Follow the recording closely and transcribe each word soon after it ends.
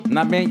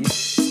Not me.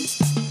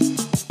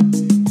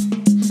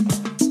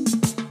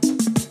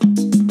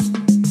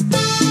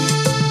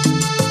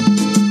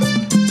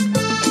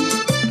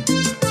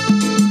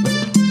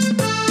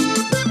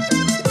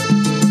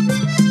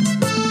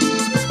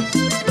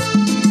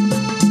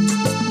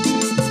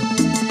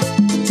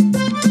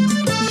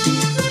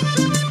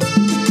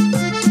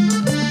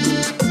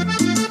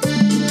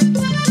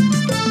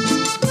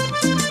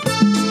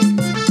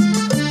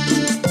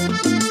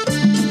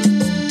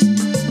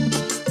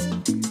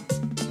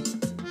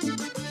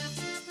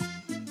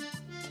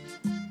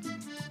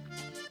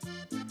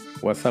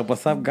 What's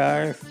up,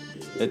 guys?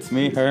 It's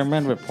me,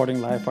 Herman,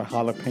 reporting live for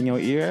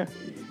Jalapeno Ear.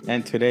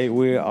 And today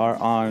we are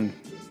on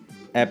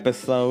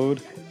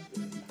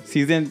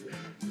season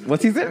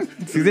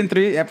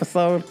 3,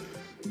 episode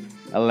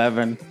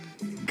 11.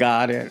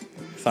 Got it.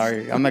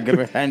 Sorry, I'm not good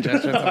with hand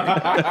gestures.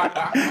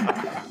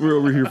 We're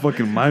over here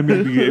fucking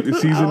miming the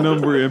season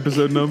number,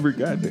 episode number.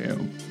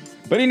 Goddamn.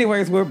 But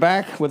anyways, we're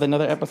back with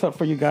another episode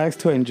for you guys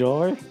to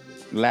enjoy,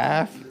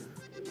 laugh,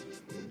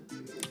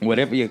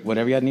 whatever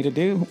y'all need to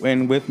do.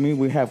 And with me,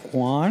 we have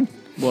Juan.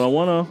 Well, I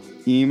wanna.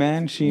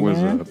 E-Man,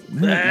 She-Man. What's up?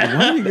 Man,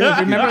 why you guys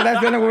Remember,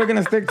 that's the one we're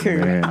going to stick to.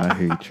 Man, I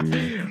hate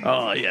you.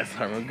 Oh yes,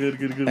 Herman. Good.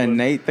 And one.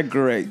 Nate the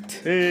Great.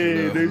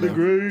 Hey, Nate the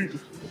Great.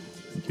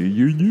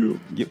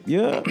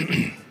 Yeah.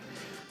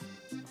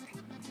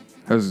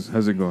 How's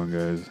it going,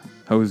 guys?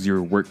 How was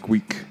your work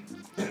week?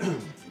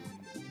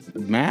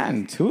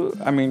 Man,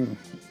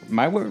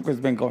 my work has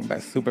been going by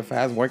super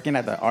fast. Working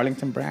at the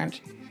Arlington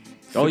branch.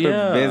 Oh,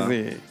 yeah.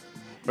 Busy.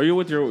 Are you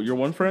with your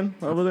one friend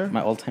over there?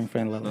 My old-time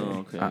friend, Lily. Oh,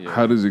 okay. Yeah.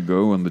 How does it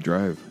go on the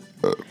drive?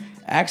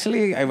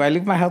 Actually, if I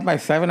leave my house by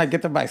 7, I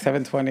get there by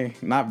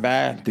 7:20. Not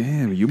bad.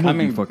 Damn, you must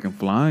be fucking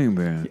flying,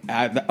 man.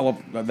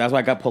 That's why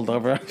I got pulled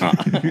over.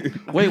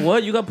 Wait,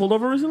 what? You got pulled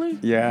over recently?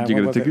 Yeah. Did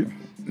you what get a was ticket?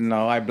 it?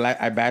 No, I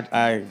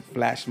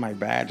flashed my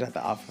badge at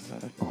the officer.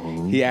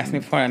 Oh. He asked me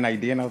for an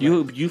ID, and I was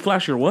like, You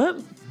flash your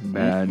what?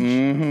 Badge.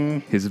 Mm-hmm.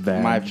 His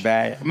badge. My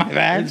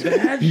badge.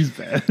 His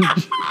badge.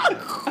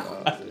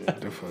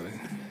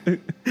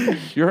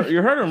 You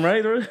heard him,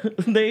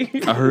 right?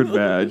 Nate? I heard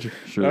badge.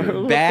 Sure.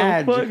 What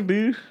Badge. the fuck,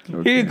 dude?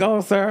 Okay. Here you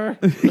go, sir.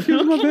 Here's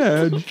my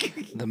badge.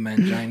 The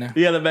mangina.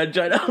 Yeah, the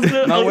vagina.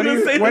 No, what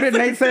did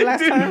Nate say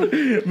last time?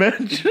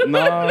 Vagina.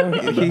 No,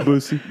 The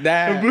pussy.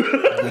 that You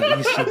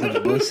said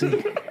the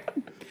pussy.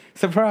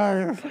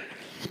 surprise.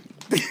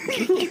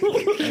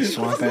 That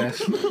swamp ass.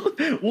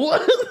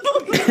 What?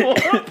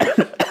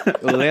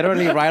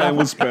 Literally right I off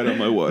was spat on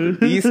my water.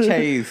 East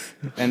Chase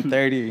and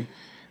 30.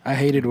 I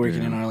hated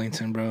working in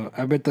Arlington, bro.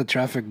 I bet the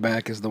traffic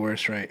back is the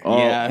worst, right? Oh,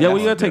 Yeah, yeah. Well,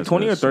 you gotta that's- take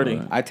 20 or that's 30.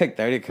 so I take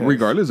 30.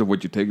 Regardless of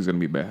what you take, is gonna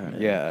be bad.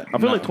 Yeah. I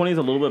feel like 20 is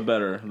a little bit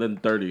better than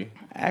 30.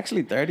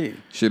 Actually 30.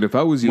 Shit, if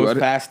I was you, Moves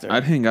faster.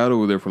 I'd hang out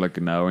over there for like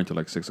an hour until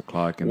like 6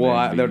 o'clock. And Well,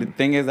 then the leave.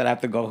 thing is that I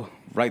have to go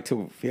right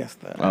to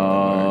Fiesta.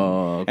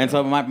 Oh, okay. And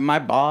so my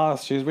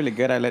boss, she's really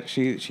good.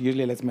 She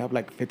usually lets me up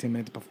like 15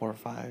 minutes before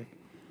 5.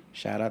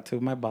 Shout out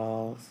to my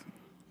boss.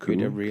 Cool,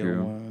 You're the real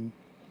cool. one.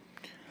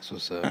 That's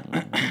what's up.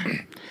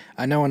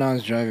 I know when I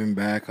was driving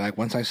back, like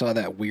once I saw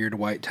that weird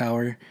white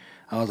tower,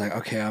 I was like,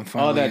 okay, I'm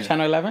finally. Oh, the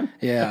Channel 11?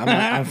 Yeah,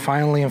 I'm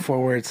finally in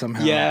Fort Worth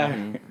somehow.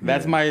 Yeah.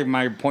 That's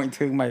my point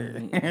too.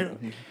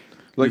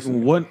 Like,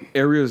 what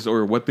areas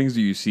or what things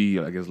do you see,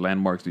 I guess,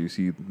 landmarks do you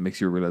see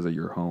makes you realize that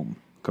you're home?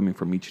 Coming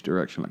from each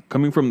direction. Like,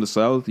 coming from the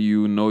south,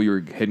 you know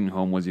you're heading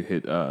home once you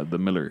hit the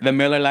Miller. the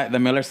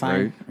Miller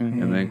sign. Right?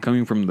 And then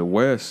coming from the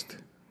west,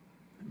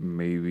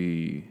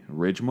 maybe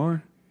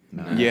Ridgemore?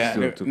 Nah, Yeah,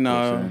 still too no.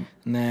 close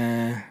in.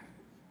 Nah.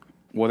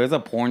 Well, there's a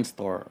porn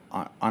store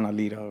on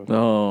Alito.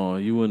 Oh,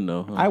 you wouldn't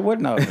know. Huh? I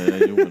would know. Yeah,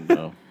 you wouldn't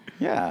know.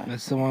 Yeah.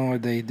 That's the one where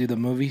they do the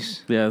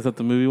movies. Yeah, is that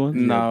the movie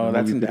one? No,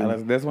 that's in movie theater.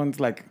 Dallas. This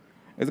one's like,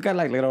 it's got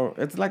like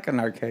it's like an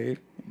arcade,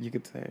 you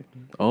could say.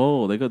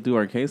 Oh, they go do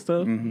arcade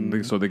stuff?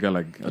 So they got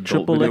like adult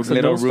Triple video X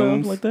little adult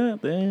rooms. stuff like that?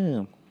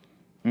 Damn.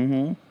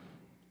 Mm-hmm.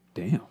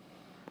 Damn.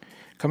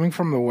 Coming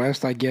from the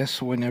west, I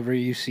guess whenever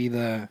you see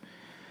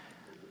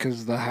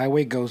because the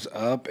highway goes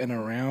up and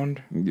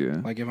around.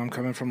 Yeah. Like if I'm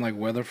coming from like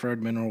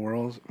Weatherford, Mineral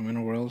Worlds,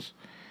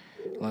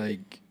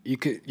 like you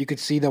could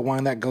see the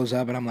one that goes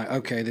up, and I'm like,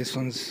 okay, this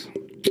one's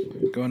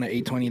going to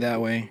 820 that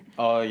way.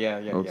 Oh yeah.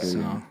 Okay.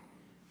 So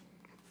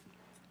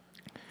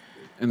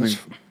And then,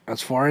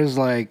 as far as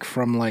like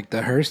from like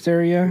the Hearst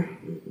area,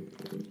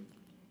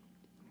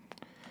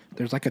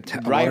 there's like a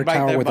Right water by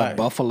tower there with by- a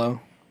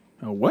buffalo.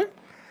 what?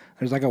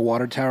 There's like a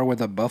water tower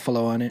with a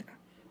buffalo on it.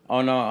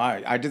 Oh no,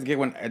 I just get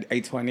one at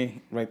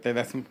 820 right there.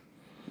 That's in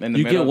the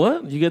You middle. get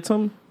what? You get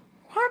some?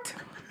 What?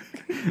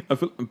 I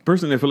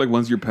feel like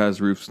once you're past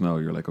Roof Snow,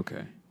 you're like,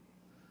 okay,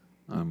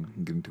 I'm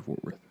getting to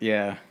Fort Worth.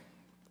 Yeah.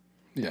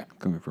 Yeah.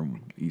 Coming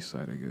from east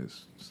side, I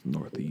guess. It's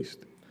northeast.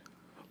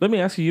 Let me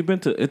ask you, you've been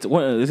to,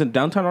 is it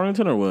downtown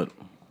Arlington or what?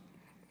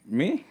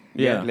 Me?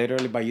 Yeah.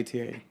 Literally by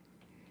UTA.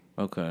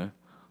 Okay.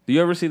 Do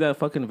you ever see that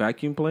fucking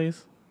vacuum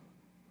place?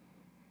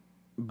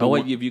 The Oh,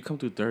 wait, one- if you come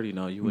through 30,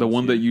 no, you The wouldn't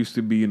one see that it. used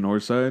to be in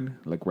Northside,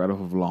 like right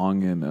off of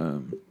Long and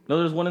No,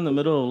 there's one in the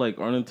middle of like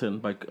Arlington,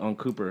 like on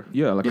Cooper.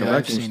 yeah, like a Yeah,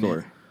 I've vacuum seen store.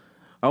 it.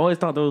 I always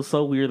thought that was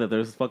so weird that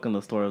there's fucking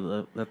a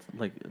store that's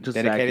like just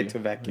Dedicated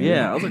vacuum. to vacuum.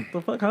 Yeah, I was like,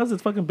 the fuck? How's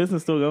this fucking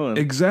business still going?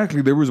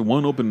 Exactly. There was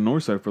one open in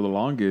Northside for the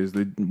longest.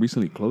 They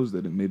recently closed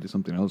it and made it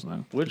something else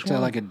now. Which It's one?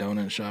 at like a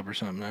donut shop or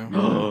something now.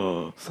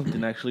 Oh,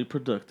 something actually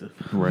productive.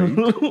 Right?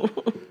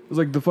 It's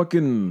like the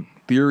fucking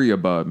theory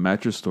about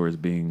mattress stores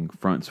being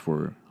fronts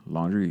for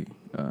laundry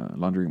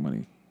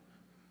money.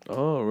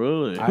 Oh,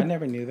 really? I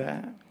never knew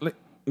that. Like,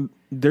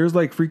 there's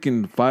like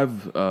freaking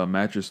 5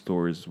 mattress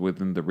stores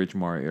within the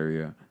Richmar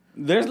area.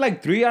 There's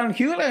like 3 on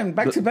Hewlin,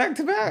 back to back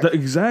to back.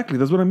 Exactly.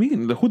 That's what I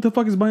mean. Like, who the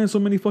fuck is buying so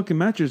many fucking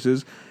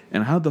mattresses,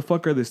 and how the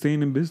fuck are they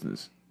staying in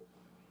business?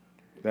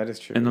 That is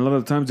true. And a lot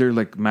of the times they're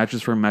like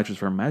mattress firm.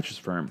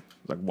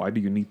 Like, why do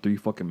you need 3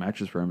 fucking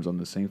mattress firms on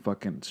the same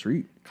fucking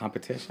street?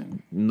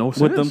 Competition. No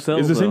sense. With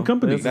themselves. It's the same though.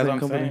 company. It's the That's same what I'm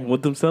company. saying.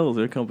 With themselves.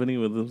 Their company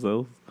with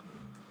themselves.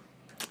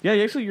 Yeah,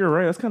 actually, you're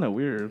right. That's kind of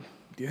weird.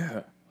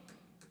 Yeah.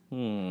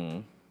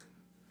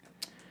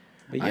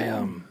 But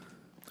yeah.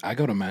 I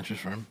go to Mattress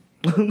Firm.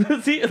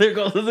 See, there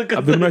goes the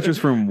I've been to mattress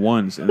firm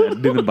once and I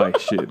didn't buy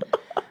shit.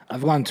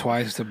 I've gone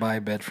twice to buy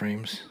bed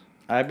frames.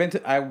 I've been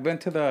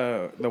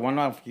to the one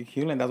off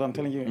Hewlin. That's what I'm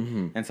telling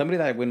you. And somebody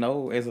that we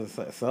know is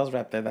a sales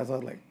rep there. That's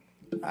what like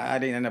I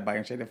didn't end up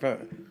buying shit. It felt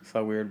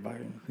so weird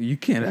buying. You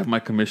can't have my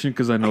commission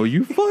because I know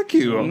you. Fuck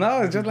you.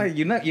 No, it's just like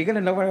you're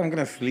gonna know where I'm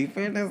gonna sleep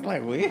in. It's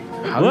like weird.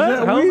 How's What?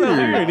 that How's weird?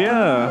 that weird?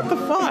 Yeah. What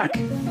the fuck?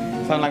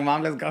 So I'm like,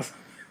 Mom, let's go.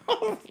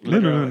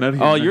 No, not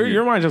here. Oh, not your here.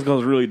 your mind just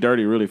goes really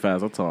dirty really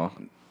fast. That's all.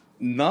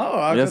 No,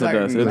 I'm Yes, just it like,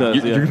 does. It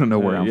does. You're gonna know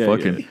where I'm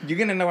fucking. Yeah. You're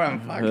gonna know where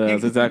I'm fucking. Yeah,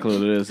 that's exactly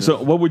what it is. So,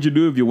 what would you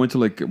do if you went to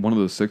like one of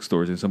those sex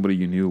stores and somebody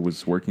you knew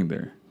was working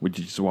there? Would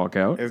you just walk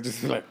out? It's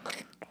just like,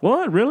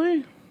 What?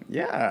 Really?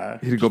 yeah.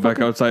 You'd go back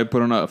outside,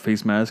 put on a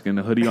face mask and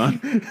a hoodie on.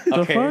 The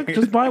Okay. fuck?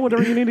 Just buy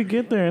whatever you need to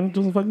get there and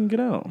just fucking get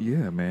out.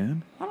 Yeah,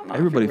 man. don't know.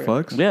 Everybody I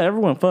feel fucks. Yeah,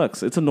 everyone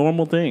fucks. It's a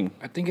normal thing.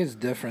 I think it's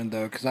different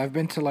though, because I've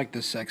been to like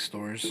the sex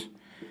stores,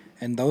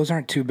 and those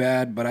aren't too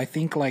bad. But I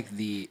think like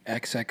the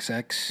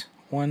XXX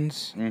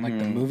ones, like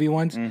the movie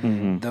ones,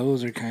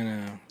 those are kind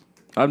of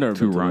I've never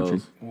Too been to raunchy.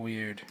 those.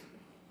 weird.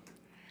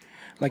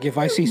 Like if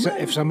I see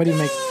if somebody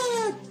makes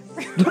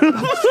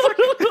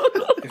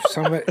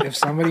if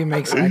somebody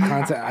makes eye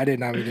contact, I did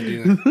not mean to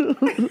do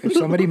that. If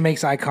somebody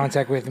makes eye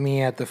contact with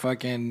me at the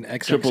fucking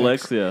XXX, Triple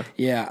X, yeah.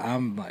 yeah,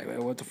 I'm like,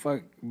 what the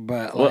fuck?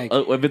 But Well, like,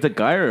 if it's a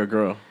guy or a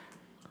girl,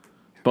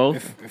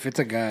 both. if it's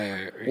a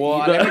guy, Well,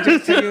 let me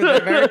just tell you,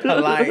 they're very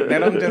polite. They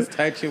don't just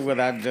touch you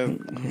without just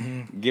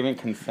giving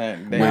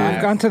consent. They Well, I've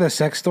ask. gone to the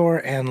sex store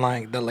and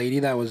like the lady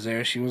that was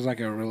there, she was like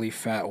a really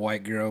fat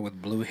white girl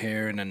with blue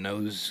hair and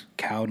a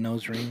cow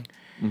nose ring.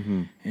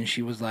 And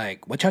she was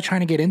like, "What y'all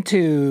trying to get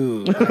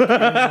into?" Like,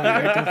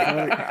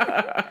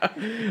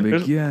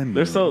 Like, yeah,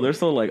 They're so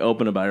like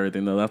open about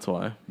everything though. That's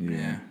why.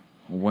 yeah.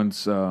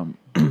 Once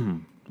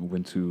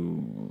went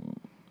to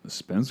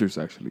Spencer's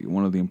actually.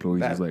 One of the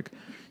employees was like,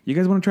 "You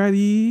guys want to try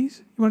these?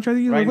 You want to try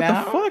these? Right like,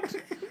 now? what the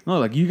fuck? No,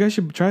 like you guys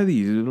should try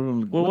these.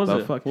 What was the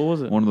it? Fuck? What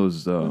was it? One of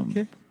those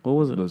What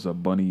was it? those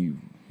bunny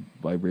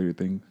vibrator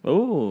things.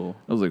 Oh,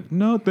 I was like,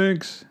 no,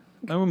 thanks.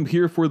 I'm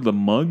here for the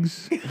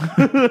mugs. what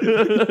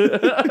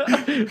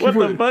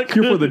the fuck?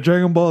 Here for the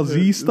Dragon Ball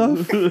Z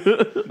stuff.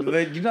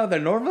 You know the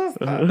Norvas?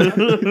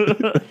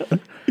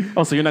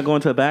 Oh, so you're not going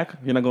to the back?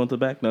 You're not going to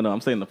the back? No,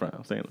 I'm staying in the front.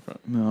 I'm staying in the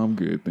front. No, I'm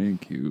good,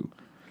 thank you.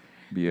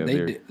 But yeah,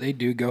 They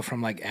do go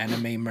from like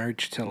anime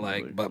merch to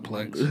like butt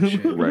plugs and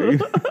shit.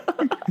 right.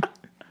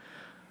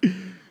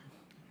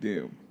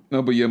 Damn.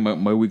 No, but yeah,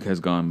 my week has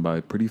gone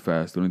by pretty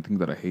fast. The only thing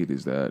that I hate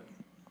is that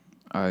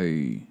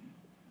I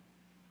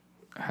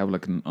have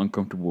like an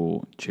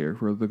uncomfortable chair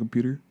for the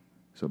computer,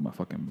 so my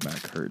fucking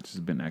back hurts. It's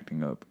been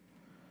acting up.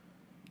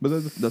 But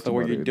that's So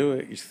where about you it. do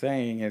it, you're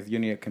saying is you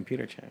need a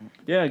computer chair.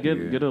 Yeah,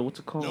 get a what's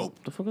it called?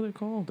 The fuck are they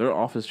called? They're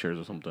office chairs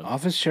or something.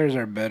 Office chairs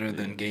are better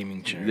than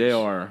gaming chairs. They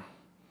are.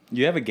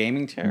 You have a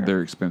gaming chair?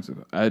 They're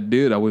expensive. I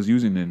was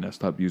using it and I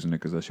stopped using it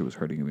because that shit was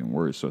hurting even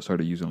worse. So I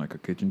started using like a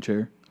kitchen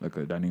chair, like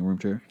a dining room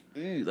chair.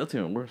 Ew, that's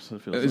even worse.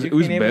 It feels It was, like. it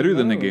was can't even better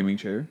than the move. gaming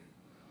chair.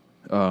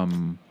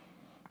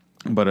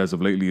 But as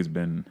of lately, it's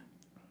been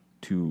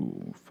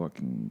too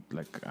fucking,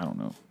 like, I don't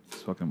know.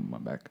 It's fucking my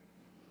back.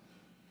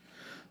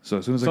 So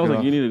as soon as I Sounds get like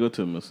off, you need to go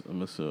to Let's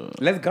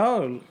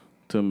go.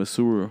 to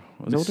Masura.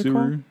 Is that what they call?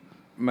 Missouri,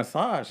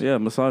 Massage. Yeah,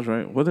 massage,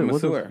 right? What is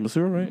Masseur.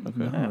 Masseur, right?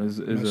 Okay. no, is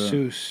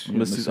Masseuse.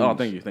 Masseuse. Oh,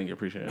 thank you,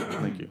 appreciate it.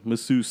 Thank you,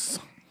 masseuse.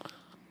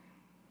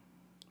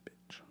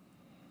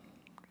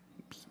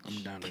 I'm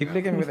down to Keep go.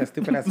 looking with that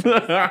stupid ass.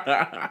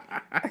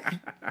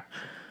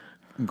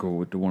 go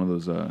with one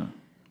of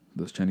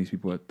those Chinese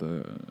people at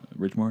the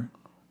Ridgemar.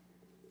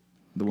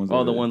 The ones. Oh,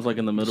 that the are- ones like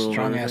in the middle. of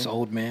Strong ass everything?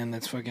 old man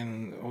that's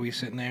fucking always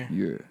sitting there.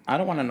 Yeah. I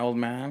don't want an old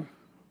man.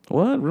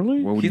 What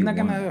really? What would He's you not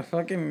want? gonna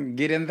fucking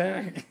get in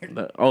there.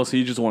 Oh, so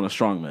you just want a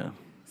strong man?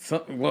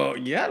 So, well,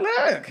 yeah,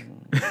 look.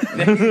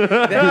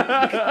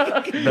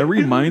 That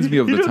reminds me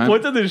of the time.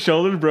 Points at his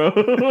shoulders, bro.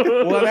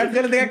 Well, that's the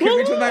other thing I can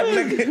reach with my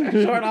like,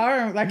 short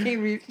arms. I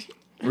can't reach.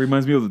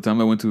 Reminds me of the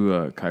time I went to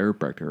a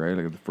chiropractor, right?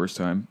 Like the first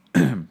time.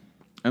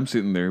 I'm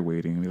sitting there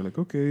waiting, and they're like,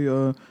 okay,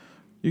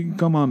 You can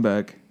come on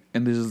back.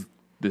 And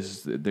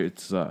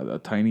it's a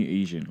tiny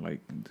Asian, like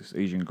this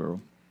Asian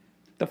girl.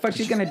 The fuck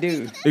she's gonna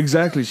do?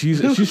 Exactly. She's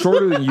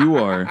shorter than you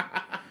are.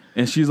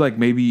 And she's like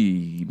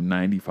maybe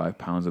 95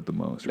 pounds at the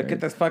most. Look right?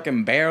 at this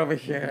fucking bear over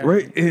here.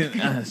 Right,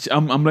 and,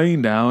 I'm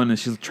laying down, and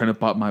she's trying to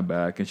pop my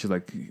back, and she's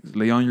like,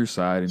 "Lay on your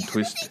side and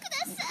twist,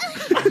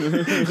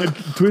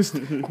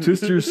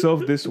 twist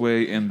yourself this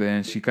way." And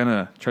then she kind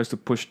of tries to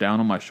push down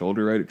on my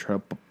shoulder, right, to try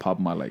to pop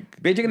my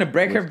like, Bitch, you're gonna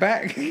break her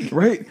back.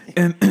 right,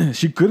 and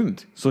she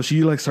couldn't, so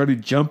she like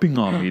started jumping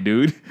on me,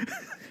 dude.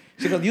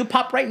 She goes, "You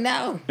pop right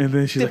now." And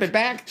then she's Dip like, it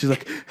back. She's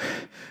like,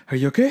 "Are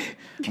you okay?"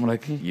 I'm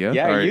like, "Yeah."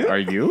 Yeah, are you? Are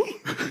you?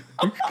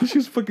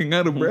 She's fucking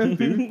out of breath,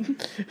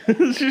 dude.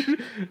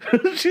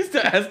 She's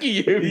still asking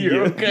you if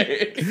you're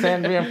okay.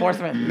 Send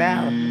reinforcement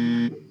now.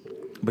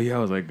 But yeah, I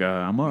was like,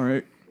 I'm all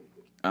right.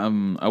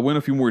 I went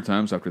a few more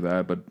times after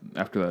that, but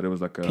after that, it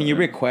was like Can you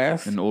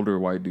request? an older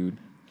white dude.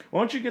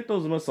 Why don't you get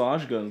those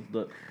massage guns?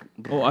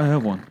 Oh, I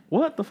have one.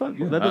 What the fuck?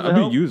 Yeah, That doesn't I've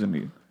been help? using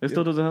it. It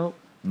still doesn't help?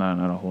 Nah,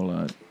 not a whole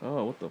lot.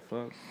 Oh, what the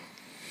fuck?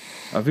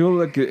 I feel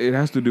like it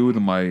has to do with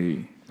my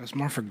That's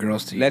more for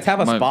girls to use. Let's have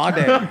a My- spa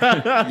day.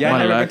 Yeah, My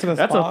never lack- been to the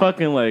That's spa. a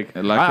fucking like.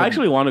 Like I a-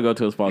 actually want to go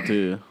to a spa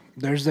too.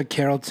 There's the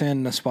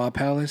Carrollton Spa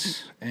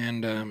Palace,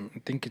 and I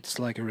think it's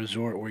like a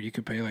resort where you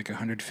could pay like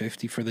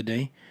 $150 for the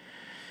day.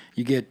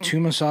 You get 2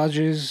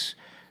 massages,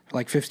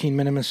 like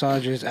 15-minute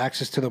massages,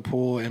 access to the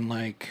pool, and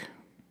like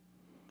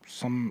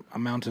some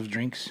amount of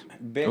drinks.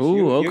 Bitch, Ooh,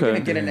 you're okay. gonna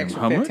get an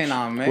extra How much? 15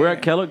 on me. We're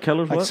at Keller's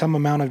Like what? some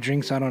amount of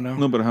drinks, I don't know.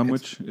 no, but how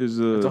much is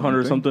It's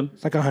 100 thing? something.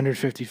 It's like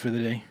 $150 for the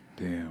day.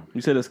 Damn.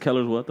 You said it's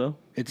Keller's what though?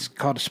 It's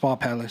called a Spa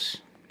Palace.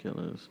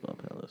 Keller's Spa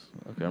Palace.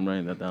 Okay, I'm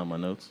writing that down in my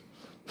notes.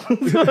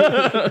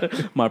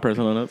 My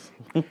personal notes.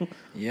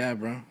 Yeah,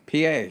 bro.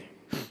 PA.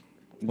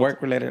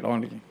 Work related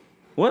only.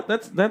 What?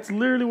 That's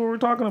literally what we're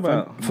talking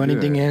about. Funny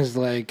Yeah. thing is,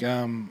 like,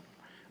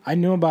 I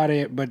knew about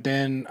it, but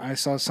then I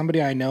saw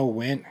somebody I know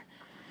went,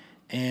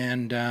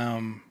 and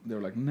They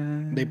were like,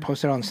 nah. they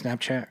posted on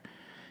Snapchat,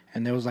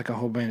 and there was like a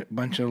whole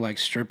bunch of like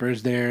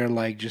strippers there,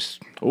 like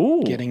just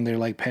Ooh. getting their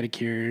like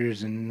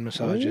pedicures and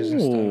massages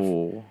and stuff.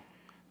 Ooh.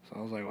 So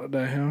I was like, what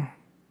the hell?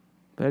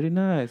 Very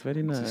nice.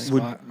 Very nice.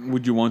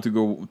 Would you want to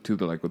go to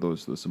the like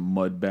those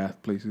mud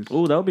bath places?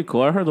 Ooh, that would be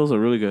cool. I heard those are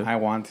really good. I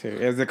want to.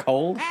 Is it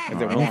cold? Is I it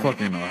don't warm?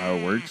 fucking know how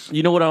it works.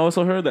 You know what I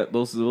also heard? That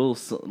those little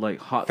like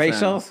hot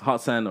Facials?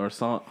 hot sand or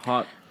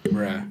hot.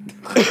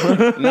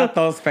 Bruh. Not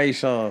those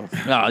facials.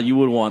 Ah, you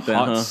would want that,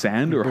 Hot huh?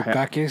 sand or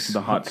Bukakis?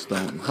 the hot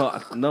stone?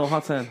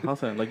 Hot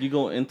sand. Like you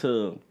go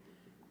into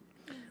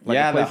like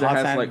Yeah, a place the that hot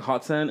has sand. like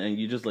hot sand, and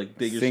you just like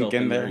dig Sink yourself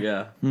in in there.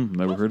 there. Yeah,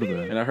 Never heard of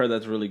that. and I heard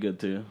that's really good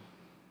too.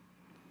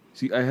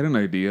 See, I had an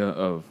idea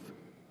of,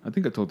 I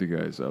think I told you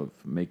guys, of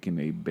making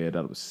a bed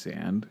out of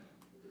sand.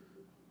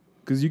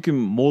 Because you can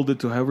mold it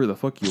to however the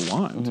fuck you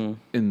want. And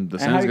the And how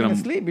sand's you gonna... gonna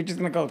sleep? You're just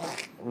gonna go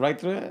right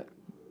through it.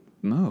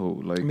 No,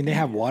 like... I mean, they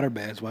have water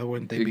beds. Why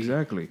wouldn't they be?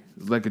 Exactly.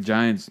 It's like a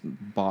giant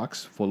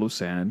box full of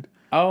sand.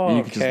 Oh, And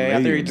you can just okay. I lay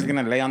thought you were in just it.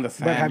 gonna lay on the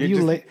sand. But have You're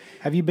you just-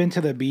 have you been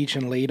to the beach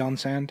and laid on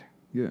sand?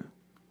 Yeah.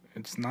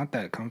 It's not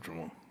that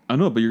comfortable. I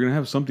know, but you're going to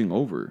have something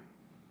over.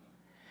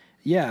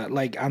 Yeah,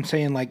 like I'm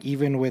saying, like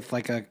even with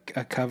like a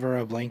cover,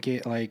 a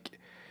blanket, like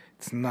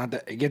it's not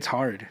that it gets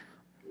hard.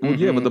 Well,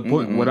 yeah, but the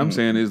point, what I'm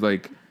saying is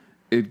like,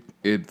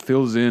 it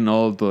fills in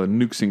all the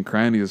nooks and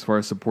crannies as far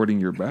as supporting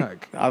your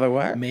back.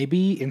 Otherwise,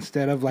 Maybe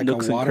instead of like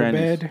Nooks a and water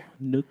crannies. bed,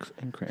 Nooks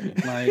and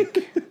crannies.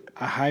 like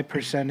a high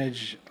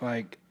percentage,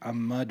 like a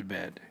mud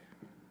bed,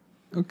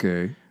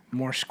 Okay.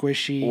 more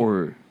squishy.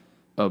 Or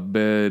a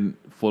bed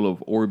full of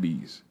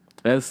Orbeez.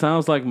 That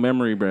sounds like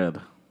memory bread.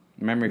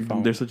 memory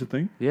foam. There's such a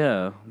thing?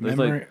 Yeah, there's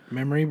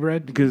memory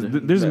bread. Because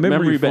there's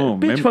memory foam.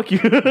 bed. Bitch, fuck you.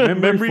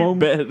 memory foam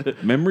bed.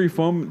 Memory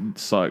foam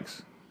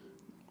sucks.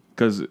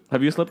 Because,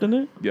 Have you slept in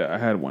it? yeah, I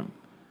had one.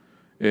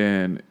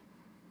 And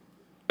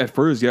at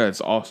first, yeah,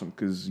 it's awesome.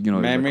 Because, you know,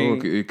 you're like,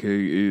 Memory- oh,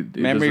 okay, it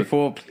memory does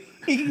full.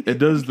 it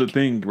does the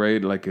thing,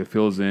 right? Like it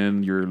fills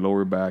in your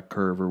lower back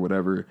curve or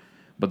whatever.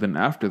 But then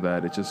after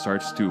that, it just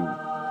starts to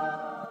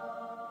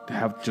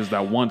have just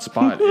that one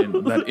spot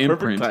and that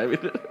imprint.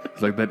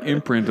 It's like that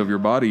imprint of your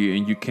body,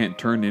 and you can't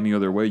turn any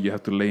other way. You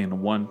have to lay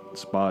in one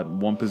spot,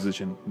 one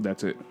position.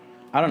 That's it.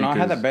 I don't know. I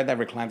had the Because- bed that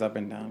reclines up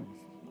and down.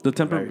 The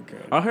Very Tempur.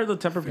 good. I heard the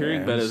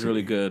Tempur-Pedic bed is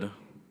really good.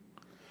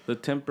 The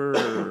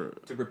Tempur.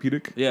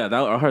 Therapeutic. Yeah,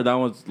 I heard that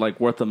one's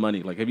like worth the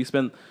money. Like if you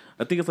spend,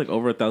 I think it's like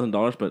over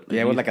 $1,000. But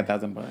Yeah, if it was you- like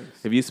 $1,000.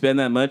 if you spend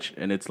that much,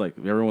 and it's like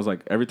everyone's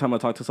like every time I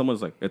talk to someone,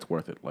 it's like it's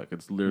worth it. Like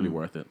it's literally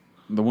worth it.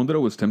 The one that I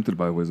was tempted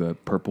by was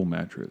that purple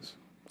mattress.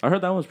 I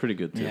heard that one's pretty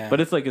good too. Yeah. But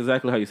it's like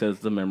exactly how you said. It's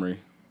the memory.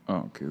 Oh,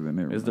 okay. Then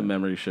never It's the mind.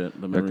 memory shit.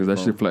 The Yeah, memory. because that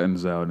foam. shit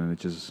flattens out and it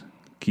just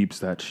keeps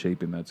that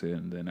shape and that's it.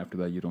 And then after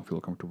that, you don't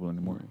feel comfortable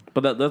anymore.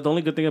 But that's the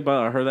only good thing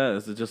about I heard that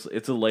is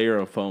it's a layer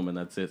of foam and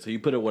that's it. So you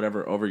put it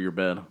whatever over your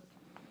bed.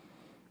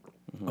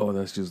 Oh,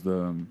 that's just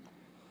the.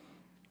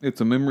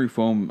 It's a memory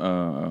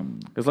foam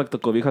It's like the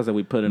cobijas that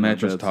we put in our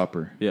mattress beds.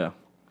 topper. Yeah.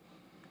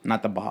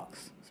 Not the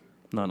box.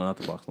 No, not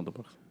the box. Not the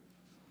box.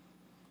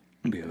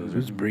 Yeah, those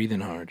Who's breathing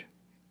hard?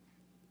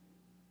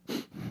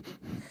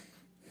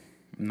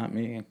 Not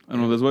me. I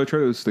don't know. That's why I try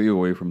to stay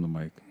away from the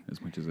mic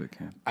as much as I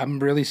can. I'm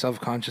really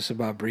self-conscious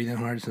about breathing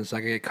hard since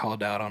I get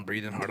called out on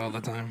breathing hard all the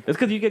time. It's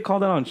because you get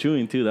called out on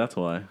chewing too. That's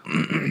why.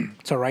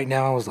 So right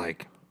now I was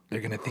like,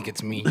 they're gonna think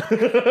it's me.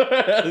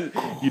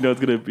 You know it's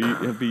gonna be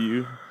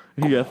you.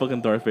 You got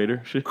fucking Darth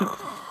Vader shit.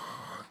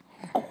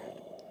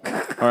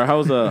 All right, how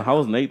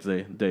was Nate's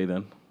day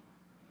then?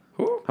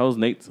 Who? How was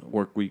Nate's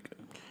work week?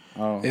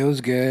 Oh, It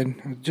was good.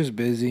 It was just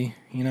busy,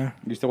 you know.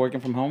 you still working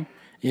from home?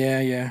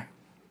 Yeah.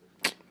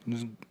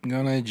 Just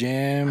going to the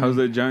gym. How's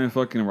that giant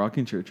fucking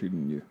rocking chair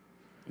treating you?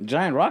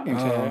 Giant rocking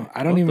chair.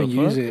 I don't What even the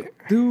use fuck? it.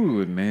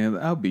 Dude, man,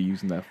 I'll be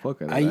using that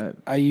fuck out of that.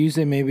 I used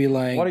it maybe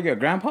like What are you, a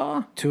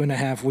grandpa?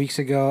 2.5 weeks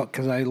ago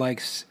because I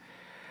like.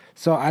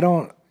 So I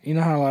don't. You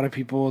know how a lot of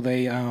people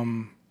they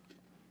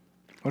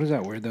what is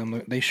that word?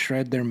 They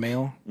shred their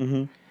mail.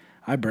 Mm-hmm.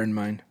 I burned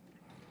mine.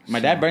 My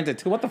dad burnt it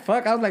too. What the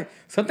fuck? I was like,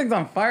 something's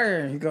on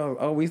fire. He goes,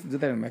 oh, we used to do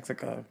that in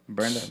Mexico.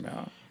 Burn that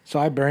out. So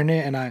I burned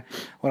it, and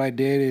what I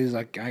did is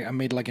like I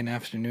made like an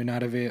afternoon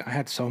out of it. I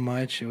had so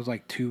much. It was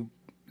like 2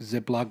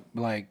 Ziploc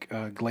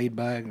Glade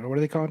bag, or what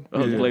are they called?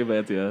 Oh, play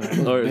bags, yeah.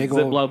 Or Big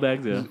Ziploc old-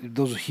 bags, yeah.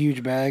 Those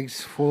huge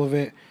bags full of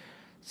it.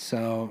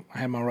 So I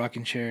had my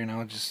rocking chair, and I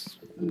would just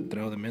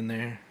throw them in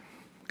there.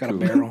 Got a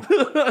barrel.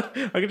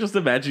 I can just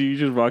imagine you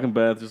just rocking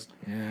bath, just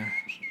Yeah.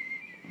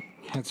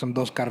 Had some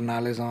Dos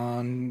Carnales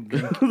on,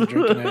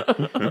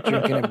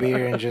 drinking a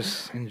beer and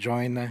just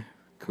enjoying the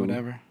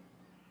whatever.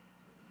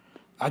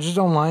 I just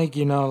don't like,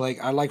 like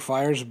I like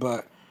fires,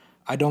 but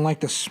I don't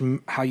like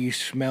how you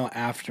smell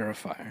after a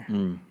fire.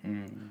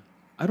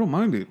 I don't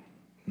mind it.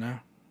 No.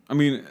 I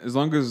mean, as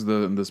long as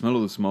the smell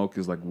of the smoke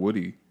is like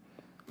woody,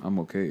 I'm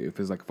okay. If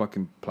it's like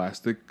fucking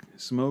plastic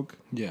smoke,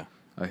 Yeah.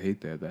 I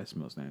hate that. That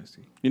smells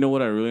nasty. You know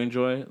what I really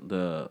enjoy?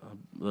 The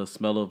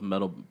smell of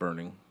metal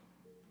burning.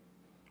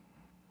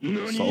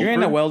 You're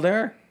in a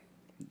welder?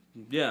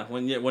 Yeah,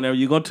 whenever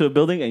you go to a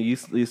building and you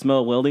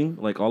smell welding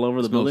like all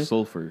over the Smells building,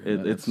 sulfur. it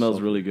Yeah, it's smells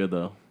sulfur. really good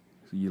though.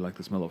 So you like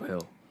the smell of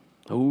hell.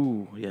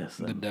 Oh yes,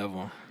 The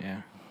devil.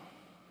 Yeah.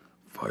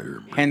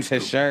 Fire. Hence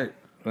his shirt.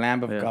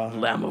 Lamb of God.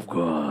 Lamb of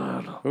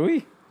God.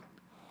 Oui.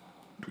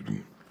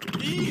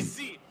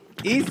 Easy,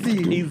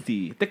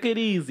 Easy. take it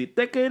easy,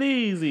 take it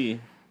easy.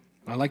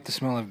 I like the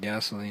smell of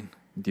gasoline.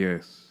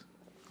 Yes.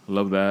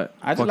 Love that.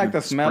 I just like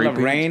the smell spray of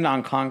paint. rain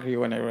on concrete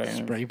when it rains.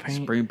 Spray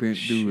paint. Spray paint,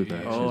 dude.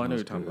 That Oh, shit I know what smells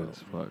you're talking good about.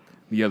 as fuck.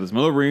 Yeah, the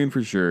smell of rain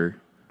for sure.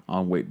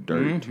 On wet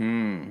dirt.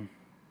 Mm-hmm.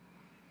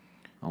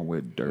 On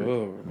wet dirt.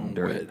 Oh, On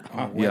dirt.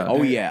 On Yeah.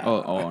 Oh, yeah.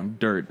 Oh, on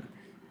dirt.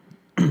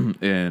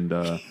 And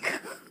what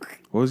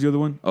was the other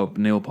one? Oh,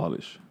 nail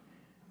polish.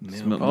 The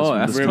smell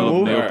of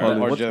acetone. nail Or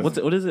polish.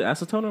 just- What is it?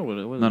 Acetone or what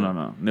is it?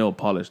 No. Nail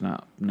polish,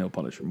 not nail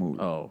polish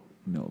removed. Oh,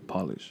 Nail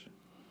polish.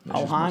 That Oh,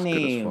 shit smells good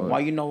honey, as fuck. why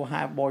you no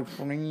hot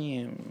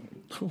boyfriend?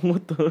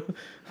 what the?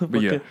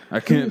 But yeah, I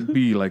can't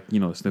be like,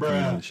 sniffing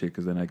and shit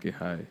because then I get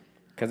high.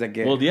 Because I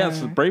get. Well, yeah,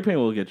 spray paint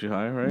will get you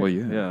high, right? Well,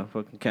 yeah. Yeah,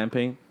 fucking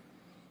campaign.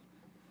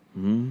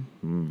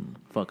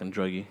 Fucking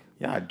druggy.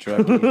 Yeah,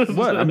 drug.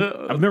 What?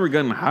 I've never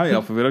gotten high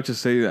off of it. I'll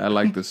just say that I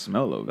like the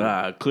smell of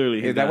it.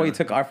 Clearly. Is that why you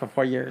took art for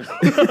 4 years?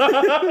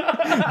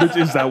 Bitch,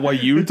 is that why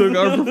you took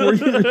art for 4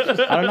 years?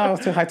 I don't know. I was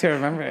too high to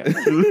remember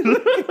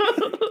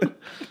it.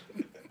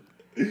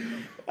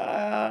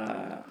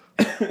 I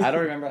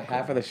don't remember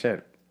half of the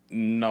shit.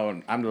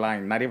 No, I'm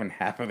lying. Not even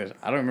half of this.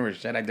 I don't remember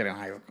shit I did in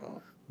high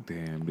school.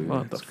 Damn, dude.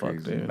 What that's the fuck,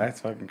 crazy. dude?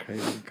 That's fucking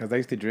crazy. Because I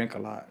used to drink a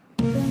lot.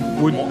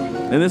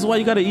 And this is why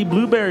you gotta eat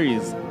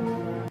blueberries.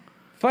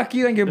 Fuck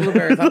you and your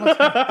blueberries.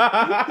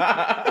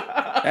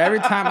 Every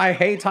time I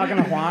hate talking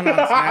to Juan on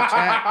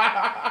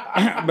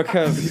Snapchat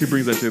because He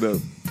brings that shit up.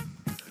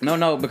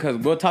 no, because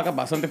we'll talk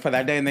about something for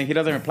that day and then he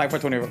doesn't reply for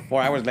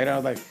 24 hours later. I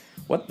was like,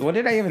 what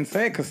did I even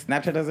say? Because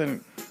Snapchat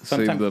doesn't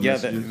sometimes the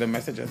messages. messages. The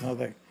messages. I was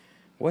like,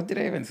 what did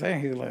I even say?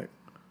 He's like,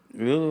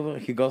 ugh.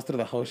 He goes through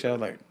the whole show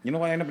like, you know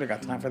what? I nobody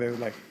got time for this.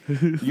 Like,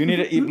 you need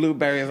to eat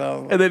blueberries. I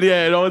was like, And then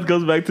it always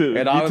goes back to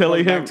It you always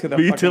telling goes him. back to the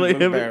You fucking telling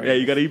him. blueberries. Yeah,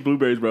 you gotta eat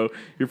blueberries, bro.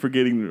 You're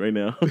forgetting right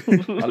now. I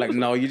was like,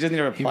 no, you just need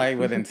to reply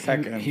within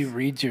seconds. He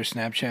reads your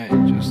Snapchat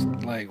and just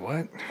like,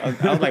 what? I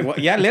was like, what?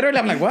 Yeah, literally.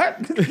 I'm like, what?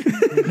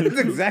 That's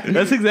exactly.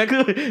 That's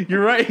exactly.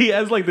 You're right. He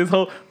has like this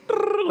whole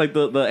like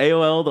the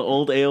AOL, the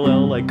old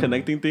AOL like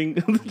connecting thing.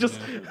 Just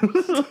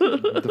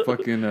The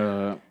fucking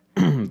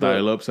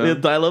dial-up the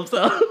sound. dial-up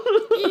sound.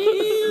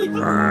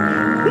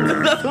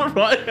 That's what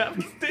Ryan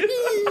happens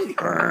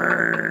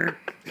to.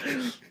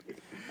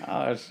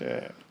 Oh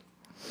shit.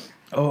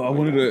 Oh,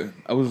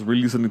 I was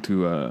really listening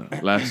to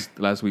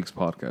last week's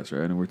podcast,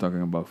 right? And we're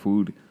talking about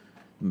food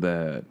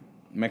that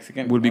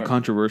Mexican would be or-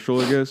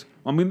 controversial, I guess.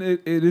 I mean,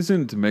 it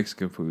isn't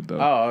Mexican food, though.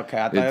 Oh, okay.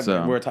 I It's,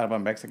 thought we were talking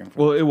about Mexican food.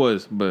 Well, it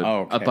was, but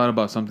Oh, I okay. thought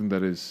about something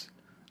that is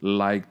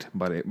liked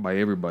by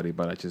everybody,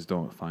 but I just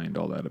don't find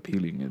all that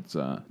appealing. It's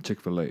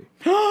Chick-fil-A.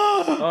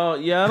 Oh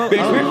yeah, I don't.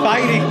 Bitch, we're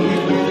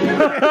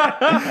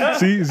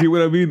fighting. see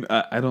what I mean?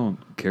 I don't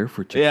care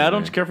for Chick-fil-A. Yeah, I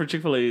don't care for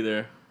Chick-fil-A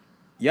either.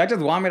 Y'all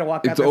just want me to walk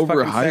out It's this fucking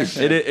overhyped.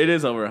 section. It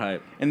is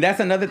overhyped. And that's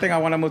another thing I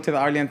want to move to the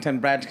Arlington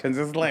branch because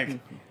it's like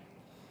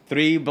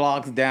 3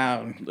 blocks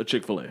down, The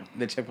Chick-fil-A.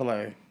 the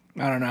Chick-fil-A.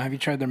 I don't know. Have you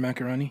tried their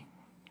macaroni?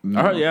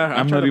 No, Yeah, I've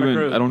I'm tried not the even.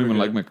 macaroni. I don't even Pretty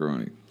like good.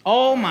 macaroni.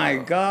 Oh my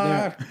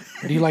god!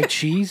 Do you like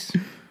cheese?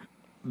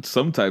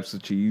 Some types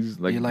of cheese,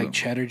 Do like you like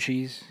cheddar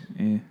cheese?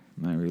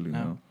 not really.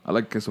 No, I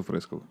like queso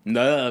fresco.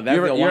 No, that's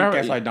You ever- the you one ever-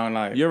 guess I don't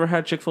like. You ever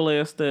had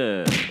Chick-fil-A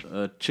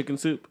chicken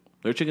soup?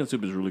 Their chicken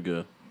soup is really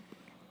good.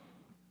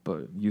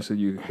 But you said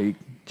you hate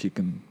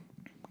chicken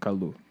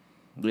caldo.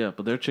 Yeah,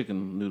 but their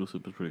chicken noodle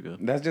soup is pretty good.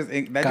 That's just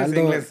English.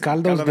 Caldo's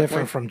caldo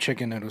different después. from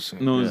chicken noodle soup.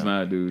 No, it's Yeah.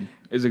 not, dude.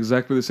 It's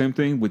exactly the same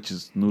thing, with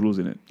just noodles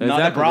in it. No, the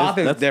Exactly, broth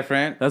is that's-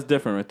 different. That's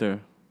different right there.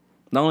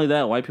 Not only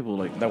that, white people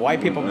like The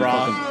white people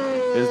broth.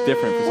 It's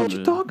different for some What you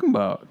reason. talking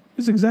about?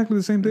 It's exactly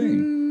the same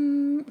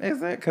thing.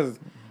 Is it? Because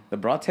the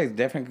broth tastes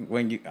different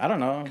when you. I don't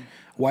know.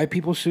 White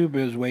people soup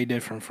is way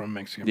different from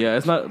Mexican. Yeah,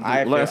 it's not.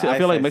 I I feel- I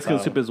feel like say Mexican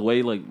so. soup is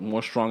way like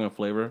more strong in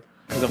flavor.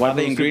 Because of White all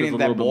the people soup is a ingredients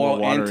little that bit more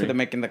boil into watery. the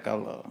making the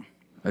color.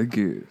 I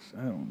guess.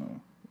 I don't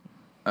know.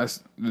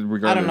 Regardless,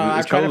 I don't know.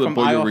 It's I tried it called a from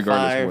pollo aisle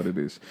regardless 5. of what it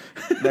is.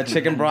 The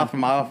chicken broth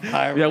from aisle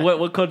 5. Yeah,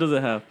 what color does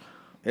it have?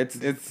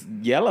 It's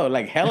yellow,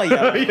 like hella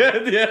yellow.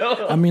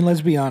 Yeah. I mean,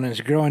 let's be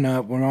honest. Growing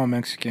up, we're all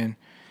Mexican.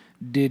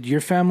 Did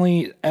your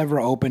family ever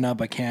open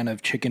up a can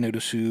of chicken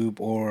noodle soup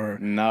or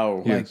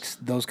No. like Yes.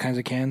 those kinds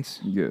of cans?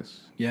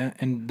 Yes. Yeah,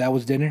 and that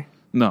was dinner.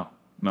 No.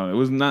 It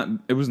was not.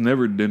 It was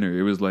never dinner.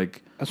 It was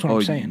like, That's what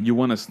I'm saying. You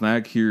want a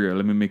snack here?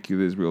 Let me make you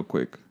this real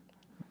quick.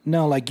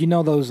 No, like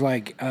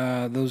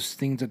those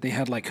things that they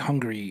had like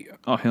Hungry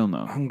Oh hell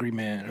no.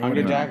 Man. Or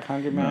Hungry whatever. Jack,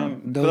 Hungry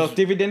Man. Those- Those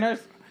TV dinners?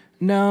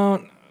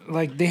 No,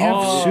 like they have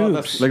Oh,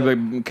 soups.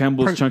 Like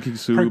Campbell's chunky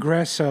soup.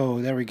 Progresso.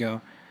 There we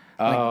go.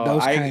 Like Oh,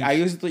 those kinds. I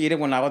used to eat it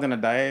when I was on a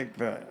diet.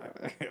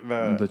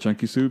 The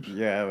chunky soups.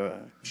 Yeah.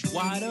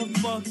 Why the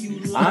fuck you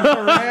I'm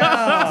for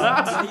real.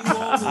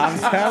 I'm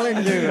telling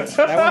you,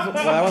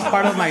 that was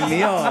part of my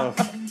meal.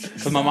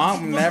 Cause my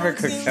mom never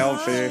cooks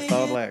healthy, so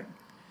I was like,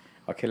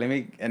 okay, let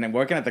me. And then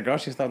working at the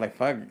grocery store, like,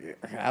 fuck,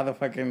 how the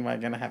fuck am I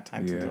gonna have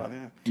time to do all Yeah.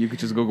 that? You could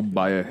just go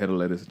buy a head of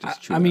lettuce and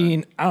just chew I it.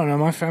 mean, I don't know.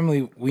 My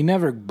family, we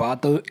never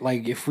bought those.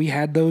 Like, if we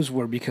had those,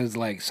 were because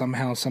like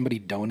somehow somebody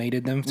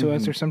donated them to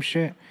us or some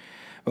shit.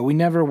 But we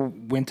never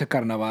went to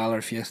Carnaval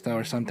or Fiesta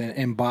or something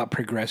and bought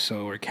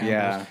Progresso or Campbell's.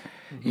 Yeah.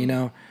 You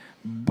know,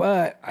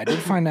 but I did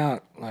find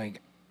out.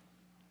 Like,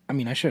 I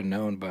mean, I should have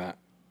known, but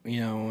you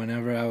know,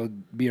 whenever I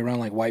would be around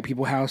like white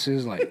people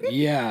houses, like,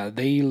 yeah,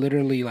 they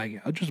literally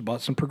like, I just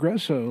bought some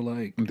Progresso.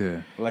 Like,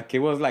 Yeah. Like it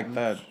was like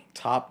the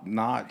top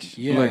notch.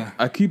 yeah. Like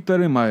I keep that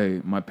in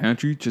my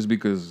pantry just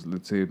because,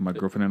 let's say my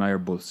girlfriend and I are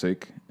both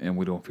sick and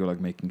we don't feel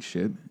like making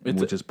shit, and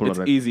we'll just pull it's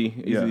out. easy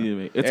Yeah. to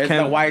make. It's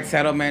the white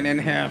settlement in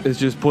him. It's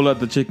just pull out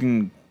the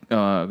chicken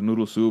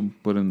noodle soup,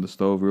 put it in the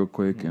stove real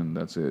quick, and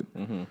that's it.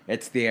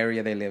 It's the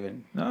area they live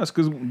in. No, it's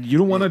because you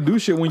don't want to do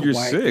shit when you're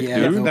White- sick, yeah,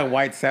 It's dude. the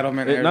white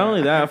settlement area. Not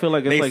only that, I feel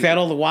like it's they like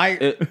settled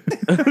white.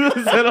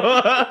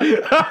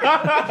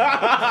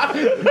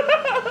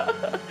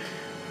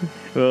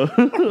 We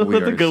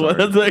That's a are good one. sorry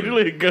That's for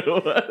actually a good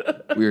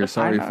one. We are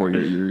sorry for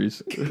your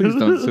ears. Please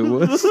don't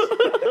sue us.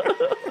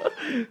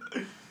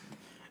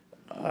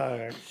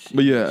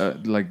 But yeah,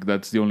 like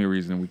that's the only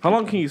reason we. How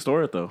long can you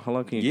store it though? How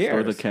long can you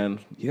store the Years. can?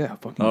 Yeah,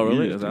 fucking. Oh,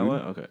 really? years, Is that dude. why?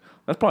 Okay,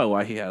 that's probably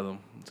why he has them.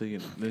 So you,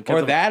 in case Or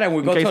of- that, and we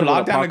in go case to of an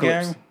lockdown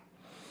apocalypse. again.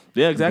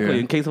 Yeah, exactly. Yeah.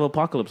 In case of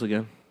apocalypse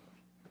again.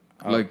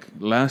 Like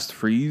last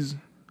freeze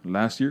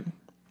last year,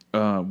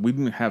 we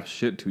didn't have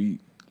shit to eat.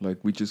 Like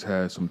we just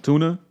had some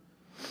tuna,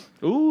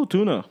 Ooh,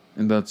 tuna.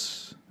 and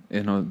that's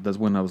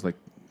when I was like,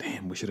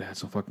 damn, we should have had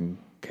some fucking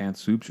canned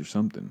soups or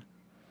something.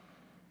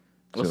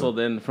 So,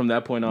 then from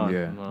that point on,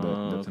 Yeah,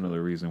 that's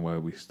another reason why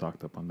we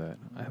stocked up on that.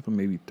 I have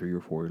maybe 3 or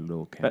 4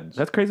 little cans.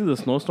 that's crazy. The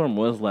snowstorm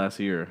was last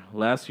year.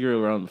 Last year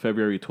around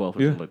February 12th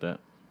or Yeah. something like that.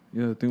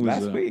 Yeah, the thing was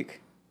Last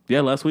week.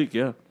 Yeah, last week.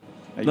 Yeah.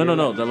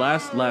 No. The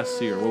last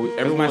year. Where Because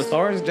everyone my was,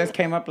 stores just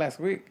came up last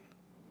week.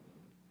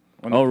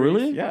 When Oh, the freeze-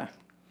 really? Yeah.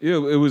 Yeah,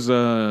 it was It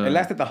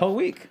lasted the whole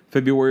week.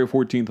 February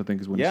 14th, I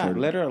think is when it Yeah, started.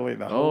 literally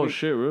the whole Oh week.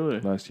 shit! Really?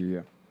 Last year,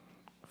 yeah.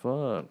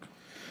 Fuck.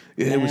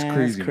 Yeah, it was Last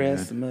crazy, man.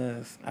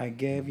 Christmas, I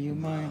gave you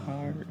my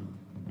heart.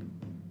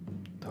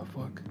 The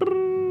fuck?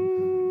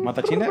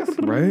 Matachines?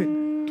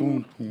 Right?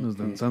 Tum, Los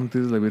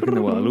danzantes, la Virgen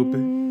de Guadalupe.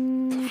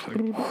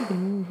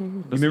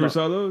 You never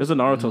saw those? It's a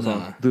Naruto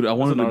song. Dude, I It's a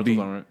wanted to Naruto be.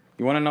 song, right?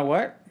 You want to know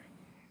what?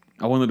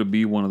 I wanted to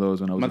be one of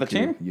those when I was a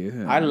kid.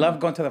 Matachin? Yeah. I love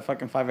going to the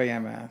fucking 5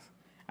 a.m. ass.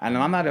 I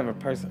know I'm not a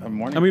person, a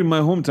morning. I mean, my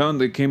hometown,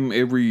 they came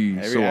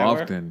every so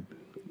hour? often.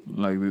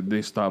 Like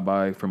they stopped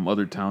by from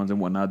other towns and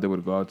whatnot. They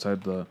would go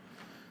outside the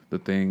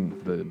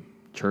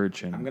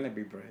church, and I'm going to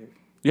be brave.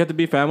 You have to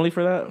be family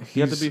for that.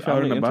 You have to he's be out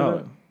family and into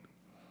about.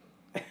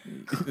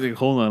 that. Like,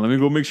 hold on, let me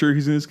go make sure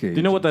he's in his cage. Do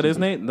you know what that is,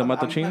 Nate? The I'm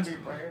gonna matachines? be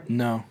brave.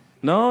 no.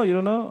 No, you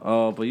don't know.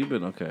 Oh, but you've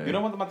been okay. You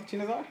know what the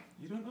matachines are?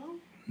 You don't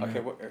know? Okay,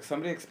 well,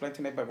 somebody explain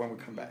to me but when we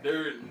come back.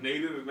 They're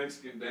Native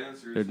Mexican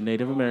dancers. They're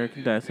Native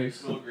American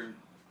dancers.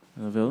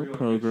 A Villa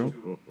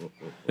program.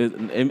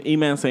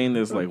 E-Man saying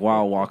this like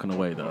while walking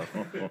away though.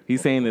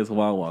 He's saying this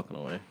while walking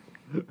away.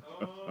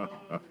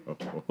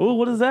 Oh,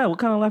 what is that? What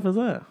kind of laugh is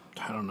that?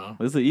 I don't know.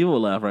 It's an evil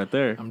laugh right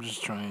there. I'm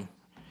just trying.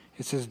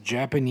 It says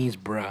Japanese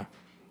bruh.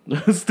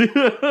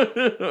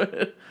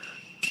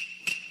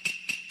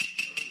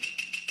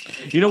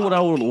 You know what I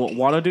would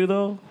want to do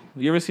though?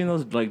 You ever seen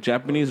those like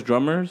Japanese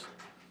drummers?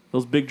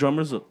 Those big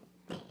drummers?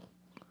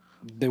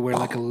 They wear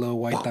like a little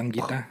white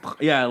tanguita.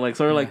 Yeah, like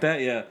sort of like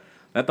that. Yeah,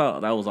 I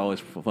thought that was always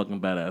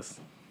fucking badass.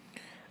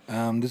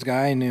 This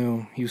guy I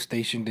knew, he was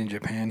stationed in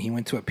Japan. He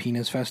went to a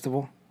penis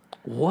festival.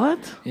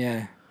 What?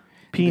 Yeah.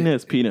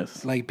 Penis.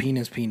 Like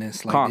penis.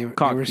 Like Cock they were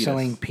penis.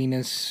 selling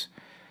penis,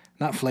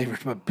 not flavored,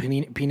 but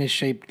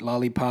penis-shaped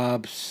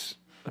lollipops.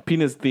 A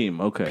penis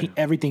theme. Okay.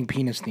 Everything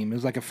penis themed. It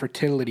was like a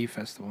fertility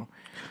festival.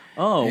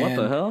 Oh, what And,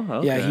 the hell?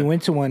 Okay. Yeah, he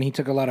went to one. He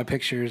took a lot of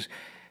pictures,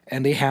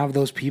 and they have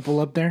those people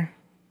up there,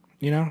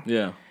 you know.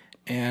 Yeah.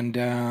 And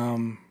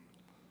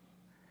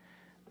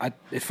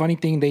the funny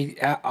thing, they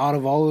out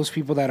of all those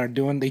people that are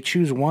doing, they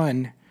choose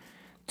one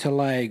to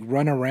like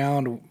run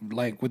around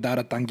like without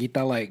a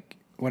tanguita, like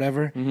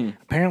whatever.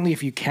 Apparently,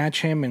 if you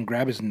catch him and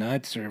grab his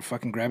nuts or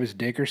fucking grab his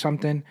dick or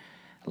something,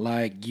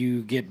 like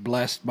you get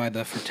blessed by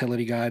the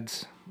fertility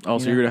gods. Oh,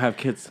 so you're gonna have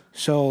kids?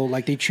 So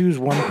like they choose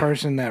one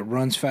person that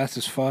runs fast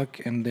as fuck,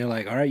 and they're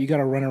like, all right, you got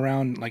to run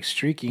around like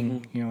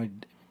streaking, you know,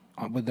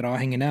 with it all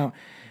hanging out,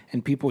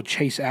 and people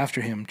chase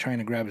after him trying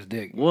to grab his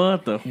dick.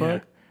 What the fuck? Yeah.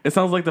 It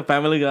sounds like the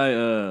Family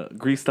Guy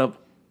greased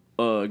up man.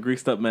 I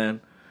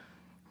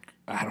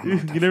don't know.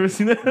 What You never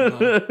seen that?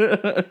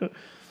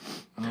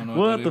 I don't know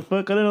What that the is.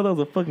 fuck? I didn't know that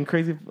was a fucking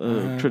crazy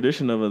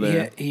tradition over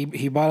there.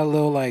 He bought a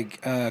little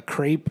like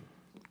crepe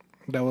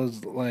that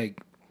was like,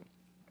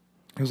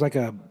 it was like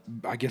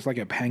I guess like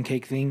a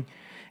pancake thing,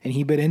 and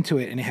he bit into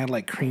it and it had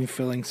like cream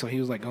filling, so he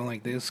was like going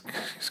like this,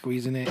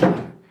 squeezing it.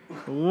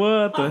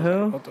 What the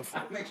hell? What the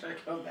fuck? Make sure I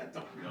close that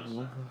door.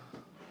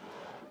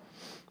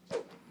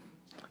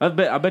 I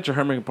bet your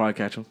Herman can probably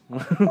catch him.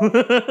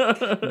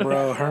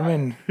 Bro,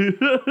 Herman, you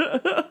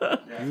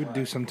would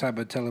do some type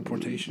of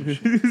teleportation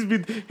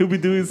shit. He'll be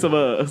doing some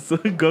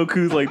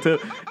Goku's like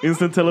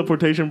instant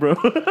teleportation, bro.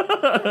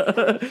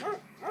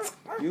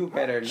 You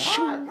better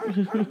not.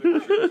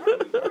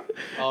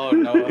 Oh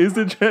no.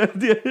 Instant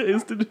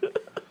instant.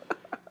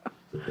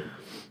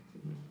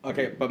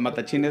 Okay, but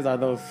matachines are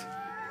those.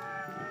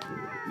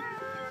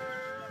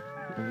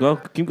 Go,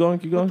 keep going.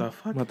 What the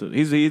fuck?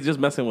 He's just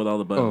messing with all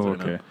the buttons. Oh,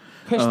 right okay. now.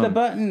 Push the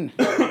button.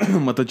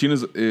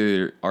 Matachinas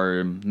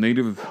are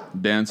native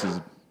dances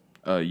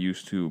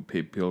used to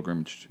pay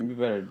pilgrimage You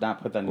better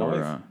not put that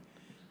or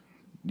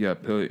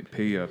noise.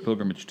 pay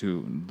pilgrimage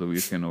to the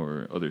Virgin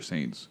or other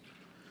saints.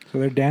 So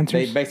they're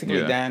dancers. They basically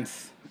Yeah.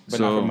 dance, but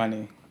So- not for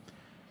money.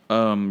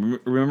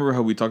 Remember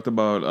how we talked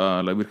about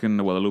La Virgen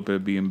de Guadalupe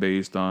being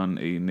based on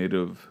a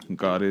native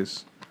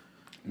goddess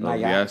of the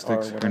Nayat or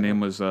Aztecs? Her whatever. name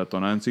was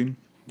Tonantzin.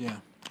 Yeah.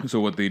 So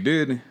what they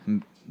did,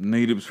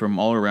 natives from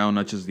all around,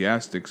 not just the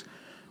Aztecs,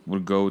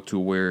 would go to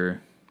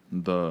where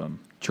the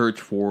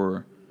church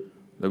for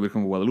La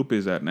Virgen de Guadalupe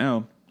is at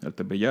now, at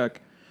the Tepeyac.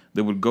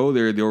 They would go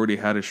there. They already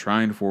had a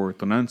shrine for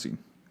Tonantzin,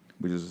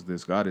 which is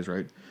this goddess,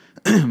 right?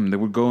 They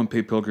would go and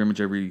pay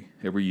pilgrimage every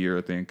year,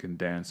 I think, and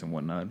dance and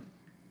whatnot.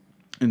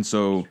 And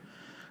so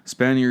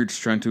Spaniards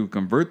trying to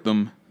convert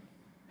them,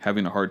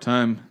 having a hard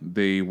time,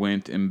 they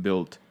went and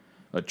built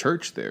a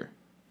church there.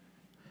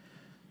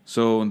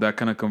 So that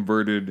kind of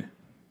converted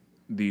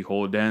the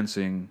whole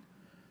dancing,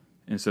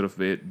 instead of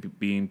it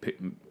being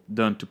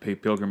done to pay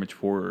pilgrimage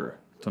for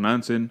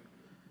Tonantzin,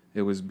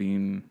 it was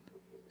being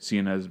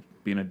seen as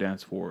being a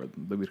dance for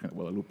the Virgen de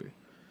Guadalupe,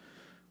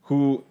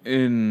 who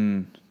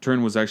in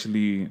turn was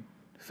actually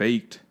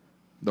faked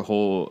the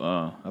whole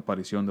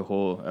apparición, the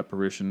whole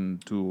apparition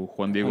to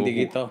Juan Diego,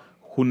 Dieguito.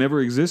 who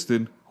never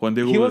existed. Juan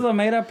Diego He was a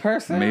made-up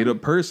person?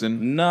 made-up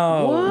person.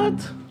 No.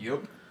 What?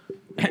 Yep.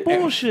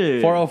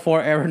 Bullshit.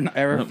 404 error.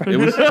 It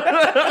was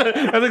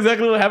That's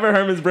exactly what happened in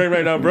Herman's brain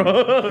right now,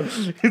 bro.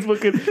 He's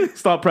fucking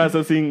stop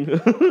processing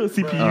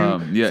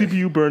CPU. Yeah.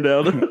 CPU burned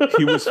out.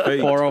 he was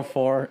faked.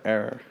 404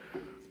 error.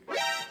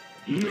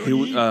 He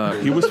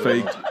was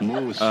faked.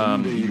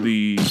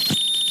 The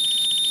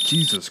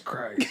Jesus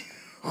Christ.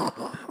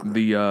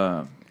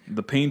 The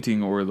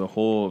painting or the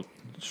whole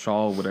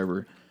shawl,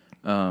 whatever,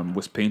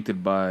 was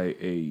painted by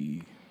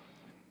a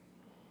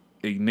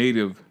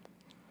native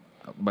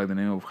by the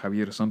name of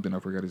Javier something. I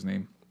forgot his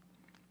name.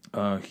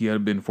 He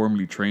had been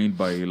formerly trained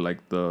by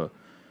like the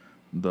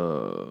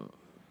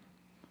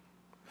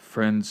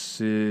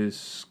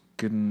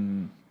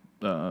Franciscan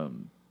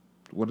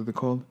what are they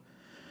called?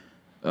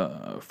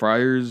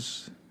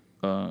 Friars,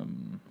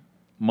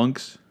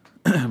 monks.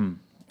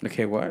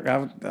 Okay, what?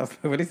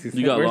 What is he?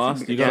 You got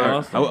lost? You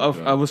got lost?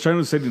 I was trying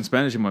to say it in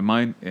Spanish in my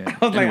mind. And, I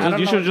was like, I don't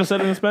You know. should have just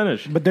said it in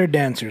Spanish. But they're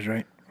dancers,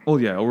 right? oh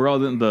yeah, overall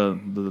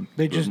the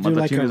They just the do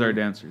like Matachinas are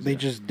dancers. They yeah.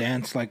 just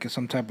dance like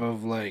some type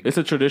of like. It's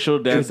a traditional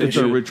dance. It's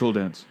a ritual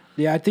dance.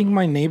 Yeah, I think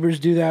my neighbors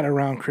do that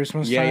around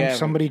Christmas Yeah, time. yeah.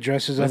 Somebody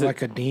dresses up Was it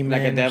like a demon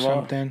like a or devil?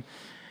 something.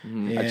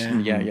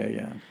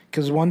 Yeah.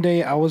 Because one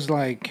day I was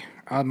like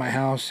at my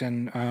house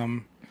and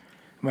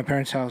my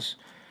parents' house,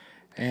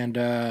 and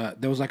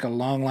there was like a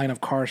long line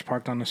of cars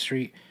parked on the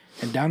street.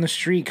 And down the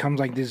street comes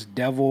like this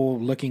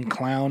devil-looking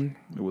clown.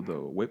 With the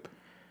whip.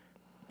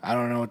 I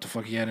don't know what the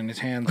fuck he had in his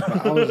hands,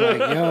 but I was like,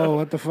 yo,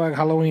 what the fuck?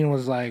 Halloween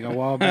was like a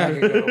while back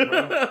ago,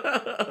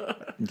 bro.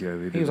 Yeah,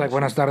 they did. He was like,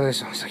 buenas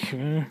tardes. I was like,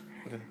 get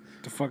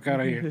the fuck out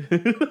of here.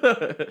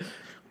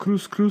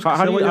 Cruz.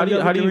 How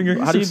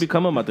do you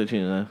become a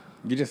matachina?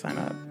 You just sign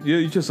up. Yeah,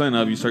 you just sign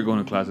up. You start going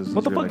to classes.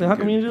 What the since you're fuck? like How a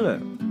come kid. you do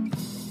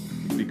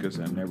that? Because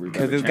I never. got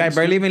Because a this guy chance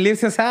barely to. even leaves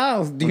his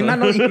house. Do you not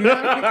know?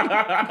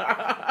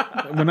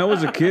 When I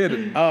was a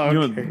kid, Oh,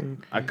 you okay. know,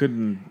 I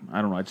couldn't.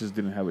 I don't know. I just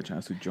didn't have a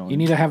chance to join. You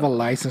need to have a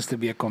license to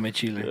be a come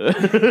chile.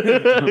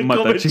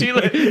 Come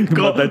Chile.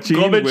 Come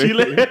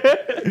Chile.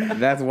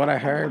 That's what I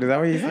heard. Is that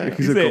what you said?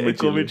 He's a Say,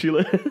 come Come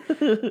Chile.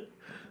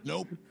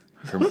 Nope.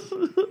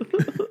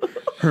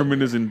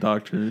 Herman is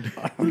indoctrinated.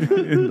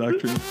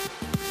 Indoctrinated.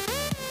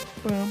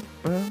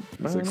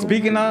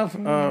 Speaking of,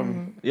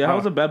 Yeah, how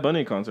was the Bad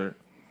Bunny concert?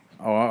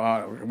 we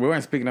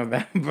weren't speaking of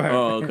that, but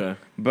Oh, okay.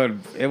 but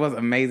it was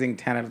amazing.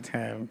 10 out of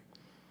 10.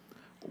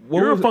 What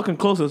You're was, fucking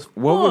close as fuck,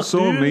 what was so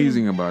dude.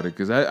 amazing about it?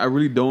 Because I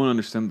really don't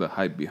understand the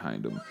hype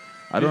behind him.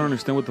 I don't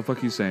understand what the fuck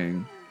he's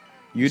saying.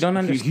 You don't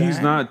understand. He's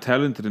not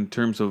talented in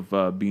terms of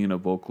being a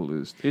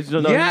vocalist. He's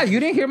just, Yeah, you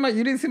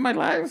didn't see my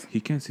lives. He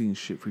can't sing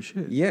shit for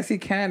shit. Yes, he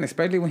can,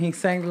 especially when he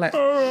sang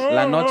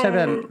La Noche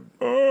del.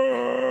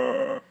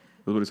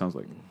 That's what it sounds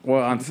like.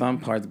 Well, on some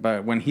parts,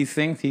 but when he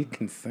sings, he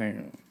can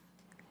sing.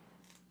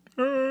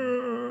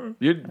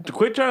 You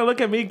quit trying to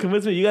look at me and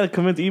convince me. You gotta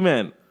convince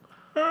E-Man.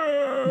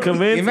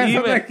 Convince E-Man sounds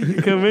E-Man. like-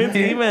 Convince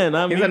E-Man.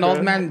 I'm He's an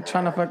old man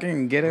trying to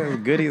fucking get his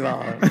goodies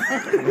on.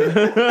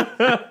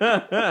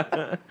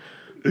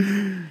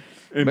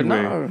 Anyway, But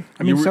no,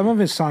 I mean, some of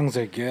his songs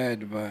are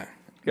good, but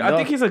I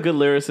think he's a good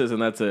lyricist,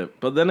 and that's it.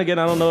 But then again,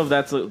 I don't know if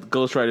that's a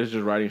ghostwriter's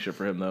just writing shit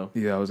for him, though.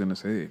 Yeah, I was gonna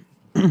say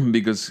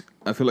because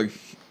I feel like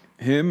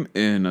him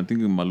and I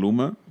think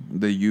Maluma,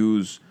 they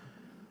use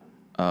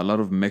a lot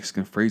of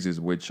Mexican phrases,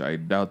 which I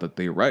doubt that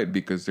they write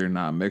because they're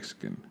not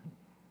Mexican.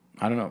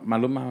 I don't know.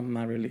 Maluma,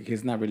 not really.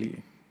 He's not.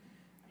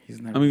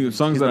 I mean,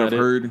 songs He's that not I've it.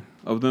 heard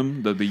of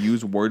them that they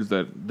use words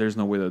that there's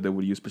no way that they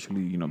would use,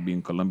 especially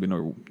being Colombian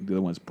or the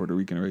other one's Puerto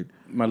Rican, right?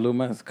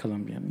 Maluma is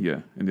Colombian.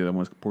 Yeah, and the other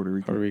one's Puerto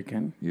Rican. Puerto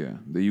Rican. Yeah,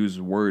 they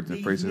use words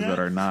and phrases that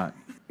are not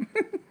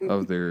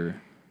of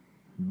their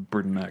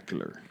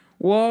vernacular.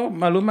 Well,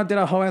 Maluma did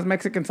a whole ass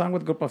Mexican song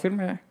with Grupo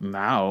Firme,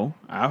 Now,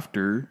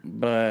 after,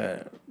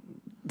 but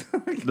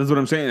that's what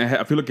I'm saying.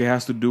 I feel like it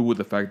has to do with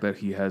the fact that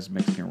he has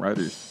Mexican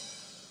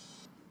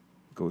writers,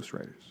 ghost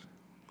writers.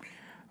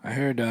 I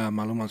heard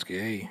Maluma's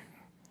gay.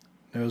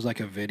 There was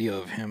like a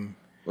video of him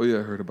Oh yeah,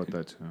 I heard about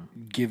that too.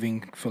 giving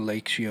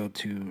fellatio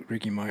to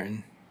Ricky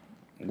Martin.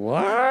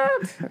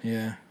 what?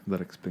 Yeah.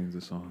 That explains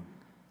the song.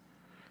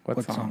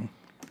 What song?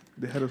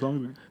 They had a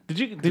song. Did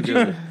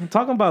you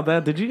talking about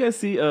that? Did you guys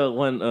see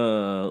when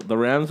the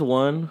Rams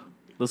won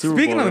the Super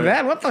Speaking Bowl? of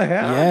that, what the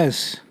hell?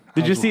 Yes.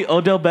 Did you see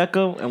Odell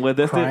Beckham and with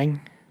this?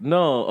 Crying?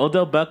 No,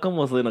 Odell Beckham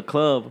was in a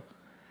club,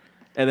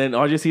 and then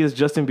all you see is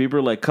Justin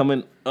Bieber like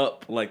coming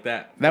up like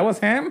that. That was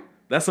him?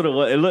 That's what it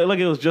was. It looked like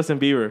it was Justin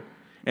Bieber,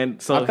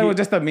 and so I thought it was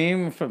just a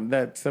meme from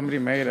that somebody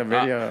made a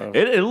video.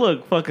 it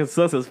looked fucking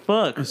sus as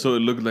fuck. So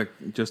it looked like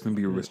Justin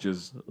Bieber was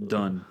just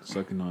done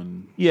sucking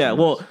on. Yeah,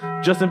 well,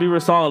 Justin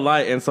Bieber saw a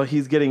light, and so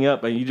he's getting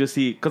up, and you just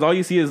see because all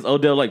you see is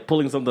Odell like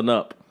pulling something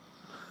up.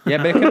 Yeah,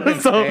 but it could have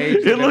been So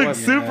staged. it looks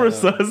was- super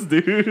sus,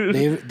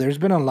 dude. There's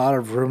been a lot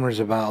of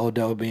rumors about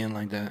Odell being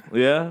like that.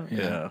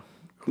 Yeah.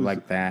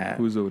 like that.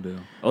 Who's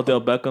Odell?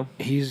 Odell Beckham.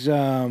 He's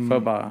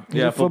Football. he's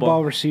Yeah, a football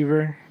football.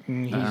 receiver.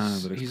 And that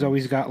he's explains.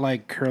 always got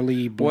like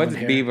curly blonde What's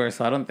hair. Beaver?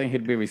 So I don't think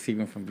he'd be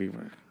receiving from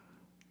Beaver.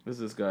 This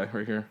is this guy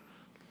right here.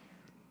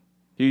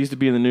 He used to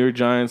be in the New York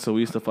Giants, so we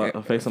used to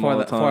face him all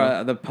the time.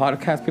 For the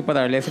podcast people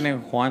that are listening,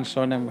 Juan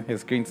showing him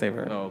his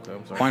screensaver. Oh, okay,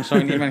 I'm sorry. Juan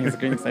showing him his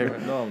screensaver.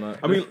 No, I'm not.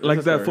 I mean, This like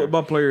is that right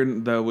football player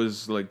that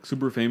was like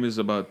super famous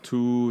about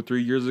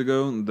 2-3 years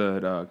ago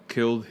that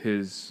killed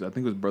his, I think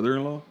it was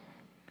brother-in-law.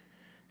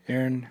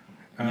 Aaron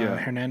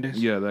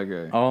Hernandez. Yeah, that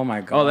guy. Oh my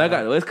god. Oh, that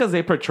guy. It's because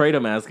they portrayed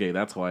him as gay.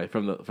 That's why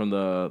from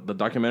the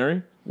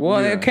documentary. Well,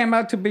 Yeah. it came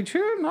out to be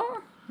true, no?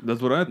 That's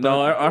what I thought.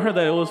 No, I heard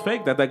that it was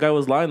fake. That guy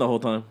was lying the whole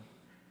time.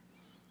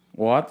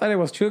 Well, I thought it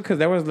was true because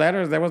there was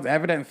letters, there was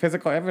evidence,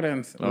 physical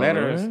evidence,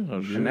 letters, really?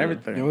 Oh, shit. and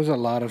everything. There was a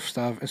lot of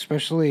stuff,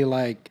 especially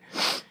like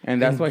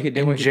And that's what he did.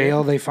 in what he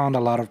jail. did. They found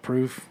a lot of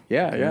proof,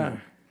 Yeah.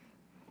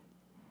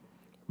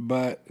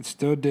 but it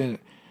still didn't.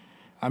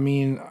 I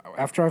mean,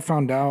 after I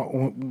found out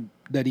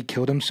that he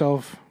killed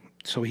himself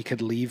so he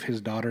could leave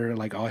his daughter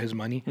like all his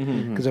money,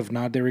 because if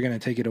not, they were gonna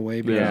take it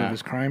away because Yeah. of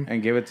his crime.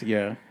 And give it to,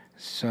 yeah.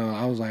 So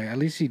I was like, at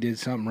least he did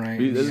something right.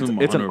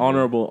 It's an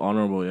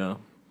honorable, yeah.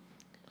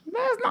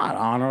 That's not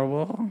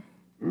honorable.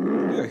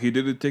 Yeah, he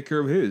did it to take care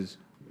of his.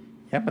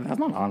 Yeah, but that's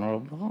not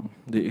honorable.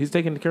 He's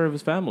taking care of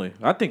his family.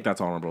 I think that's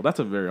honorable. That's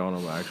a very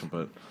honorable action,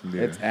 but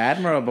Yeah. It's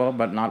admirable,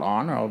 but not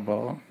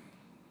honorable.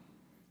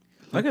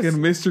 I guess. Fucking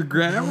Mr.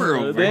 Grammar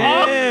over here.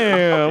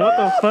 Damn, what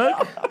the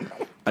fuck?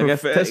 I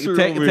guess Professor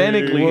over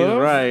technically here. he's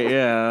right.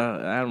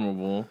 Yeah,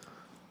 admirable.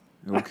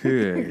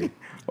 Okay.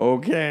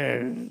 Okay.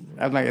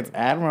 I'm like, it's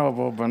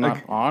admirable, but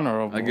not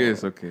honorable. I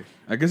guess, okay.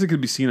 I guess it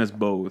could be seen as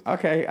both.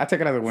 Okay, I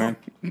take it as a win.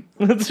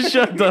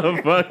 Shut the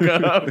fuck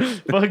up.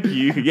 Fuck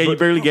you. Yeah, you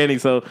barely getting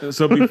so.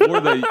 So before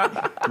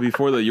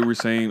that, you were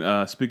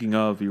saying, speaking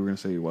of, you were going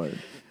to say what?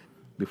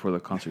 Before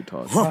the concert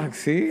talk. Fuck,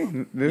 see?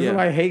 This Yeah. is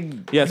why I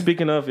hate... Yeah,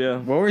 speaking of, yeah.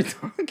 What were we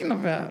talking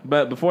about?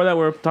 But before that,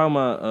 we were talking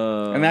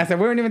about. And I said,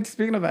 we weren't even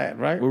speaking of that,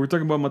 right? We were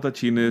talking about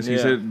matachines. You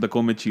Yeah. said the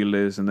come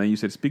chiles, and then you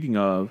said, speaking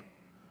of.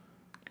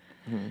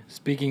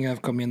 Speaking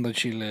of comiendo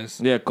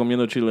chiles, yeah,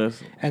 comiendo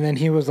chiles. and then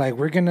he was like,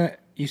 "We're gonna."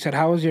 You said,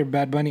 "How was your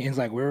Bad Bunny?" And he's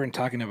like, "We weren't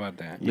talking about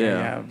that."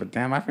 Yeah. But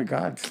damn, I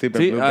forgot. Stupid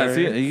See, blueberries.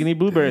 you need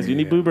blueberries. You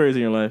need blueberries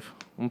in your life.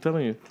 I'm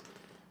telling you.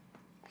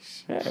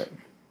 Shit.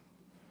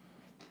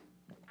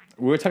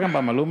 We were talking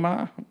about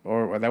Maluma?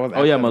 Or that was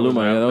Oh, yeah, after?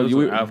 Maluma. Yeah, that was, This you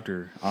was were,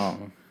 after. Oh.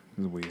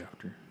 This was way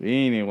after.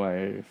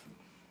 Anyways.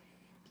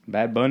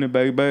 Bad Bunny,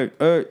 baby.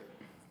 Hey.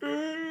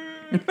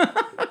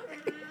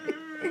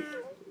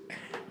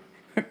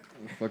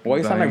 Why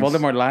you sound like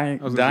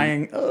Voldemort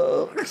dying?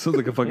 Sounds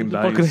like a fucking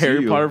dying fucking Harry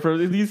seal. Potter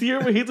reference. Do you see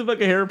him? He's a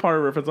fucking Harry Potter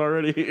reference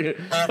already. He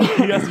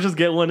has to just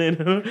get one in.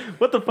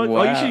 What the fuck?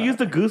 Oh, you Wow. should use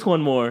the goose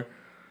one more.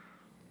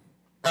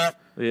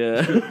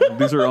 Yeah.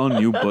 These are all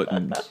new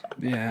buttons.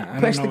 Yeah, I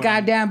Push don't the know.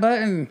 goddamn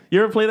button.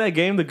 You ever play that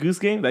game, the goose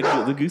game?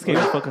 The goose game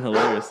is fucking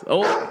hilarious.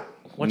 Oh,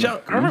 watch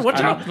out. Carver, watch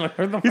out.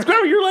 He's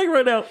grabbing your leg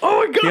right now.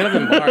 Oh my He god.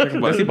 doesn't bark.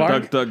 Does he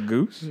bark? Duck, duck,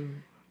 goose?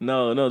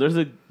 No, there's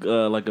a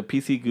like a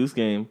PC goose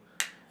game.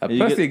 A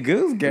You pussy get-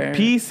 goose game.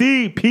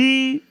 PC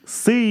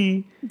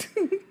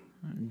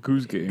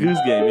Goose game. goose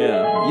game,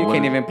 yeah. You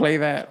can't even play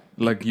that.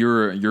 Like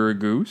you're a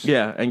goose?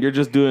 Yeah, and you're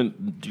just being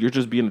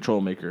a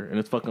troll maker, and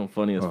it's fucking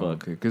funny as Oh,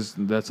 fuck. okay, because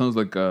that sounds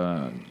like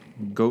a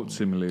goat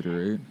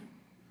simulator, right?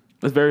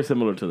 It's very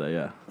similar to that,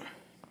 yeah.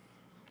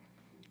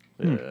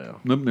 Yeah.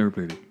 Nope, never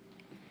played it.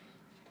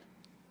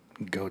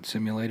 Goat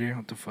Simulator.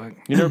 What the fuck?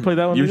 You never played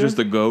that one? You're either? just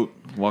a goat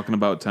walking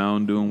about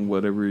town doing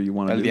whatever you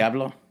want to El do.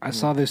 Diablo. I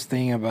saw this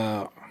thing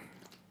about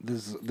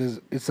this.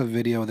 It's a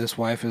video. This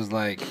wife is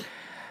like,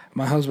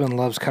 my husband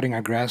loves cutting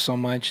our grass so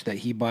much that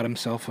he bought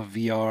himself a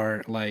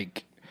VR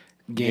like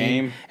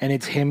game. And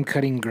it's him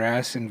cutting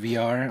grass in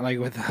VR, like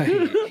with like,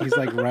 he's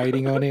like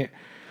riding on it.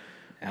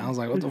 And I was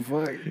like, what the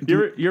fuck?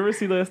 You ever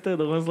see the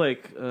ones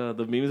like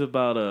the memes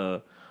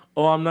about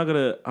I'm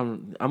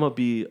gonna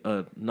be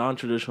a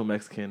non-traditional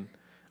Mexican.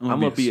 I'm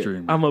gonna be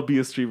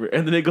a streamer,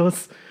 and then it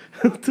goes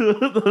to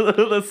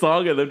the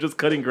song and they're just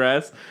cutting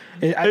grass.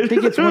 I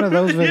think it's one of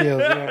those videos.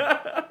 Yeah.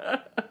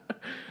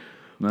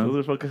 No? Those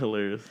are fucking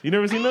hilarious. You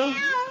never seen those?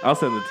 I'll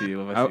send it to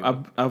you. If I see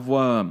them. I've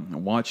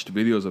watched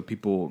videos of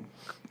people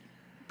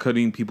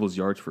cutting people's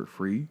yards for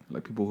free,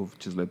 like people who've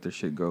just let their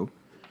shit go,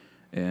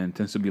 and it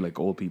tends to be like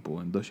old people,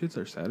 and those shits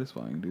are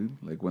satisfying, dude.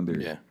 Like when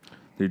they're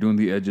doing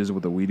the edges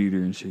with a weed eater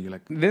and shit. You're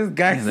like, This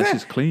guy man, that's said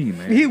just clean,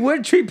 man. he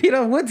would treat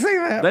Peter would say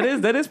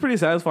that. That is pretty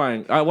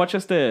satisfying. I watch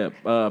the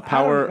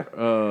power.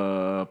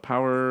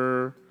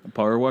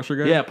 Power washer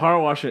guy. Yeah, power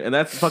washing, and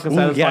that's fucking Ooh,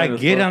 satisfying. yeah,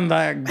 as get fuck. on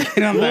that.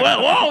 Get on that.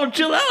 Whoa,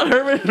 chill out,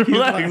 Herman.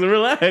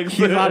 Relax.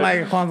 He's not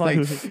like Juan's like,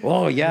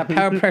 oh yeah,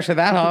 power pressure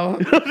that hoe.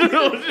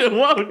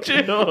 Whoa,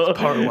 chill.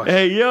 Power wash.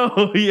 Hey,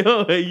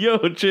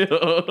 yo,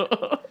 chill.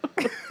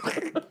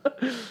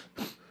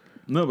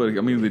 No, but I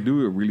mean they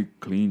do a really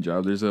clean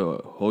job. There's a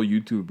whole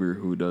YouTuber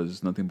who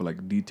does nothing but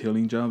like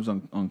detailing jobs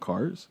on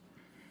cars.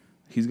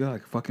 He's got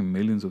like fucking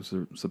millions of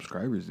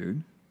subscribers,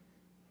 dude.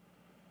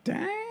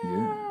 Damn.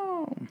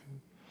 Yeah.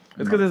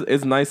 It's because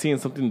it's nice seeing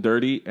something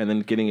dirty and then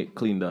getting it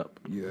cleaned up.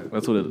 Yeah.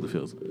 That's what it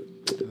feels.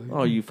 Oh,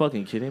 are you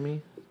fucking kidding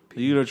me? Are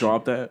you gonna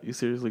drop that? You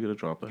seriously gonna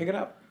drop that? Pick it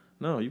up.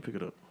 No, you pick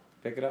it up.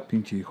 Pick it up.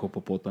 Pinche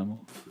hipopótamo.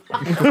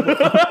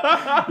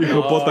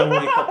 Hipopótamo.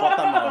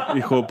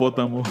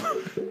 Hipopótamo.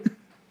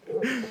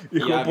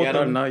 Yeah, if you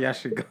don't know, y'all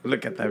should go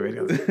look at that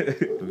video.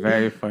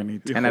 Very funny.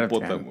 10 out of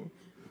 10.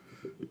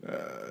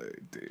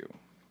 Damn.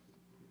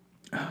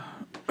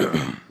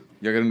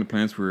 Y'all got any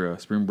plans for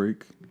spring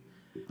break?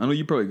 I know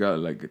you probably got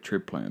like a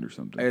trip planned or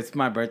something. It's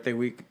my birthday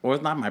week. Well,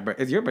 it's not my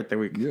birthday. It's your birthday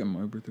week. Yeah,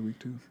 my birthday week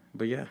too.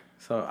 But yeah.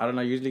 So, I don't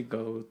know. Usually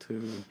go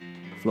to...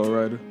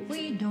 Florida.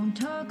 We don't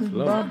talk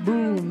about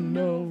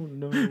No.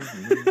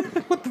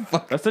 What the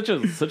fuck? That's such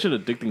an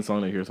addicting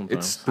song to hear sometimes.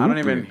 It's stupid.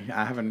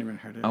 I haven't even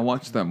heard it. I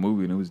watched that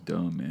movie and it was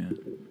dumb, man.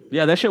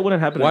 Yeah, that shit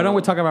wouldn't happen. Why don't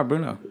we talk about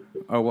Bruno?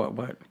 Or what?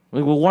 Like,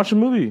 we'll watch a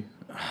movie.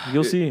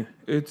 You'll see.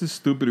 It's a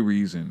stupid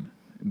reason.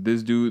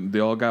 This dude, they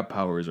all got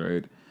powers,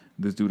 right?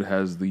 This dude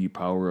has the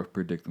power of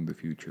predicting the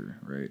future,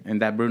 right? And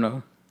that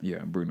Bruno. Yeah,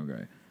 Bruno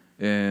guy.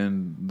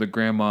 And the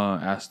grandma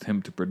asked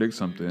him to predict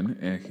something,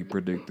 and he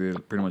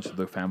predicted pretty much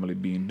the family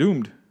being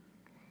doomed.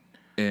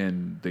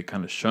 And they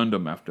kind of shunned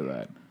him after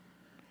that.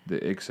 They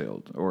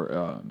exiled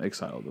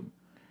him.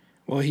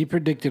 Well, he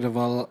predicted a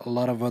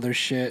lot of other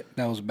shit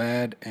that was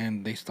bad,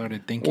 and they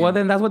started thinking. Well,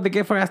 then that's what they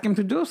get for asking him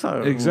to do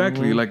so.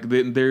 Exactly. Like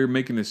they're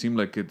making it seem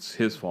like it's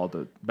his fault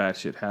that bad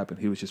shit happened.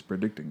 He was just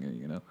predicting it,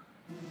 you know?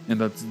 And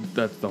that's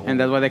the whole. And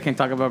that's why they can't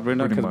talk about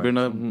Bruno Pretty because much.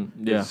 Bruno.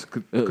 Yeah. is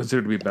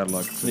considered to be bad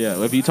luck.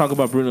 Yeah, if you talk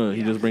about Bruno,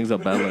 he just brings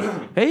up bad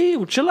luck. Hey,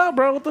 well, chill out,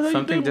 bro. What the hell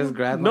Something you doing? just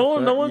grabbed. No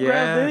my foot. one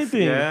grabbed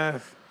anything.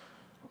 Yes.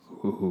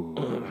 Ooh.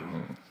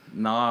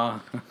 No.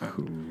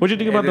 What'd you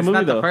think about the It's movie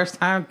not though? the first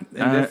time.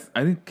 In this.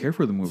 I didn't care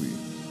for the movie.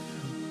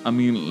 I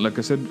mean, like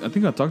I said, I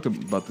think I talked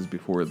about this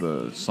before.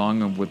 The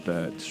song of with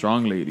that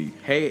strong lady.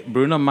 Hey,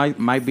 Bruno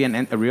might be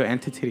a real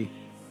entity.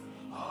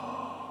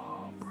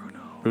 Oh, Bruno.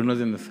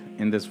 Bruno's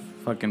in this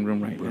fucking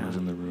room right Bruno's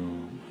now. in the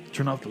room.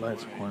 Turn off the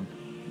lights, Juan.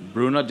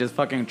 Bruno just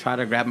fucking tried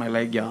to grab my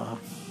leg, y'all.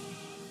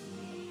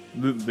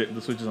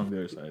 The switch is on the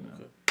other side now.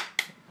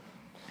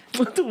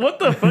 What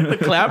the fuck? The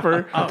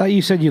clapper. I thought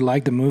you said you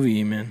liked the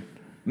movie, man.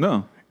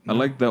 No, I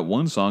like that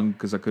one song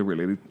because I could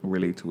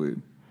relate to it.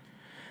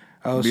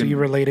 Oh, so you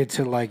related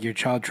to like your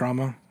child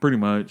trauma? Pretty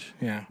much.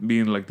 Yeah.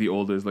 Being like the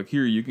oldest, like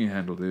here you can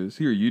handle this.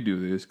 Here you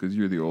do this because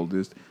you're the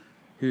oldest.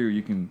 Here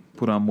you can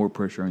put on more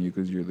pressure on you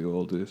because you're the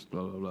oldest.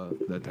 Blah blah blah.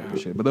 That type of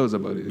shit. But that was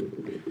about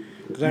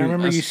it. Because I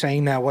remember you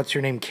saying that. What's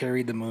your name?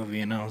 Carried the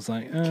movie, and I was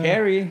like,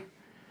 Carrie.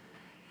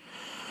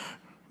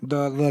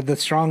 the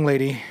strong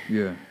lady,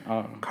 Yeah.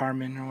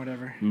 Carmen or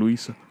whatever,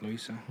 Luisa.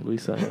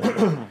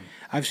 Luisa.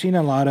 I've seen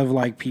a lot of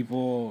like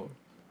people,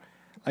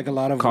 like a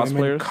lot of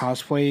women Cosplayers?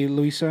 cosplay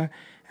Luisa,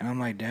 and I'm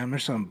like, damn,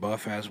 there's some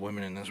buff ass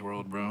women in this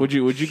world, bro. Would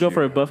you go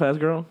for a buff ass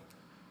girl?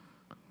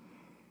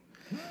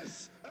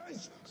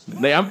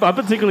 Nate, I'm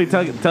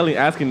particularly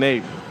asking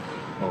Nate.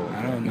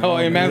 I don't know. Oh,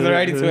 Iman's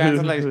ready to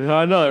answer. Like,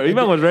 I know.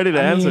 Iman was ready to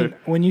I answer. mean,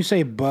 when you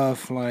say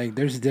buff, like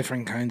there's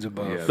different kinds of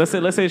buff. Yeah.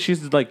 Let's say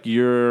she's like a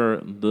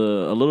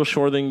little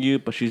shorter than you,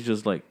 but she's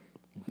just like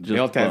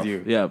Built as buff.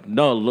 you. Yeah,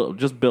 no,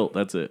 just built.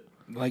 That's it.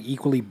 Like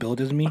equally built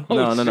as me.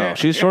 No. shit.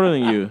 She's shorter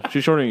than you.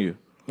 She's shorter than you.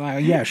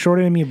 Like, yeah,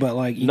 shorter than me, but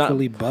like Not-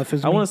 equally buff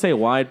as me. I want to say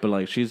wide, but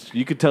like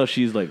you could tell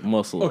she's like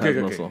muscle. Okay, has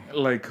okay, muscle. okay.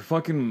 Like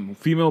fucking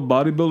female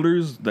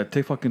bodybuilders that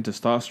take fucking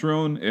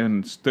testosterone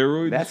and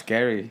steroids, that's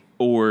scary.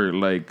 or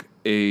like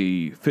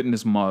a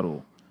fitness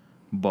model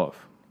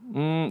buff.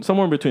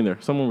 Somewhere in between there.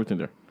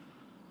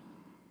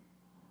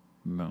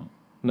 No,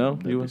 No,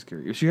 that'd be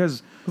scary. If she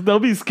has, that'll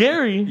be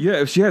scary. yeah,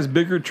 if she has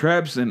bigger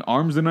traps and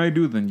arms than I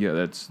do, then yeah,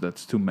 that's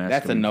too masculine.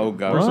 That's a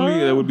no-go. Personally,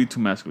 What? that would be too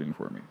masculine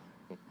for me.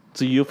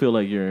 So you feel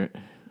like you're.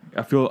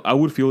 I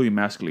would feel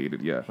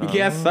emasculated. Yeah,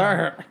 Yes,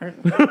 sir.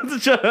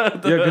 yeah.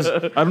 Because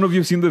I don't know if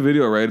you've seen the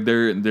video, right?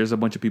 There's a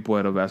bunch of people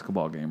at a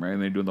basketball game, right?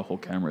 And they're doing the whole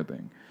camera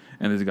thing.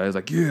 And this guy's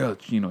like, yeah,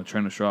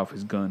 trying to show off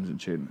his guns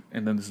and shit.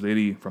 And then this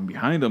lady from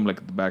behind him, like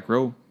at the back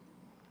row,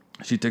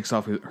 she takes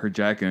off her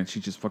jacket and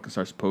she just fucking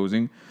starts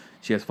posing.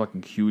 She has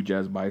fucking huge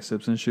ass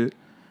biceps and shit.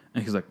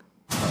 And he's like,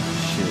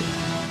 oh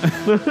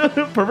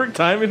shit. Perfect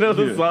timing of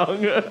the Yeah.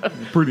 song.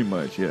 Pretty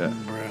much, yeah.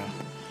 Bro.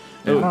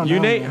 You know,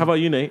 Nate? man. How about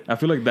you, Nate? I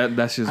feel like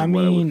that's just I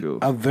what I would mean, feel.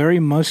 a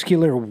very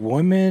muscular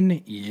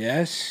woman,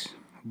 yes,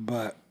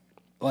 but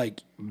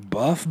like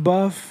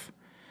buff.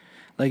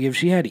 Like if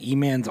she had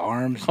E-Man's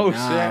arms, Oh,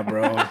 nah, shit.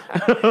 bro.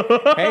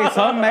 Hey,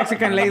 some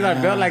Mexican ladies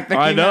are built like that.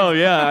 I know,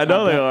 yeah, I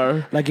know they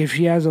are. Like if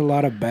she has a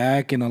lot of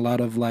back and a lot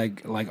of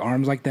like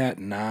arms like that,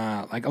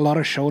 nah. Like a lot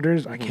of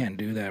shoulders, I can't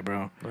do that,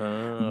 bro.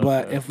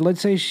 But if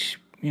let's say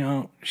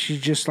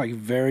she's just like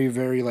very,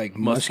 very like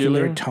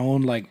muscular Muscular?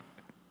 tone, like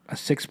a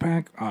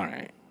 6-pack, all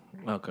right.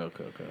 Okay.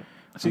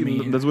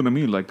 See, that's what I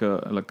mean. Like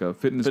a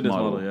fitness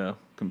model, yeah.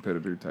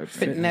 competitor type.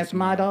 Fitness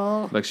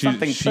model. Like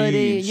something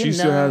pretty, she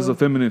still has a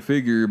feminine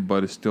figure,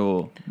 but is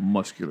still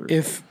muscular.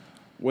 If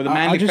with a I'll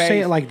manly just face. say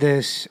it like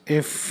this: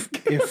 if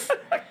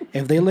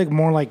they look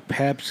more like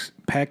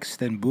pecs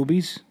than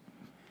boobies,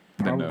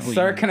 Then no. probably,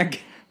 Sir, can I?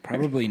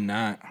 probably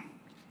not.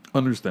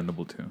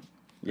 Understandable too.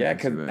 Yeah, I can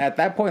see because that. at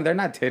that point they're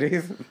not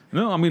titties.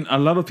 No, I mean a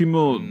lot of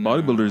female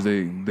bodybuilders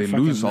they Fucking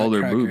lose all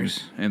their nutcrackers.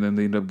 boobs and then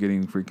they end up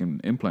getting freaking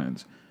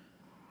implants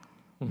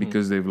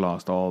because they've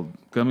lost all.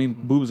 I mean,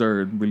 boobs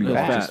are really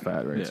Yeah. just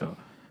fat, right? Yeah. So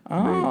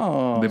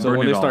Oh, they So burn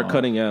when it they start all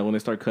cutting, when they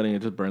start cutting,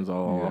 it just burns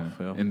all off. off.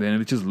 Yeah. And then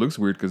it just looks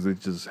weird because they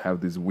just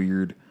have this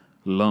weird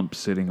lump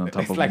sitting on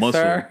top it's of like muscle.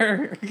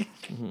 sir.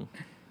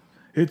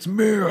 It's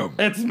ma'am.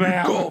 It's You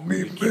ma'am. call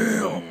me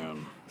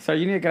ma'am. Sir,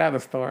 you need to get out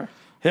of the store.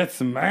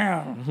 It's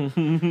ma'am.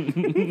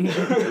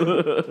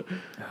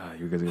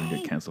 You guys are gonna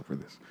get canceled for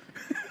this.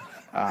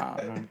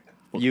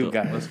 You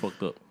That's guys.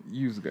 fucked up.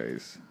 Use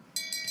guys,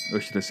 or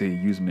should I say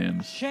use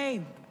men?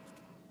 Shame.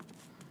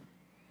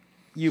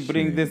 You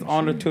bring this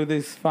honor to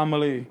this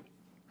family.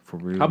 For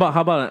real. How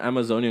about an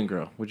Amazonian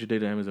girl? Would you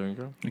date an Amazonian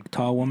girl? Like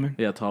tall woman.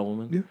 Yeah, tall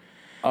woman. Yeah.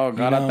 Oh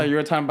God, I know- thought you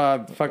were talking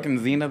about fucking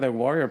Xena, the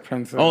warrior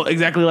princess. Oh,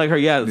 exactly like her.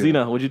 Yeah,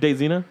 Xena. Would you date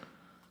Xena?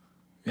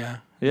 Yeah.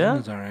 Yeah?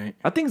 That's all right.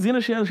 I think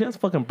Xena she has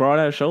fucking broad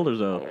ass shoulders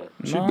though.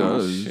 She No,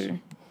 does.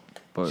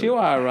 But She was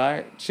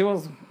alright. She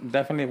was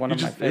definitely one You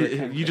of my just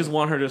favorite. you just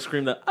want her to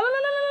scream that.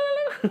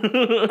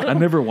 I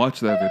never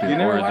watched that video You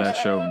never or watched that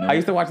show. No. I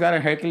used to watch that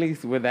in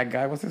Hercules with that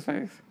guy. What's his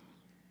face?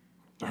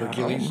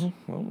 Hercules.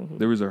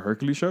 There was a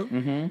Hercules show.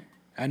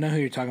 I know who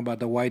you're talking about.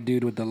 The white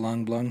dude with the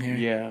long blonde hair.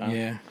 Yeah.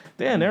 Yeah.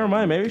 Damn, never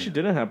mind. Maybe she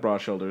didn't have broad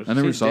shoulders. I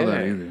never She saw that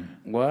did. either.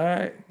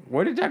 What?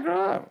 Where did y'all grow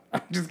up?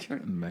 I'm just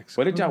kidding. Mexico.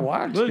 What did y'all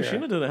watch? Look, here?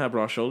 Sheena didn't have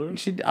broad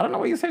shoulders. I don't know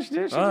what you said she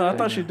did. I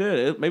thought she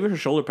did. Maybe her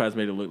shoulder pads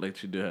made it look like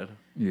she did.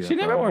 Yeah, She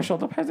never probably. wore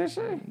shoulder pads, did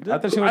she? I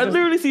thought she was I just...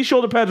 literally see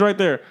shoulder pads right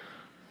there.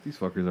 These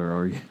fuckers are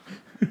already.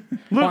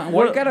 Look,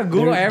 we gotta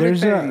Google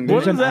everything.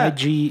 What is that?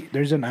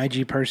 There's an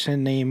IG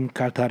person named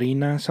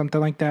Katarina,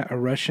 something like that, a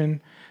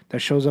Russian, that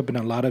shows up in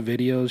a lot of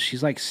videos.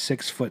 She's like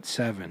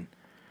 6'7".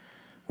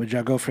 Would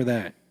y'all go for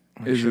that?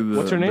 Is it the,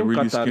 What's her name? the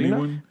really skinny Katarina?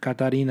 one?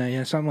 Katarina,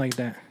 yeah, something like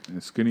that.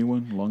 The skinny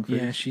one, long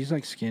face. Yeah, she's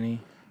like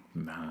skinny.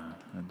 Nah,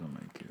 I don't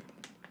like it.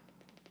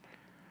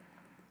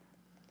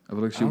 I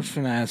feel like I was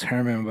finna ask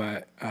Herman,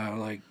 but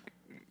like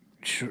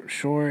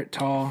short,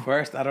 tall,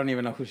 First, I don't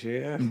even know who she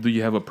is. Do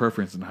you have a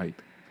preference in height?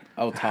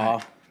 Oh,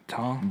 tall.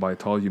 tall. By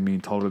tall, you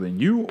mean taller than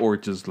you, or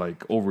just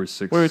like over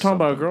 6? Wait, you're talking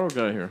about a girl or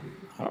guy here?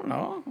 I don't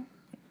know.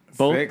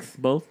 Both? 6.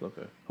 Both?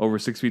 Okay. Over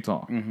 6 feet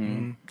tall.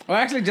 Well,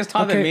 actually, just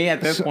taller than Okay, me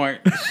at this so-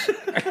 point.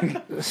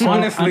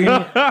 Honestly,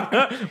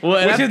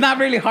 Well, which is not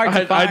really hard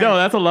to I find. know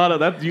that's a lot of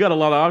that. You got a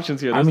lot of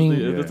options here. I mean-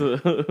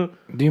 Do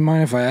you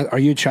mind if I ask, are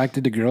you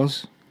attracted to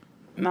girls?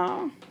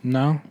 No,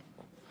 No?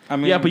 I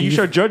mean, yeah, but you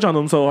sure judge on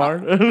them so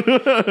hard.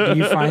 Do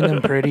you find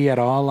them pretty at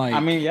all? Like, I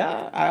mean,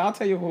 yeah, I'll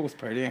tell you who's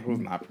pretty and who's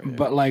not pretty.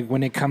 but like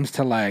when it comes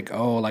to like,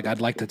 oh, like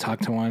I'd like to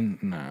talk to one.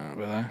 No,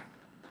 really.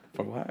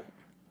 for what?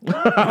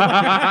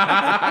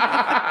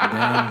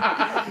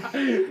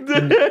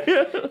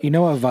 You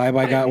know what vibe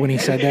I got when he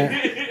said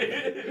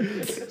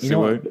that? You know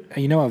what?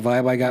 You know what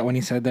vibe I got when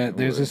he said that?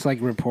 There's this like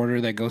reporter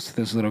that goes to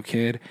this little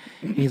kid.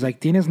 He's like,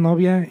 ¿Tienes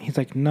novia? He's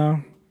like,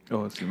 no.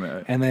 Oh, see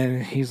that. And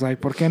then he's like,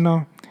 ¿Por qué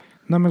no?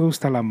 No me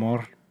gusta el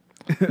amor.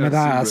 Me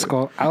da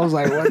asco. I was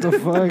like, what the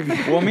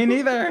fuck? Well, me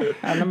neither.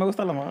 A no me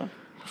gusta el amor.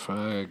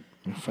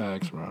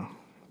 Facts, bro.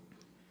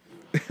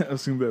 I've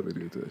seen that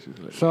video too. She's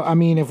like, So, I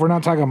mean, if we're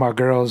not talking about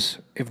girls,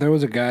 if there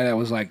was a guy that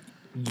was like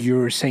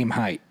your same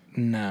height,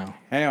 no.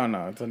 Hell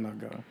no, it's a no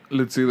go.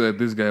 let's say that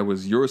this guy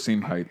was your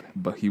same height,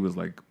 but he was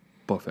like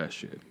buff ass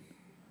shit.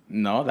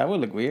 No, that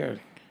would look weird.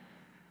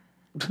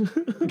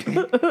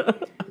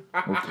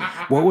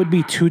 What would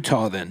be too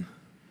tall then?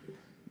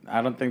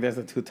 I don't think there's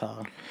a too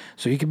tall.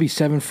 So you could be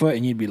 7 foot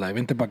and you'd be like,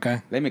 vente pa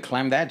acá. Let me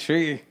climb that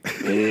tree.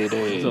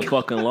 It's a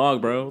fucking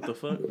log, bro. What the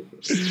fuck?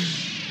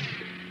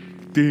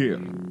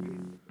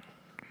 Damn.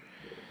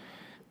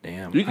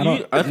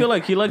 Damn. I feel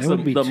like he likes that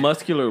would be the too-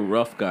 muscular,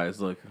 rough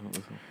guys. Like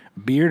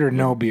Beard or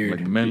no beard?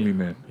 Like manly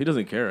man. he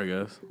doesn't care, I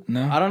guess.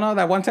 No. I don't know.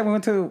 That one time we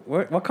went to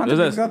what concert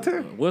did we go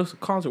to? What's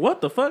concert? What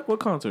the fuck? What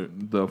concert?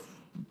 The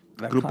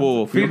That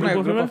Grupo concert. Firme?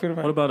 Grupo Firme.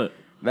 What about it?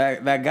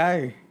 That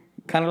guy?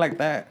 Kind of like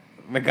that.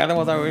 The guy that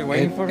was already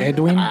waiting for me.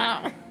 Edwin?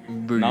 the,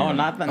 No,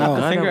 not the Oh. the I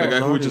know, singer. the guy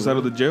who was just out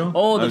of the jail.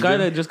 Oh, the Out of guy jail?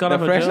 that just got The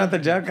out of fresh jail. out the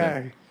jail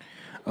guy.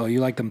 Oh,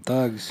 you like them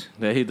thugs.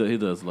 Yeah, he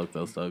does look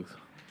those thugs.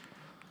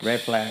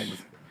 Red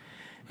flags.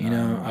 You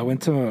know, I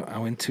went to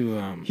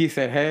He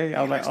said, "Hey,"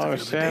 I was like, "Oh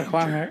shit,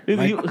 Juan."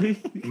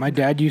 my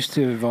dad used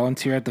to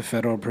volunteer at the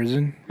federal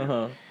prison.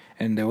 Uh-huh.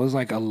 And there was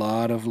like a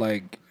lot of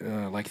like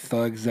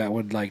thugs that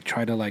would like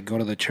try to like go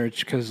to the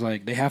church because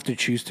like they have to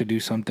choose to do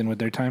something with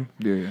their time.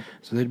 Yeah, yeah.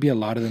 So there'd be a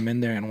lot of them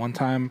in there. And one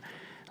time,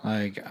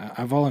 like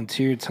I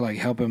volunteered to like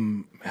help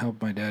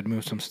my dad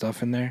move some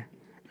stuff in there,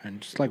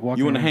 and just like walk.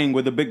 You want to around. hang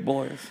with the big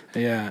boys?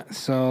 Yeah.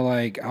 So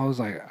like I was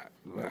like,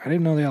 I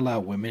didn't know they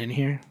allowed women in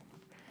here.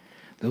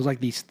 There was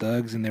like these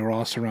thugs, and they were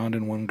all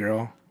surrounding one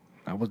girl.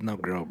 That was no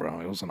girl, bro.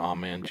 It was an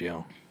all-man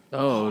jail.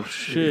 Oh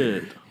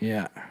shit!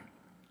 Yeah.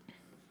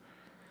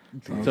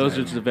 So it's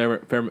just a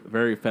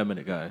very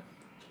feminine guy.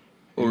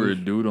 Or a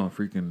dude on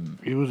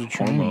freaking He was a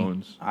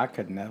hormones. I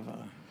could never.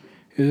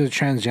 He was a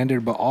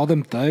transgender, but all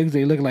them thugs,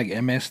 they look like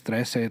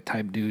MS-13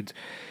 type dudes.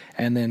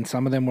 And then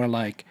some of them were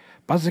like,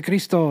 Paz de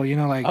Cristo, you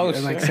know, like Oh,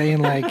 like shit. saying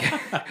like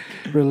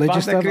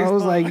religious Paz de stuff. I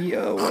was Cristo. like,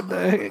 yo, what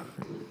the heck?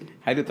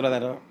 How do you throw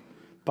that up?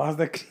 Pause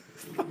the.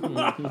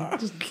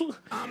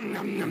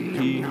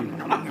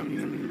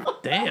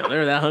 Damn,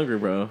 they're that hungry,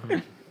 bro.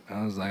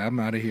 I was like, I'm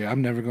out of here.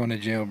 I'm never going to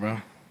jail, bro.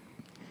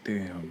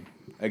 Damn.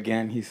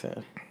 Again, he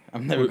said,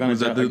 "I'm never gonna."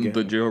 Was that jail the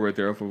again. jail right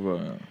there off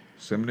of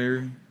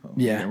Seminary?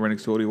 Yeah. Right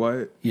next to Odie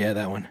Wyatt? Yeah,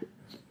 that one.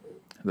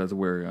 That's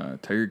where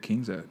Tiger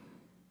King's at.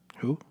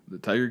 Who? The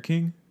Tiger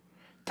King?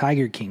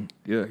 Tiger King.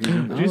 Yeah, he's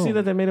in there. Did you see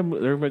that they're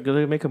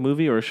gonna make a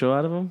movie or a show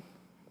out of him?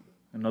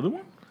 Another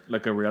one?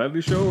 Like a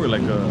reality show or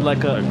like a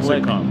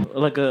sitcom?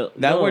 Like a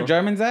That no. where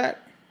German's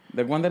at?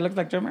 The one that looks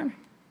like German?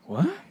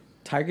 What?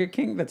 Tiger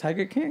King? The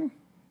Tiger King?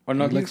 Or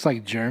no? He looks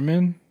like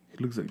German. He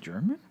looks like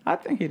German? I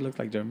think he looks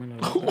like German.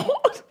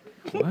 What?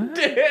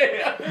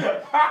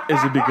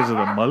 Is it because of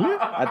the mullet?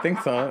 I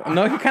think so.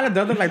 No, he kind of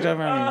does look like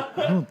German. I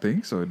don't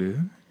think so,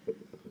 dude.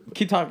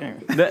 Keep talking.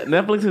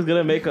 Netflix is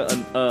gonna make a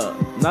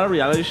not a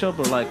reality show,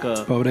 but like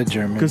a. Boda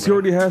German. Because he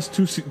already has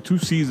two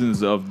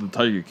seasons of the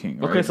Tiger King.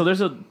 Right? Okay, so there's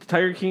a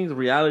Tiger King's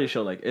reality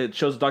show. Like it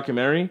shows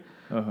documentary,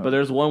 but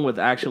there's one with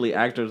actually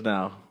actors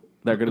now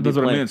that are gonna be That's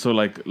what I playing. mean. So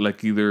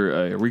like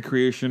either a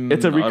recreation,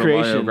 It's a recreation.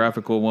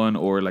 autobiographical one,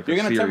 or like You're a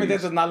gonna series. tell me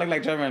this does not look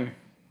like German?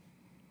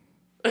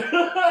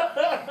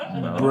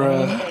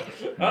 Bruh.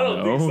 I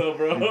don't think so,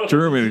 bro.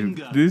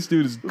 German, this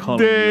dude is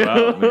calling you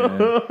out,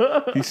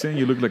 man. He's saying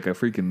you look like a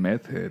freaking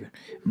meth head.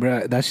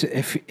 Bruh, that's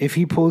if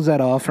he pulls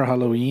that off for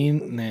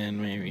Halloween,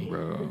 then maybe.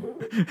 Bro.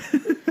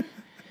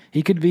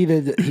 He could be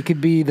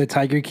the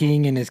Tiger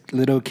King, and his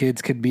little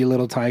kids could be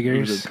little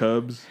tigers, The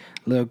Cubs.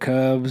 little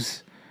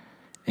cubs,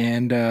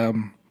 and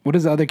what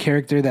is the other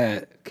character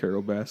that?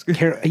 Carol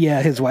Baskin.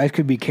 Yeah, his wife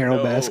could be Carol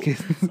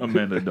Baskin.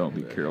 Amanda, don't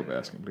be Carol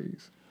Baskin,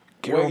 please.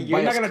 Wait,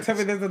 you're not gonna tell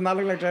me this does not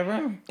look like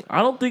Trevor?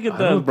 I don't think it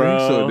does, I don't bro.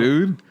 think so,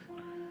 dude.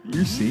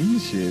 You're seeing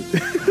shit.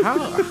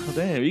 How?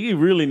 Damn, you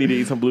really need to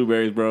eat some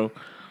blueberries, bro.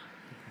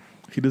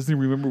 He doesn't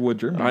even remember what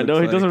German I know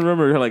looks he doesn't like.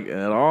 remember like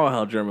at all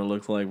how German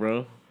looks like,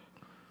 bro.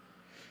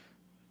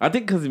 I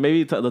think because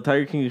maybe the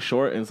Tiger King is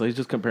short, and so he's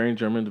just comparing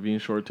German to being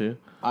short too.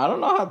 I don't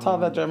know how tall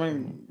that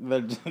German,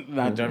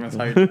 not German,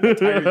 sorry,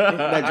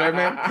 that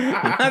German.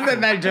 I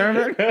said that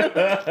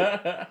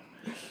German.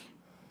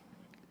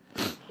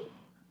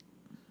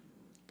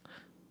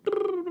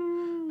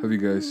 Have you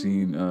guys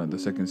seen the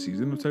second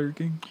season of Tiger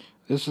King?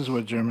 This is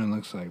what German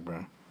looks like,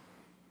 bro.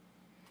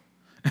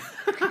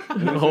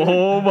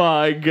 Oh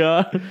my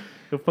god!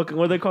 The fucking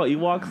what they call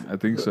Ewoks? I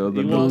think so.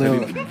 The You little,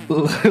 want-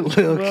 teddy,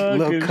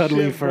 Little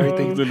cuddly shit, furry bro.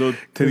 things. the little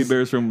teddy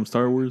bears from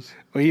Star Wars.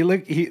 Well,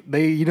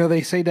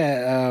 they say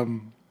that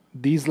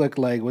these look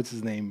like what's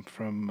his name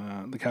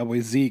from the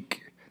Cowboys,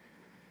 Zeke.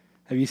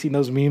 Have you seen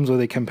those memes where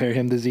they compare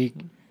him to Zeke?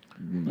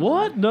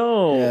 What?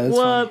 No. Yeah, that's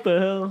What the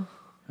hell?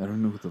 I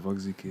don't know what the fuck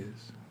Zeke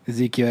is.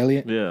 Ezekiel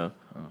Elliott? Yeah,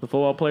 the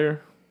football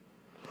player.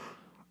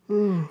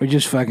 We're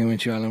just fucking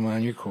with you,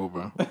 Alaman. You're cool,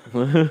 bro.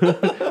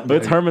 But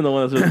it's Herman the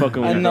one that's just fucking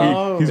with I me.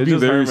 know. He's It's being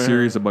just very Herman.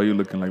 serious about you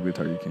looking like the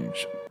Tiger King.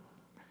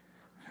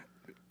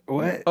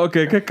 What?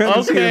 Okay, kind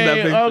of see in that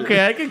picture.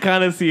 Okay, I can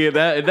kind of see it.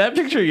 That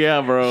picture,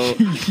 yeah, bro.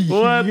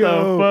 What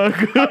Yo. the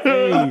fuck?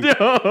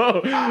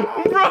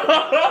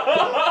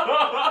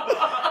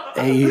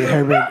 Yo, Hey,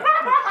 Herbert.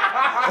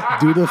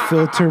 Do the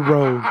filter,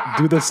 bro.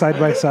 Do the side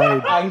by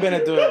side. I'm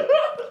gonna do it.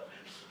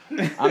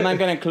 I'm not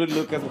gonna include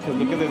Lucas because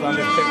Lucas is on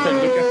this picture and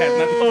Lucas has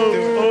nothing to do with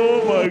it.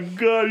 oh my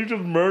god, you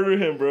just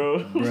murdered him,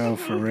 bro. Bro,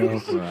 for real.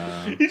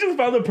 He just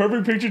found the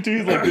perfect picture too.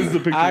 He's like, this is the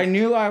picture. I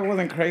knew I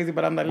wasn't crazy,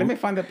 but I'm like, let me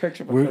find the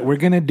picture. We're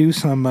gonna do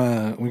some. We're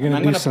I'm gonna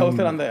do gonna some. post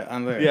it on the.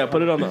 Yeah,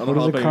 put it on the. What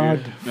is it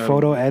called?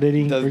 Photo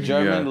editing. Does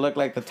German Yeah. look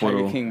like the Tiger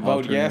Photo King? Vote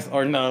alternate. yes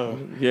or no.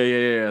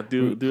 Yeah.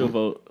 Do a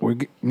vote.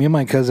 Me and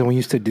my cousin, we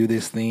used to do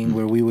this thing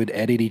where we would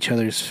edit each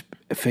other's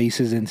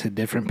faces into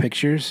different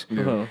pictures,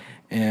 Uh-huh.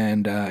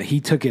 and he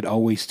took it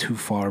always too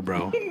far,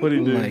 bro. What do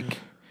you do?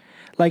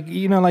 Like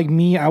like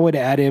me, I would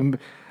add him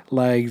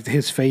like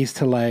his face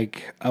to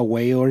like a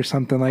whale or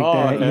something like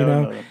that, you hell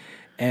know. no.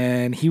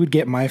 And he would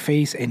get my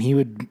face, and he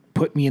would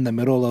put me in the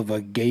middle of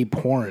a gay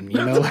porn, you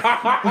know.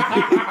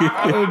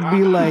 It would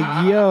be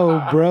like,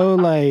 yo, bro,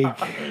 like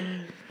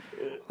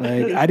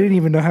I didn't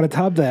even know how to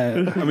top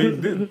that. I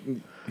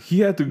mean, he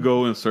had to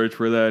go and search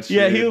for that shit.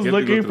 Yeah, he was had to go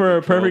looking through for the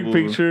a perfect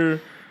trouble.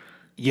 picture.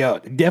 Yo,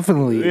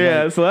 definitely.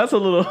 Yeah, so that's a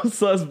little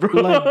sus,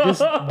 bro.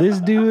 Like this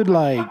dude,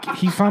 like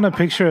he found a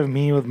picture of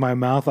me with my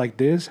mouth like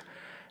this,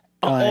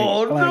 like,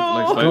 Oh, no.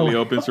 Like slightly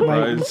open, like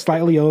surprise.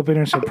 slightly open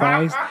or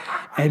surprised,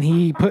 and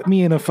he put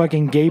me in a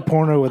fucking gay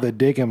porno with a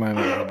dick in my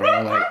mouth,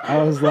 bro. Like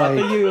I was I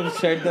think like, you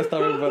shared the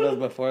story with us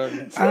before.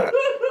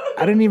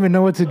 I didn't even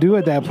know what to do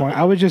at that point.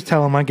 I would just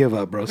tell him I give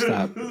up, bro.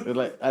 Stop.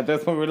 Like at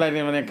this point, we're not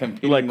even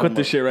competing. Like, no quit more.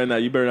 this shit right now.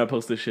 You better not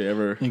post this shit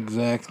ever.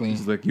 Exactly.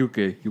 It's like, you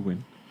okay, you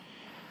win.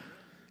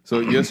 So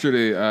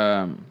yesterday,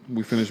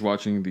 we finished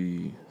watching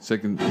the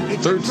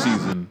third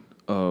season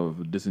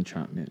of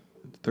Disenchantment.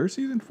 Third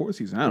season? Fourth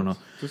season? I don't know.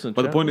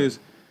 But the point is,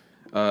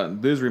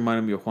 this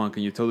reminded me of Juan.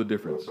 Can you tell the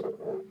difference?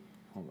 Hold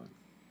on.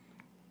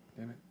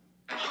 Damn it.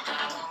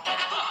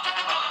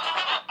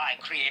 I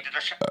created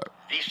a show.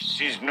 This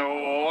is no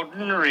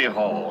ordinary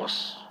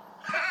horse.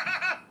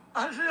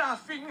 A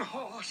laughing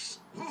horse.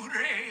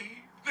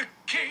 Hooray! The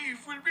cave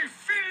will be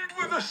filled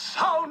with the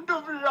sound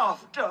of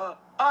laughter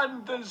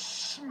and the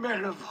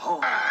smell of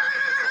home.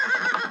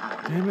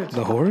 Damn it.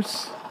 The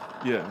horse?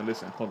 Yeah,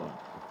 listen, hold on.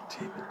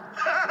 Damn it.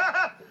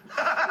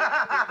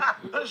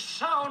 The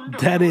sound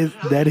of That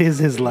is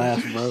his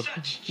laugh, bro.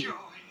 such joy.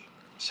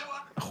 So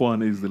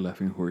Juan is the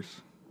laughing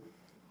horse.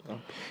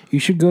 You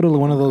should go to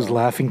one of those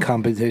laughing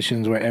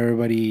competitions where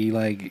everybody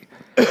like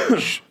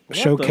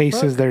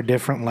showcases fuck? their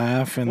different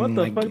laugh and What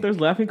the like, fuck? There's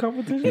laughing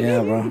competitions?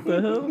 Yeah, bro. What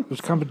the hell?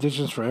 There's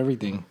competitions for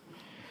everything.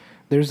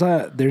 There's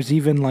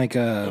even like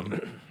a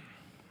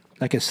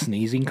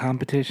sneezing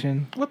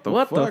competition. What the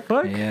What fuck? the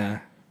fuck? Yeah.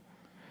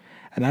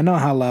 And I know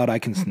how loud I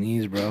can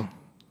sneeze, bro.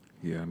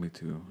 Yeah, me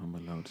too. I'm a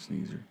loud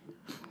sneezer.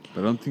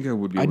 But I don't think I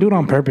would be. I able do it to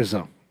on purpose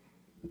though.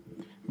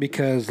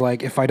 Because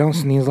like if I don't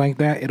sneeze like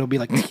that, it'll be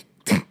like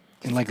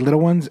and like little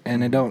ones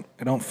and it don't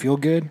feel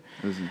good.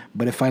 Listen,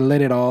 But if I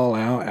let it all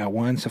out at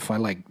once, if I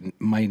like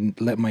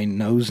let my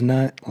nose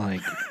nut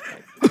like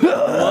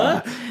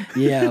what?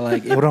 Yeah,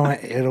 like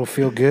it'll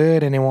feel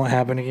good and it won't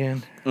happen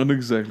again. I know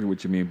exactly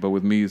what you mean, but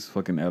with me, it's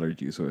fucking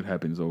allergy, so it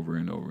happens over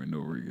and over and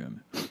over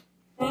again.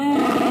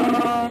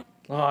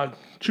 Oh, God,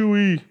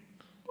 Chewie.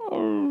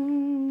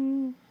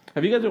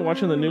 Have you guys been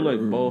watching the new like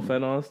Boba Fett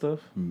and all that stuff?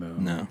 No.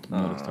 I'm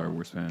not a Star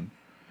Wars fan.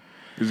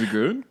 Is it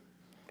good?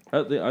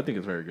 I think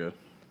it's very good.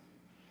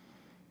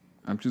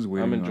 I'm just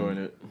waiting. I'm enjoying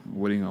it.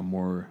 Waiting on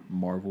more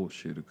Marvel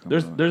shit to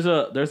come. There's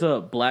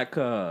a black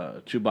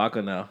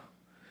Chewbacca now,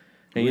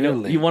 and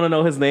Really? you want to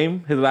know his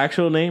name? His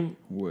actual name?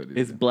 What is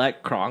It's it?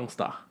 Black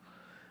Krongsta.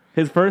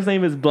 His first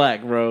name is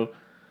Black, bro,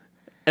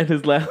 and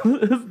his last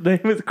his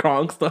name is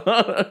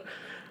Krongsta.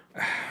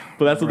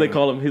 But that's what they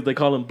call him. They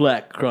call him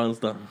Black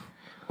Krongsta.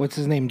 What's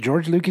his name?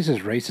 George Lucas is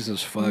racist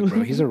as fuck,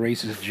 bro. He's a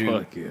racist Jew.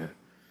 Fuck yeah.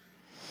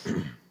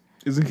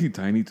 Isn't he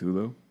tiny too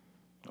though?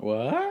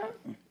 What?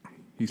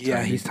 He's Yeah,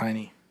 tiny. he's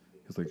tiny.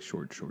 He's like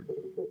short.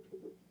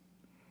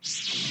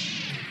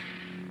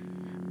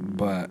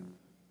 But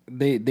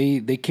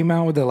they came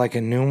out with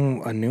a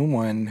new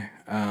one.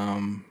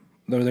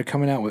 They're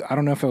coming out with, I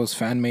don't know if it was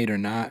fan made or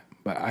not,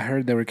 but I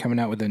heard they were coming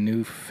out with a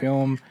new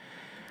film.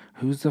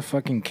 Who's the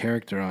fucking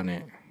character on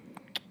it?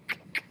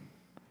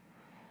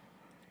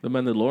 The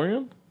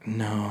Mandalorian?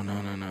 No.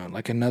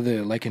 Like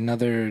another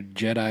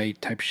Jedi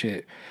type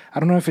shit. I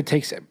don't know if it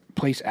takes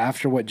place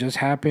after what just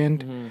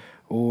happened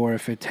or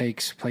if it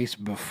takes place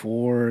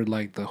before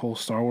like the whole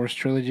Star Wars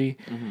trilogy.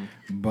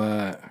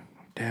 But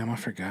damn, I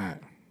forgot.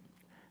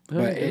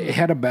 But it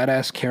had a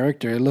badass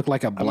character. It looked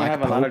like a I black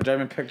have a lot of pope.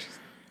 German pictures.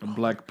 A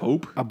black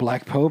pope. A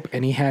black pope,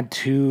 and he had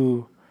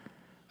two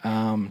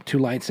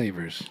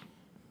lightsabers.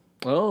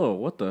 Oh,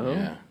 what the hell?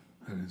 Yeah.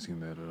 I didn't see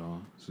that at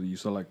all. So you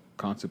saw like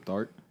concept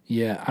art?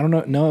 Yeah, I don't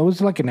know. No, it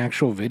was like an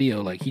actual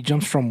video. Like he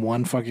jumps from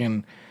one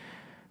fucking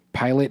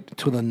pilot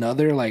to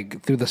another,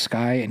 like through the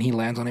sky, and he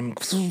lands on him.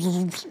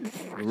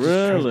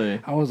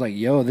 Really? I was like,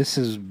 "Yo, this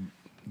is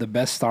the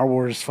best Star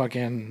Wars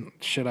fucking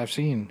shit I've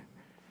seen."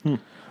 Well,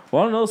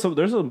 I don't know. So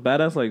there's some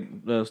badass like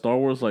Star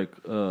Wars like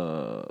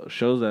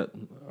shows that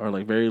are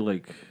like very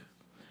like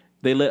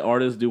they let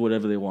artists do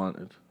whatever they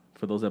wanted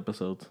for those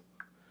episodes,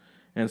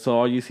 and so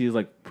all you see is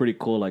like pretty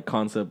cool like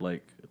concept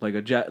like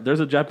there's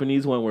a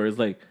Japanese one where it's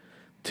like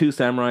two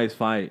samurais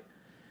fight,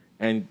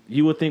 and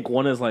you would think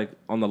one is like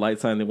on the light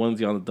side and the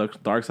one's on the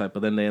dark side, but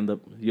then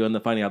you end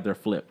up finding out they're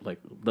flipped. Like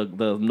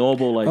the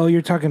noble like Oh,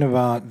 you're talking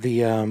about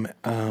the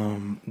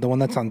one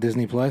that's on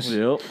Disney Plus.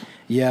 yep.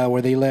 Yeah,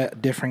 where they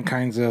let different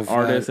kinds of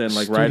Artists and,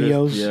 like,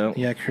 studios,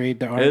 writers,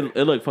 create the art.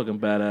 It looked fucking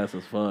badass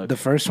as fuck. The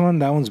first one,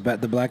 that one's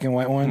the black and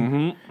white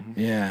one.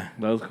 Yeah.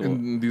 That was cool.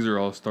 And these are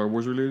all Star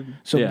Wars related?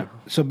 So Yeah.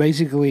 so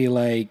basically,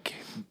 like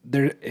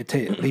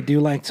they do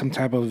like some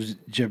type of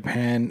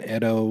Japan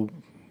Edo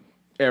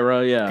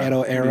Era, yeah.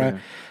 era.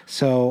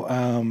 So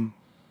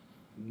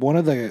one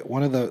of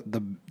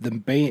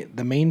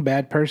the main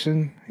bad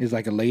person is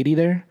like a lady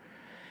there,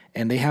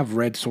 and they have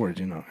red swords,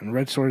 and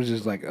red swords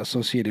is like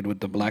associated with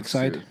the black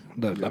side.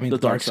 The The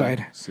dark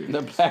side.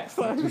 The black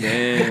side.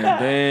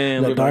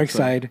 Damn. The dark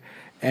side.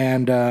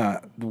 And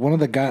one of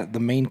the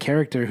main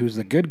character, who's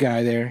the good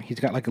guy there, he's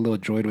got like a little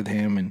droid with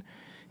him, and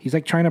he's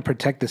like trying to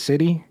protect the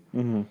city.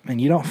 And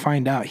you don't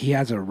find out he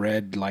has a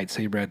red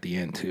lightsaber at the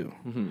end too.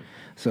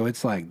 So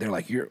it's like they're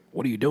like,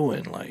 what are you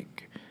doing?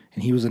 Like,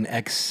 and he was an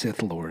ex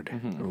Sith Lord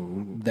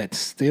that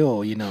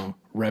still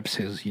reps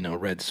his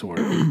red sword.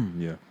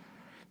 Yeah.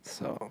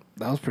 So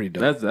that was pretty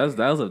dope. That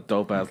was a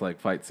dope ass like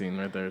fight scene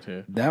right there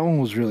too. That one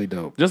was really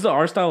dope. Just the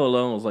art style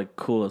alone was like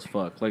cool as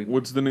fuck. Like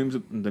What's the name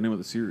of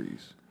the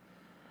series?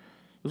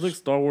 it was like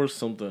Star Wars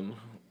something.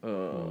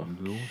 Oh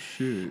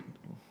shit.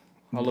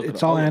 I'll look It's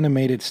it up. all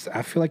animated.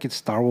 I feel like it's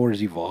Star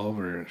Wars Evolve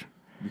or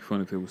Be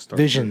fun if it was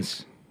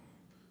Visions.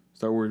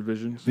 Star Wars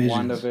Visions. Visions.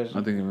 WandaVision.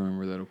 I think I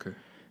remember that. Okay.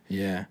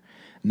 Yeah.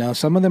 No,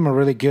 some of them are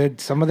really good.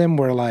 Some of them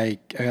were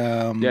like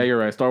Yeah, you're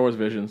right. Star Wars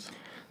Visions.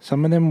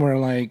 some of them were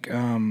like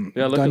look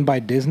done up- by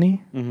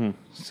Disney.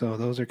 So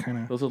those are kind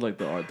of Those are like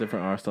the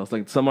different art styles.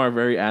 Like some are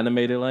very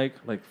animated, like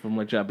from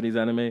like Japanese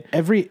anime.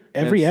 every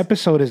It's-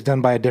 episode is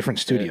done by a different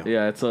studio.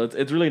 Yeah,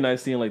 it's really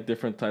nice seeing like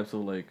different types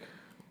of like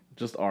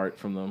just art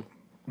from them.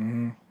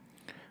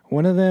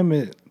 One of them,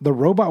 the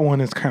robot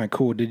one is kind of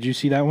cool. Did you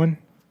see that one?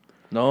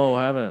 No,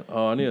 I haven't.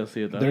 Oh, I need to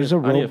see it. Then. There's I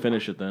a need to rob-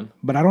 finish it then.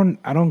 But I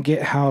don't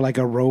get how like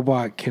a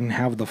robot can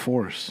have the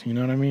force. You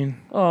know what I mean?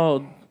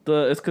 Oh,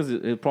 it's because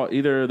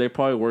either they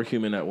probably were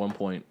human at one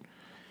point.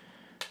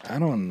 I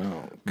don't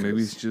know.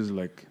 Maybe it's just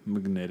like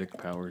magnetic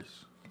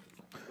powers.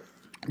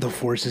 The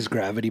force is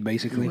gravity,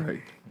 basically.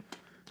 Right.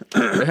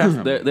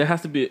 It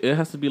has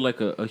to be like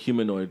a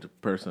humanoid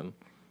person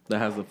that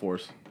has the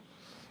force.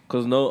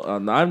 Because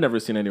I've never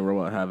seen any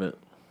robot have it.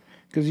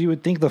 Because you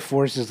would think the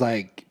force is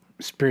like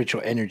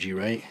spiritual energy,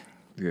 right?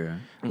 Yeah.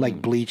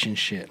 Like bleach and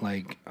shit.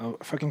 Like a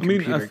fucking I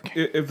mean,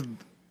 computer.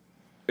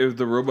 if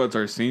the robots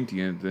are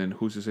sentient, then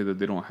who's to say that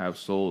they don't have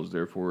souls?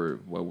 Therefore,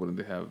 why wouldn't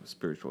they have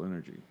spiritual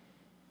energy?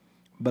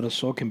 But a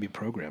soul can be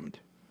programmed.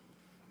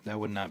 That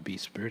would not be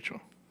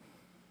spiritual.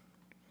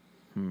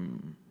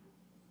 Can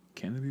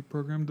they be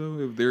programmed though?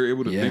 If they're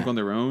able to Yeah. think on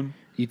their own?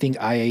 You think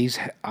AIs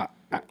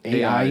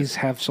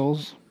have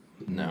souls?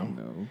 No.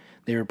 No.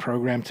 They were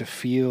programmed to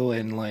feel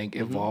and like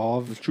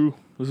evolve. It's true.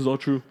 This is all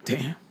true.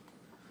 Damn.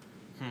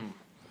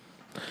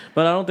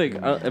 But I don't think.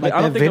 I Like don't that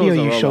think it video was a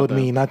you robot showed then.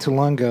 me not too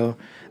long ago.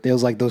 There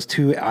was like those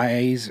two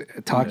IAs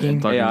talking.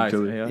 Talking to AI, each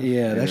other. AI.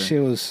 Yeah, that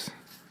shit was.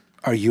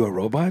 Are you a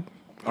robot?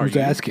 Who's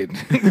asking?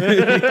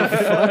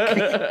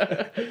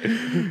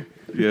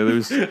 Yeah,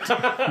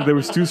 there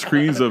was two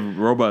screens of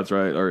robots,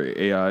 right, or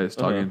AIs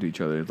talking to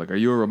each other. It's like, are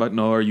you a robot?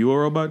 No, are you a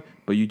robot?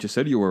 But you just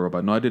said you were a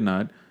robot. No, I did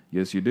not.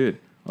 Yes, you did.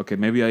 Okay,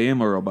 maybe I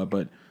am a robot,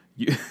 but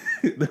you,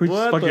 they were just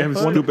What fucking the having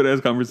fuck? stupid ass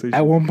conversation.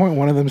 At one point,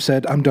 one of them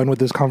said, "I'm done with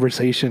this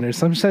conversation," or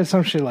some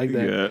shit like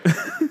that. Yeah,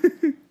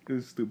 it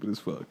was stupid as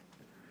fuck.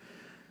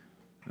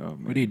 Oh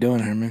man. What are you doing,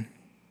 Herman?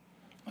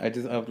 I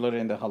just uploaded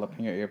in the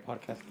Jalapeno Ear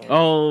podcast.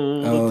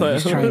 Oh,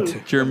 he's trying to.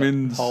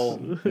 Germans. Poll.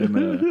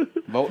 And,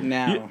 Vote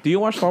now. Do you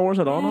watch Star Wars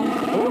at all?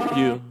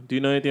 No? Do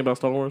you know anything about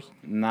Star Wars?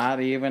 Not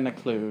even a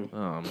clue.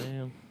 Oh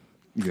man.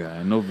 yeah,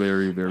 I know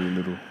very, very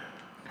little.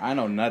 I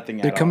know nothing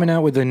They're at coming all.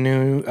 out with a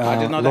new I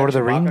just know Lord of that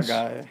the Chewbacca Rings.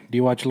 guy. Do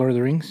you watch Lord of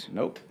the Rings?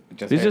 Nope.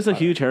 He's Harry just a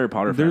Potter. huge Harry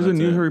Potter fan. There's a that's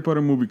new it. Harry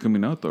Potter movie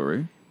coming out, though,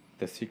 right?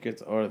 The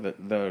Secrets or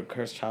the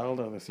Cursed Child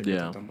or the Secrets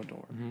Yeah. of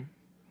Dumbledore.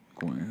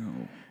 Wow.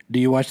 Do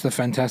you watch the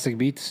Fantastic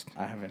Beasts?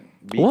 I haven't.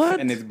 Beast What?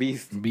 And it's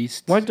Beast.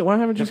 Beasts. Why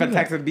haven't you The seen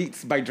that? Fantastic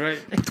Beats by Drake.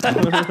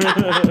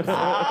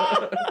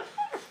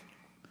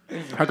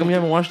 How come you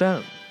haven't watched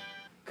that?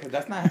 Cause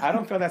that's not. I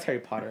don't feel that's Harry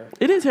Potter.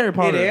 It is Harry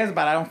Potter. It is,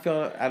 but I don't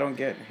feel. I don't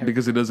get. Harry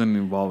Because it doesn't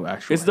involve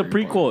actual. It's the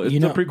Harry Potter. prequel. It's You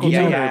the know- prequel you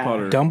to know- Harry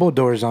Potter.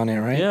 Dumbledore's on it,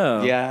 right?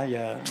 Yeah.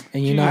 Yeah.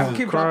 And you I know,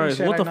 keep dropping Christ,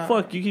 shit, what I the know.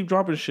 fuck? You keep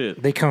dropping shit.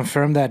 they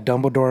confirmed that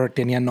Dumbledore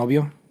tenía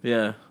novio.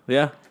 Yeah.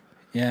 Yeah.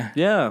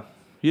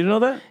 You didn't know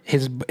that?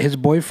 His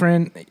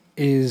boyfriend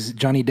is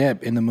Johnny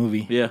Depp in the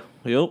movie. Yeah.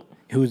 Yep.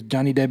 Who's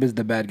Johnny Depp is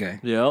the bad guy.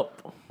 Yep.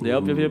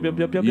 Yep.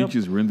 You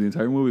just ruined the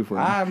entire movie for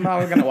me. I'm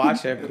always gonna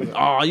watch it. 'Cause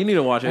Oh, you need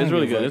to watch it. It's don't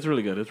really give a good. fuck. It's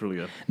really good. It's really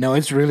good. No,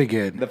 it's really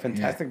good. The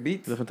Fantastic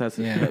Beats. The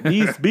fantastic. Yeah.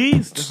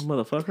 Beast,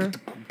 motherfucker.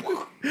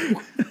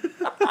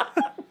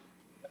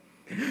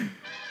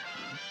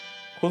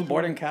 Who's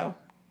Borden Cow?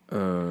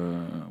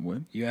 What?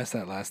 You asked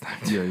that last time.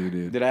 Yeah, you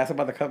did. Did I ask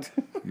about the cup?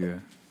 Yeah.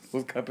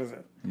 Whose cup is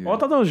it? Yeah. Oh, I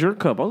thought that was your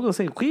cup. I was gonna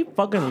say, keep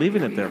fucking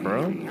leaving it there,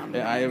 bro.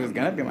 Yeah, it was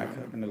gonna be my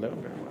cup in a little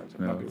bit.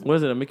 No. What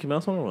is it? A Mickey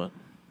Mouse one or what?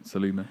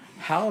 Selena.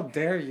 How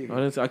dare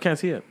you? I can't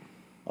see it.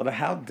 Oh,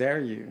 how dare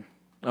you?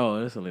 Oh,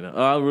 it is Selena.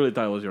 Oh, I really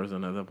thought it was yours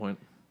then at that point.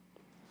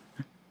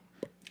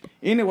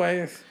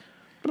 Anyways,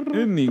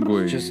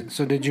 Anyway.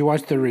 So did you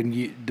watch the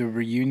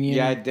reunion?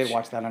 yeah, I did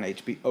watch that on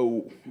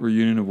HBO.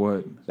 Reunion of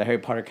what? The Harry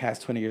Potter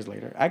cast 20 years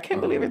later. I can't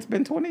believe it's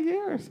been 20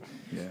 years.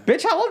 Yeah.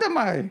 Bitch, how old am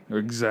I?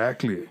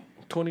 Exactly.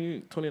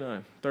 20,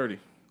 29, 30.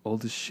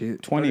 Old as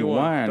shit.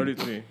 21.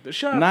 33.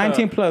 Shut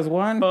 19 up. plus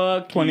 1?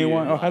 Fuck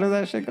 21. you. Oh, how does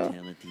that shit go?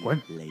 What?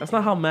 That's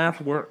not how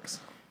math works.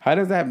 How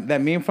does that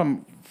meme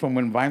from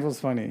when Vines was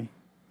funny?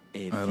 I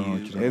don't know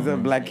what you're There's a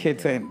black kid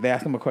saying, they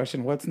ask him a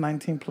question, what's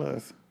 19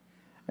 plus?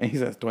 And he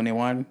says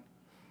 21.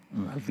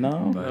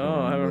 No?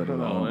 Oh, I haven't heard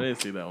that one. I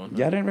didn't see that one.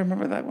 Y'all didn't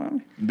remember that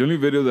one? The only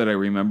video that I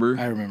remember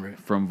it.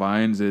 from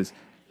Vines is,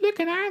 look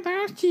at all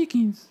those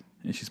chickens.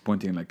 And she's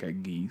pointing like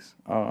at geese.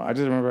 Oh, I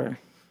just remember.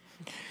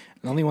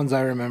 The only ones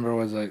I remember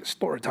was like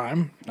story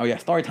time. Oh, yeah,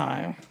 story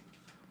time.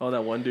 Oh,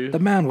 that one dude. The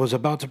man was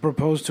about to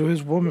propose to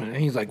his woman, and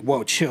he's like,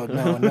 "Whoa, chill,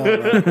 no,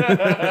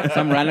 right?"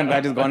 Some random guy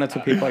just going up to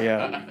people,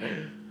 yeah.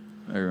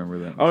 I remember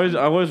that.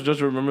 I always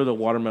just remember the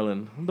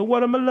watermelon. The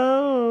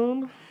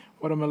watermelon.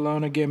 What am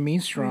alone to get me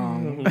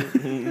strong?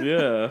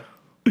 Yeah.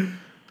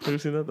 Have you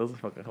seen that? That was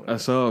fucking I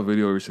hilarious. saw a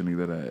video recently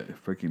that I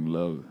freaking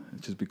love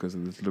just because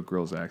of this little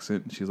girl's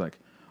accent. She's like,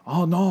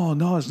 oh,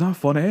 no, it's not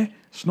funny.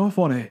 It's not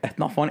funny. It's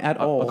not funny at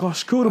all. I got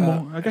scared,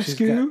 I got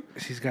scared.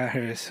 She's got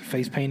her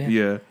face painted.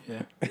 Yeah.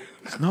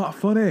 It's not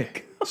funny.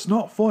 It's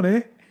not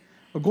funny.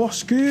 I got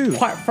scared.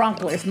 Quite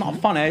frankly, it's not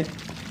funny.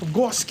 I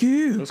got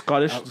scared. The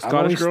Scottish I've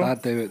always girl.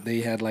 thought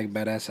they had like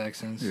badass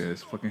accents. Yeah,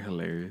 it's fucking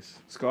hilarious.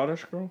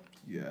 Scottish girl.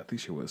 Yeah, I think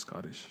she was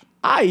Scottish.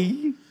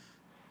 Aye.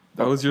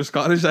 That was your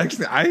Scottish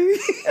accent? Aye.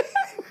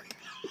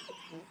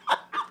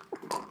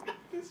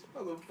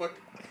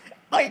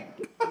 Aye.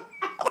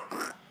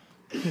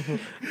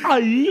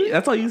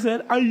 That's all you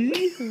said. Aye.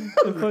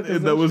 The fuck is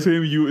And that was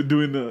him, you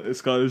doing the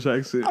Scottish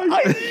accent.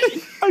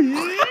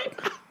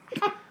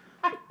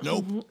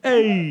 Nope.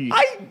 Hey.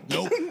 Aye.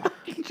 Nope.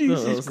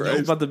 Jesus Christ.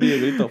 It's about to be a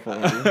grito for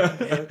me.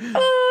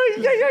 Oh,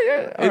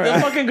 yeah. It's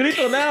a fucking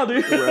grito now,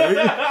 dude.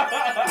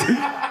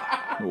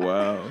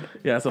 Wow.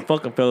 Yeah, it's a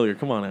fucking failure.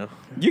 Come on now.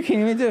 You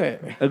can't even do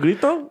it. A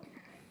grito?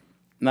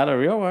 Not a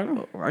real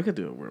one. I could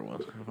do a weird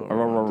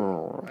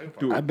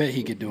one. I bet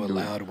he could do a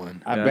loud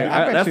one. I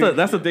Yeah, bet you.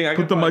 that's the thing. I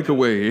Put the mic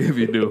away if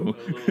you do.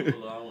 You're It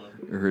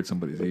hurt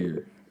somebody's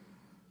ear.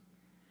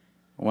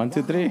 1,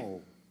 2, 3. gonna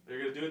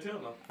do it too?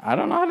 No. I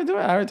don't know how to do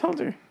it. I already told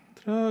you.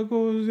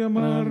 Tragos de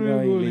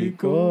amargo licor.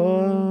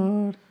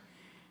 Licor.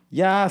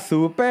 Ya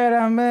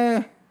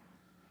supérame.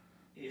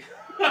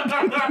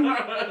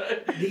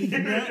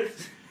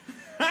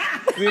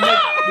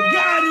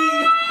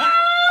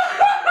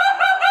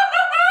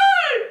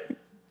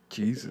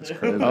 Jesus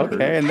Christ.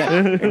 Okay, and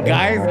then,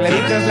 guys, let me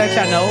just let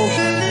y'all know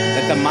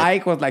that the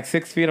mic was like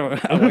 6 feet away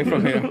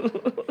from him.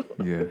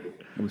 Yeah,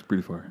 it was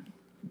pretty far.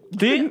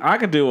 I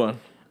could do one.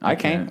 I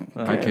can't.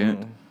 I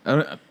can't.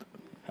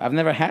 I've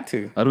never had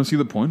to. I don't see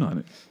the point on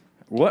it.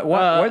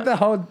 Where'd the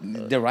whole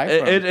derive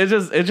from?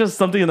 It's just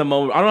something in the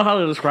moment. I don't know how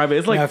to describe it.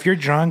 It's like Now, if you're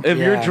drunk,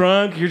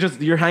 you're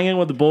drunk, you're hanging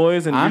with the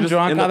boys, and I'm you're just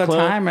drunk in all the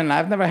club. time, and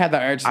I've never had the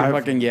urge to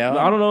fucking yell.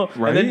 I don't know.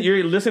 Right? And then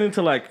you're listening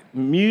to like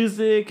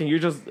music, and you're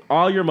just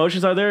all your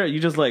emotions are there. You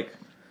just like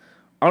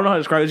I don't know how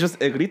to describe it. It's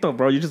just a grito,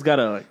 bro. You just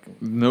gotta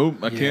like. Nope,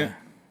 I can't.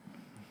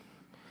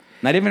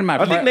 Not even in my.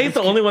 I think Nate's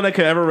the only one that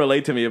could ever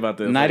relate to me about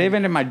this. Not Like,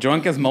 even in my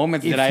drunkest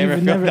moments did I ever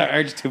you've feel never- the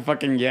urge to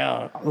fucking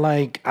yell.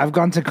 like I've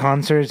gone to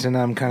concerts and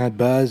I'm kind of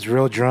buzzed,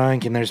 real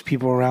drunk, and there's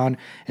people around,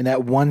 and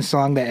that one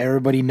song that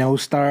everybody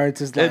knows starts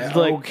is like, It's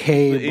like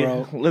okay,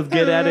 bro. Let's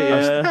get at it.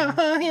 Yeah.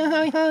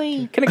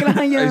 Can I get a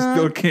high I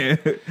still can't.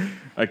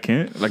 I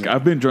can't. Like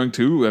I've been drunk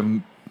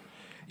too.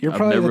 You're I've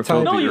probably never the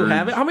felt type. No, the you urge.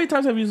 haven't. How many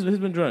times have you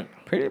been drunk?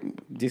 Pretty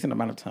decent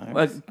amount of time.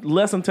 Like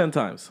less than 10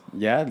 times.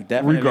 Yeah,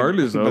 definitely.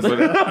 Regardless of,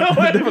 but I'm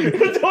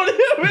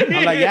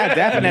like, yeah,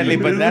 definitely,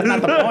 but that's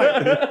not the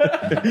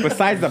point.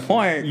 Besides the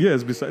point.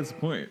 yes, besides the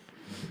point.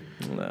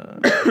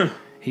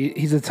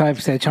 He's the type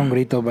to say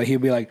chongrito, but he'll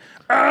be like,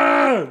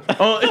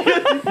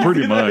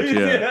 Pretty much,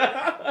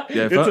 yeah.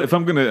 Yeah, if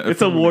I'm gonna,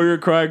 It's a warrior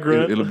cry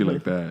grunt. it'll be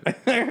like that.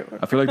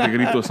 I feel like the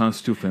grito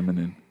sounds too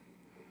feminine.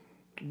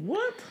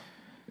 What?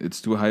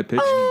 It's too high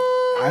pitched.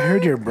 I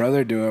heard your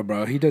brother do it,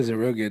 bro. He does it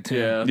real good too.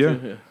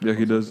 Yeah,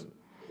 he does.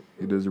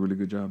 He does a really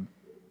good job.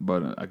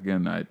 But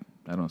again, I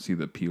don't see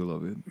the appeal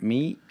of it.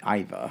 Me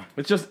either.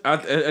 It's just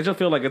I just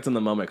feel like it's in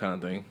the moment kind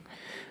of thing.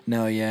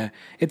 No, yeah,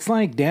 it's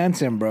like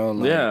dancing, bro.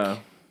 Like, Yeah.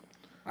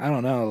 I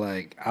don't know.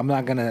 Like, I'm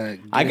not gonna.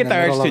 I get in the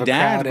urge middle to of a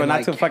dance, crowd but and, not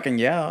like, to fucking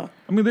yell.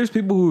 I mean, there's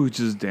people who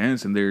just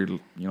dance and they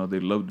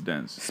love to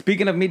dance.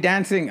 Speaking of me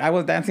dancing, I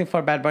was dancing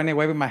for Bad Bunny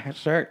waving my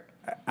shirt.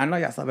 I know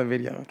y'all saw the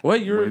video.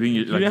 What you Waiting,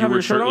 you like, didn't you have were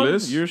your shirt on?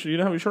 shirtless? You didn't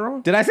have your shirt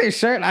on? Did I say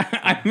shirt?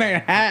 I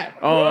meant hat.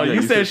 Oh, Yeah, you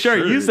you said said shirt.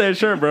 shirt. You said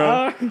shirt,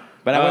 bro.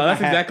 But I was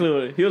That's exactly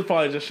what he was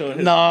probably just showing.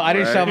 His, No, I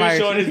didn't show he my. was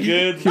showing his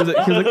goods. He was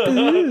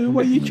like,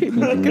 why you treat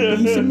me like a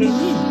piece of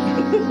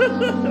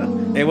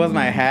meat? It was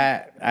my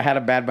hat. I had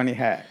a Bad Bunny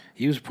hat.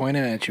 He was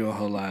pointing at you a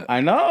whole lot.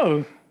 I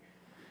know.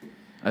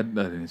 I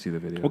didn't see the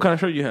video. What kind of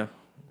shirt you have?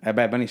 A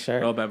Bad Bunny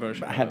shirt. Oh, Bad Bunny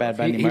shirt. I had Bad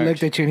Bunny He merch.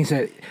 looked at you and he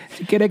said,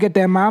 "Si quiere que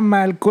te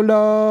mama el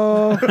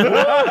culo."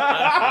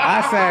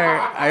 I said,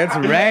 it's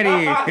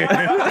ready.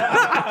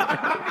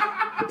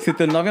 Si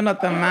tu novio no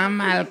te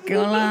mama el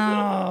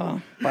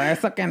culo, por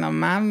eso que no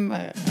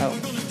mama. Oh.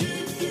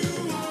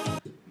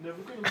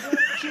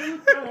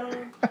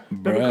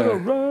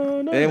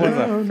 Bruh. It was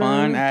a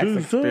fun ass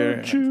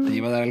experience. Te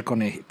iba a dar el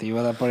te iba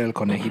a dar por el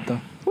conejito.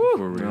 For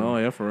real. Oh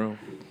yeah, for real.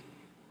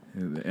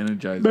 Yeah, the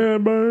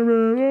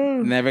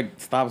Energizer. Never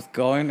stops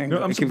going and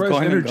No, I'm it keeps surprised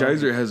going and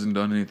Energizer going. hasn't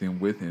done anything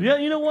with him. Yeah,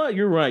 you know what?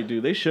 You're right,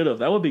 dude. They should have.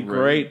 That would be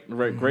great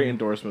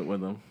endorsement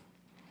with them.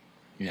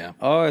 Yeah.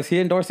 Oh, is he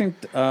endorsing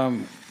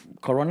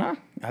Corona?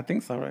 I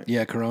think so, right?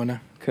 Yeah,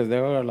 Corona. Because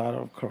there were a lot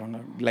of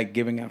Corona, like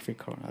giving out free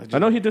Corona. I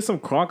know he did some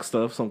Croc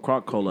stuff, some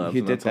Croc collabs. He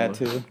and did that's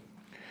that all. too.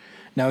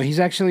 No, he's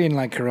actually in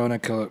like Corona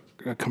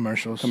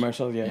commercials.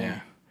 Commercials, yeah. Yeah.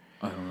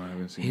 I don't know. I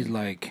haven't seen He's it.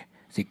 like,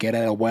 si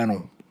quiere el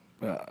bueno.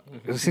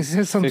 He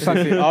says something.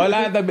 Oh,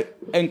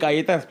 en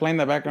Calladita is playing in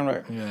the background,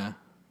 right? Yeah.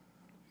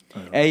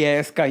 Ella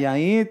es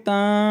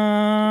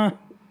calladita.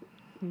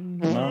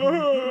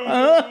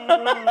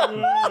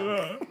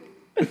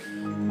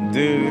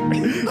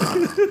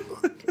 Dude.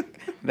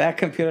 That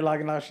computer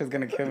logging off shit's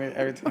gonna kill me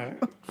every time.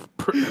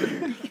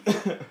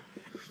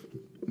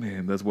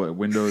 Man, that's what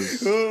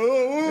Windows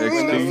Windows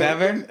XP.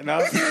 7? No.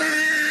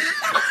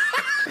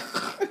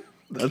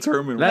 That's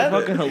Herman. That's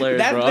fucking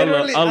hilarious, That's bro.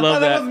 literally, I love thought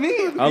that. was me.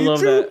 I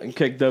love that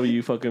Kick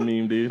W fucking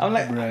meme, dude. I'm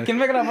like, can you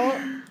make it a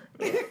phone?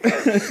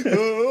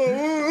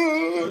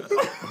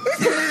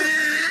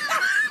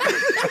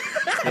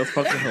 That's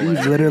fucking hilarious.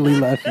 He's literally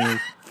laughing.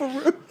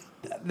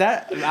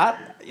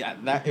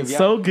 If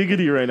So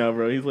giggity right now,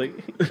 bro. He's like,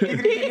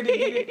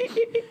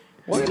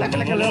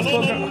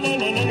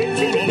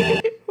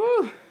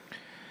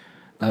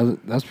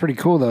 That's pretty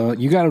cool though.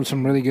 You got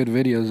some really good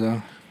videos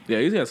though. yeah,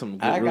 he's got some.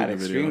 Good, I got really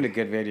good extremely videos.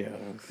 good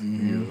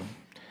videos.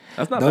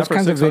 That's not Those bad for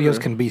kinds of 600.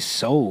 videos can be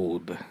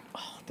sold.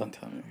 Don't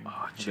tell me.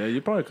 Yeah,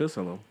 you probably could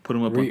sell them. Put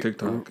him up on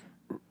TikTok.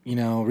 You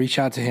know, reach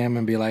out to him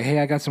and be like, "Hey,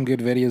 I got some good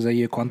videos of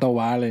you. ¿Cuánto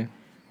vale?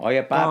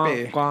 Oye,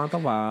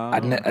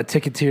 papi. A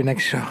ticket to your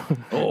next show."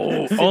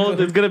 Oh,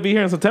 it's gonna be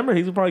here in September.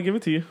 He's gonna probably give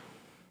it to you.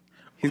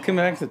 He's coming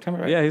back in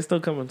September, right? Yeah, he's still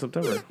coming in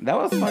September. That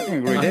was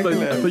fucking I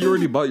ridiculous. thought you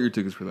already bought your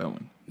tickets for that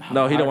one.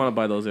 No, he don't want to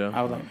buy those. Yeah,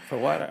 I was like, for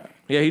what?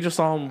 yeah, he just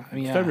saw him in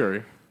Yeah.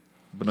 February.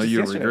 But now Just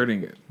you're yesterday.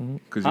 regretting it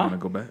because you want to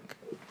go back.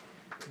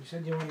 You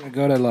said you wanted to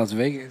go to Las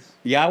Vegas.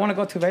 Yeah, I want to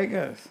go to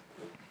Vegas.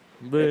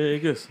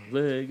 Vegas.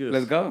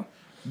 Let's go.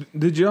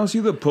 Did y'all see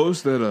the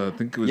post that I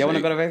think it was You want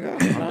to go to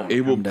Vegas? No.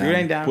 Abel down. You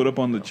ain't down. put up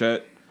on the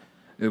chat?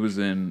 It was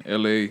in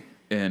LA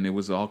and it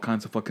was all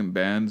kinds of fucking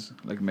bands,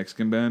 like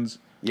Mexican bands,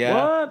 Yeah.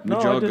 What? No,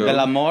 Would I y'all didn't. go? Del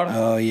amor.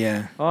 Oh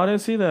yeah. Oh, I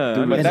didn't see that.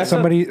 Dude, I but missed that's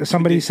that.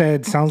 Somebody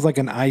said sounds like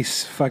an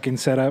ice fucking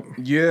setup.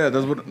 Yeah,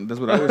 that's what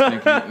I was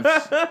thinking.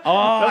 Oh,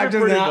 I That'd be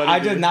pretty funny,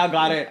 just dude. now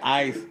got it.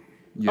 Ice.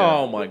 Yeah.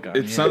 Oh my god.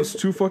 It sounds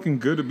too fucking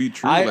good to be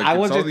true. I Like,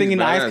 was it's all just thinking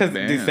these ice badass because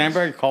bands.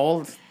 December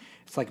cold.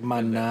 It's like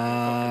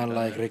Maná,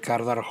 like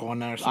Ricardo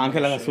Arjona or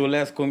something. Angeles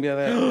Azules, cumbia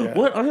there.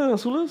 What?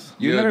 Angeles Azules?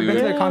 You Yeah, never been to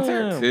dude. their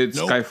concert? It's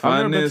I've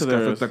never been Caifanes, to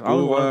theirs. Café I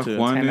would Tacuba, want to. 10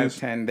 out of Juanes.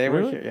 10. They were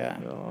Really? here,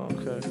 yeah. Oh,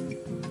 okay.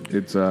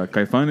 It's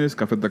Caifanes,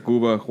 Café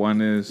Tacuba,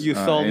 Juanes, You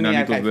sold me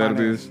at Enanitos Caifanes.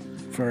 Verdes,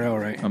 For real,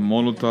 right?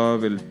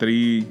 Molotov, El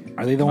Tri.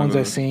 Are they the ones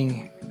that Malos.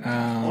 sing?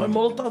 Oh,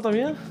 Molotov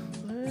también?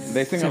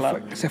 They sing a lot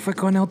of... Se fue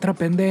con otro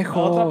pendejo.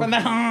 Otra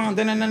pendeja.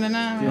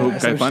 Who, Yeah,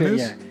 some Caifanes? shit,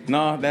 yeah.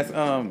 No, that's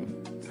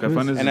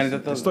Caifanes.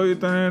 Enanitos- Estoy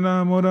tan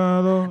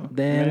enamorado.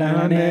 De la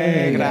La negra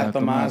Negra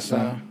Tomasa.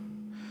 Tomasa.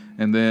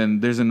 And then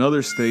there's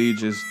another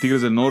stage, is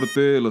Tigres del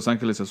Norte, Los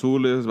Ángeles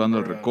Azules,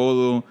 Banda del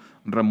Recodo,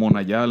 Ramón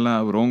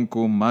Ayala,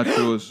 Bronco,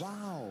 Machos,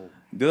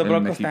 Do the El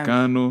Bronco stand.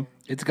 Mexicano.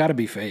 It's gotta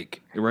be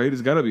fake. Right?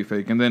 It's gotta be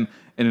fake. And then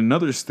in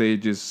another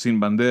stage is Sin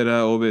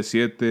Bandera,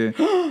 OV7,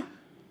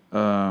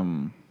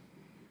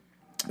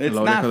 It's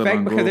La not Oreja de fake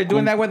Van because Gogh, they're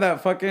doing that with a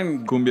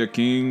fucking... Cumbia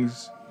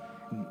Kings.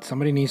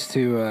 Somebody needs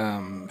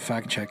to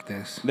fact check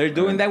this. They're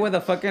doing that with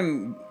the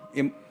fucking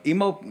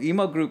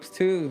emo groups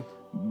too.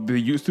 They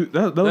used to.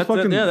 That was That's,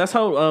 fucking. yeah, that's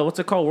how, what's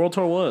it called? World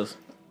Tour was.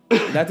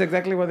 That's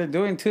exactly what they're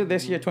doing too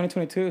this year,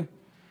 2022.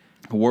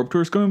 Warp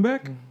Tour's coming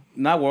back?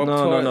 Not Warped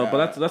No, Tour. no, but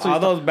that's what all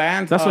he's those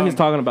bands. That's what he's um,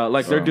 talking about.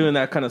 Like, they're doing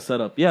that kind of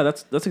setup. Yeah,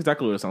 that's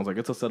exactly what it sounds like.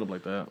 It's a setup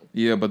like that.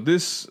 Yeah, but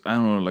this, I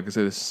don't know, like I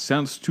said, it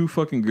sounds too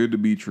fucking good to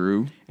be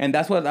true. And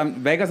that's what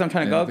Vegas. I'm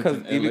trying to Yeah, go it's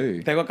because in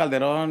LA. Tego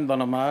Calderon,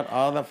 Don Omar,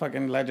 all the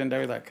fucking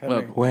legendaries are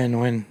coming.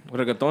 When?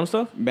 Reggaeton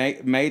stuff?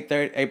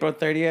 April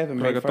 30th, and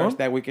May Reggaeton? 1st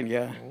that weekend.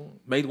 Yeah.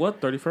 May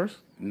what? 31st?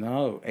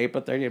 No,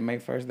 April 30th, May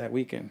 1st that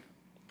weekend.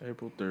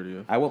 April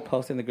 30th. I will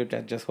post in the group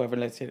chat just whoever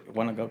lets you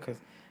want to go because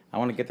I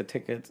want to get the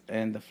tickets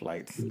and the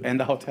flights and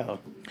the hotel.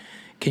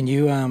 Can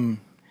you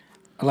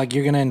like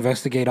you're gonna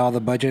investigate all the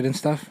budget and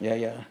stuff? Yeah,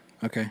 yeah.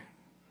 Okay.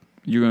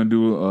 You're gonna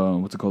do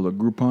what's it called, a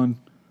Groupon?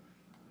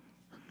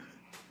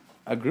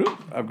 A group?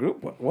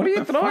 What are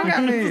you throwing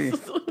at me?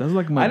 That's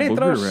like my I didn't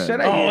throw booger rat. shit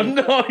at Oh, you.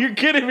 no, you're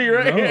kidding me,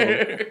 right?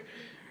 No.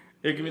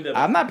 Here, give me that.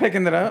 I'm not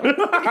picking it up.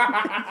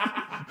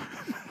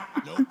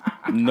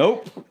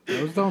 Nope.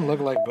 Those don't look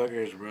like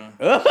boogers, bro.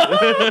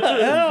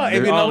 If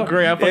you know,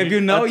 great. if you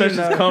know, I you touched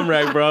his know. cum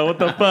rag, bro. What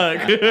the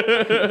fuck?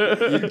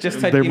 You just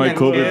touch They're my Iman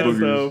COVID kids.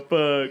 boogers.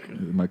 The fuck?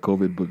 My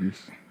COVID boogers.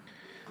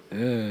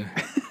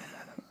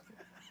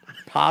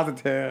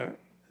 Positive.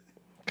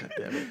 God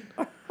damn it.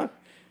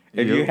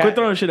 If you Quit had,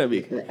 throwing shit at me.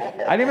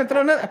 I didn't even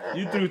throw nothing.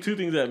 You threw two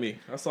things at me.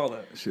 I saw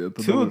that. Shit, I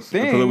thought, Two that was,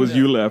 I thought it was things.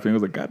 you laughing. I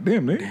was like, God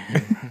damn, Nate.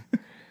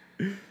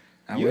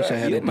 I wish I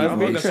had you it. must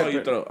be I saw you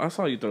tripping. throw. I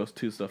saw you throw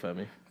two stuff at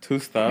me. Two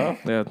stuff.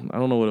 Yeah, I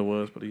don't know what it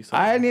was, but he said.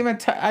 I didn't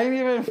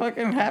even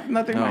fucking have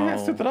nothing in my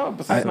hands to throw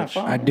besides my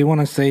phone. I do want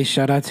to say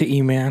shout out to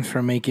E-Man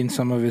for making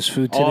some of his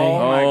food today. Oh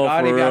my Oh,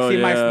 god! for If y'all real,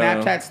 see my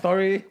yeah. Snapchat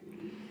story,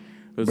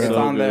 It's It's so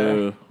on there.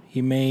 good.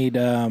 He made.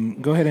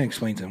 Go ahead and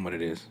explain to him what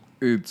it is.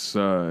 It's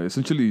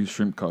essentially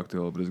shrimp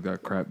cocktail, but it's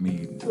got crab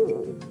meat.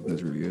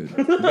 That's really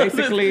good.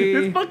 basically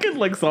It's fucking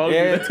like song.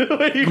 it's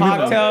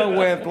cocktail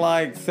with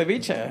like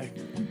ceviche.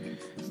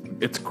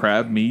 It's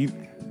crab meat,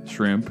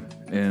 shrimp,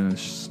 and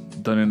it's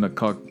done in a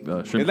shrimp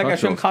It's like cocktail a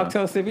shrimp style.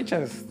 cocktail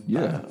ceviche.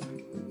 Yeah.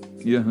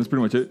 Yeah, that's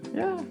pretty much it.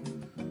 Yeah.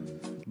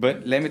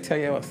 But let me tell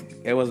you,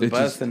 it was It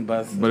buzz just- and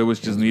buzz. But it was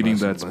just needing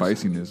that bussin'.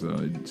 spiciness.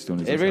 It still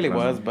needs It some really crab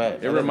was, meat.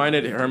 but It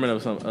reminded Herman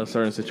of a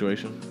certain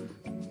situation.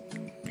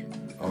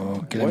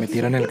 Oh, que le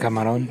metieron el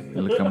camarón.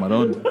 El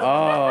camarón.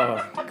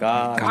 Oh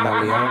God!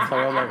 Camaleon. So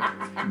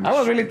I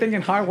was really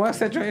thinking hard work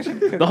situation.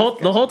 The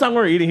whole time we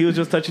were eating, he was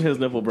just touching his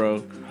nipple,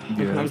 bro. I'm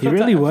He still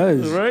really t-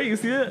 was. Right? You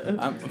see it?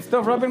 I'm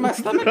still rubbing my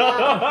stomach.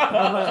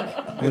 now.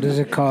 What is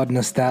it called?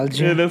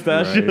 Nostalgia. Yeah, that's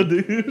that Right. shit,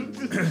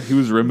 dude. He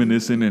was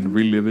reminiscing and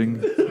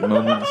reliving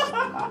moments.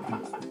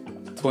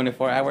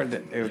 24-hour.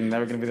 It was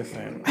never gonna be the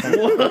same.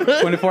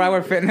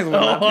 24-hour fitness. Will Oh,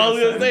 not be I was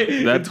the gonna same.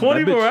 say, That- in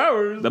 24 that bitch-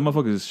 hours. That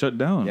motherfucker is shut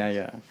down. Yeah,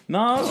 yeah.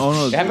 No. Oh,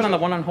 no, It happened on the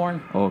one on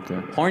Horn. Oh, okay.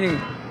 Horny.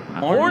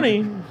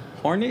 Horny.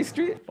 Horny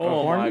Street. Or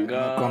Oh my Horny?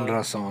 god. Con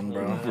razón,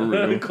 bro. For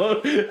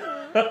real.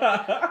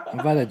 I'm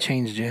about to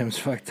change gyms.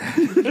 Fuck that.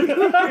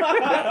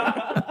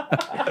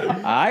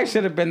 I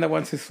should have been the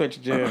ones who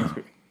switched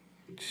gyms.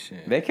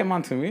 Shit. They came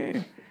on to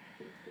me.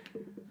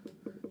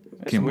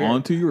 Came weird.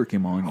 on to you or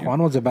came on you?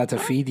 Juan was about to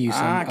feed you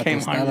some Ah, came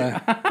on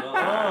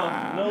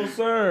tostada. No,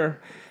 sir.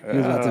 He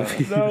was about to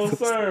feed you No, some-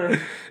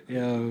 sir.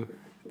 Yo,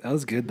 that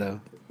was good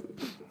though.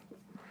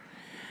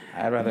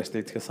 I'd rather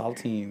stick to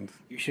saltines.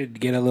 You should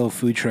get a little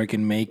food truck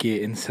and make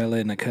it and sell it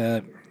in a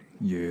cup.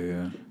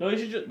 Yeah. No, you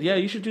should.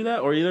 You should do that,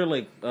 or either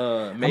like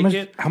make much,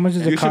 it. How much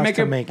does You it should cost make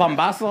to it make?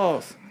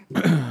 pambazos.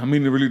 I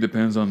mean, it really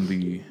depends on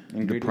the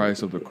Ingredient.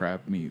 price of the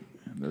crab meat.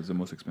 That's the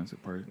most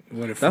expensive part.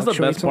 What, it That's the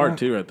fluctuates best a part lot?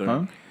 too, right there.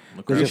 Huh?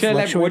 Does You it should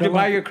like, fluctuate would you a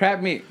buy lot? your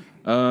crab meat?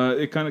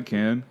 It kind of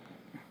can.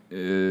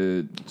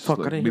 It's Fuck,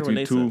 I like didn't hear what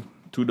between Nate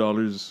said.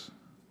 $2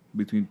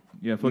 Between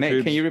Nate,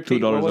 fluctuates can you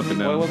repeat $2 what up and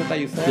what down. was it that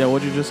you said? Yeah,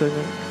 what'd you just say,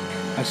 Nick?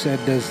 I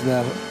said, does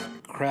the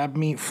crab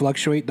meat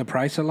fluctuate the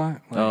price a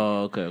lot? Like,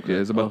 Oh, okay. Yeah,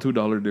 it's about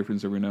 $2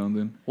 difference every now and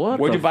then. What?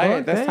 Where'd the you buy fuck?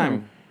 it this Damn.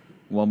 time?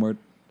 Walmart.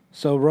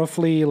 so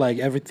roughly, like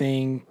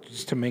everything,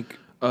 just to make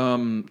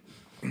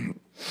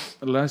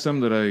Last time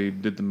that I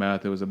did the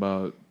math, it was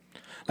about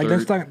like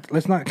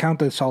let's not count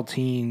the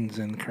saltines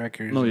and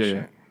crackers. no, and yeah, shit.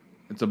 yeah.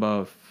 It's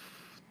about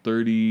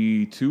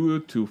 $32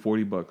 to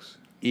 $40.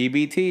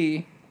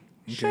 EBT.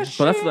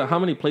 But that's how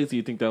many plates do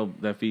you think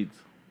that feeds?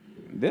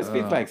 This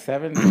feels like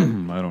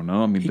 7. I don't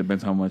know. I mean, it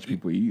depends how much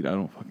people eat. I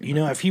don't fucking. You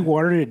know, if he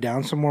watered it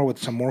down some more with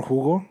some more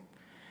jugo,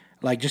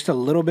 like just a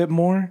little bit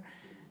more,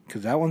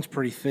 because that one's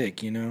pretty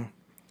thick. You know.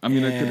 I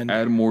mean, I could and-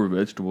 add more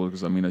vegetables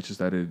because I mean, I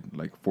just added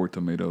like 4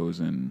 tomatoes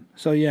and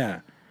So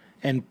yeah,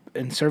 and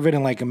serve it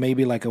in like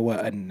maybe like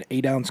an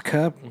 8-ounce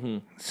cup.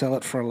 Sell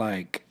it for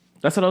like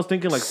That's what I was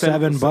thinking. Like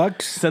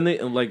 $7. Send it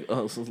in like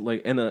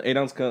in an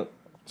 8-ounce cup.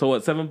 So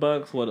what?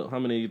 $7? What? How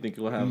many do you think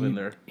you'll have in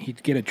there?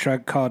 he'd get a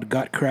truck called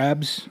Got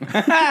Crabs.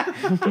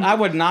 I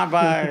would not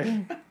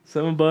buy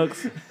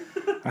 $7.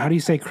 How do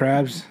you say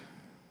crabs?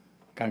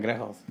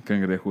 cangrejos.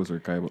 cangrejos or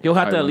caiba. You'll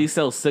have to at jaiba. least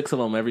sell 6 of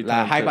them every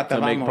La time jaiba te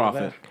to make vamos,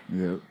 profit.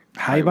 Yeah.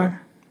 Jaiba?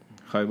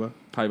 Jaiba.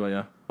 Jaiba,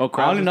 yeah. Oh, I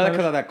crabs. only is know that Spanish?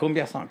 because of that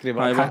cumbia song.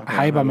 Jaiba.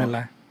 Jaiba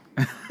mela.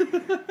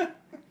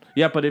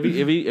 Yeah, but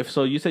if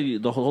so, you said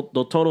the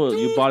total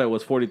you bought it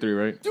was 43,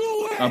 right?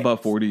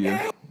 About 40,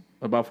 yeah.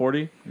 About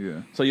 40.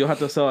 Yeah. So you'll have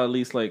to sell at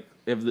least like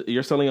if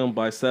you're selling them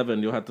by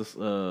 7, you'll have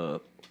to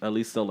at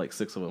least sell like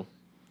 6 of them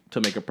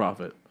to make a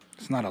profit.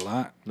 It's not a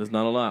lot. That's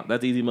not a lot.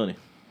 That's easy money.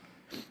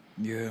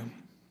 Yeah.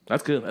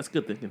 That's good. That's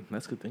good thinking.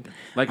 That's good thinking.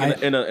 Like I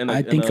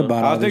think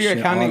about I'll all do this your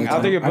shit all accounting. the I'll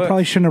do time. your I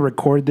probably books. shouldn't have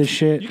recorded this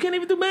shit. You can't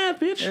even do math,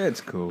 bitch. Yeah,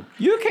 it's cool.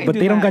 You can't But do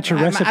they don't math. got your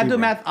recipe, I do bro.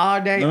 math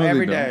all day, No, they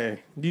every don't. day.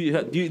 Do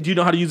you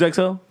know how to use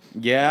Excel?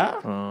 Yeah.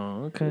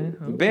 Oh, okay.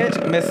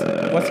 Bitch, Miss,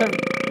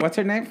 what's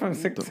her name from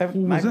 6th, 7th,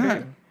 Who was 9th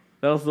that? grade?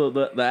 That was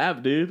the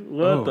app, dude.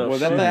 What Oh, the? Was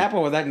that fuck? the app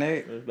or was that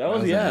Nate? That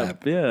was the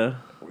app. Yeah.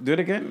 Do it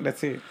again. Let's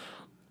see.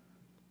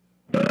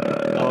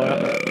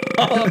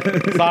 Oh,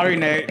 sorry,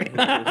 Nate.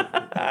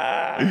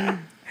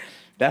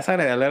 That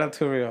sounded a little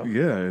too real.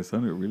 Yeah, it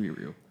sounded really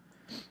real.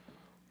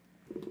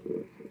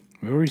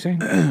 What were you saying?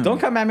 Don't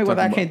come at me with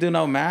I about- can't do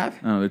no math.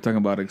 Oh, they're talking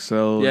about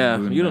Excel. Yeah.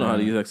 doing, You don't know how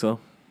to use Excel.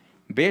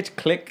 Bitch,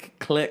 click,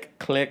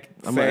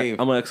 save.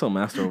 I'm an Excel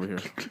master over here.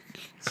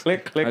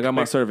 click. I got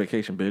my click.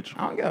 certification, bitch.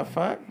 I don't give a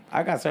fuck.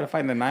 I got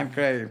certified in the 9th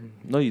grade.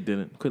 No, you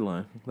didn't. Quit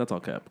lying. That's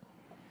all cap.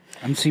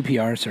 I'm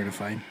CPR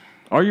certified.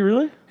 Are you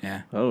really?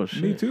 Yeah. Oh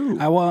shit. Me too.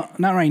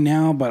 Not right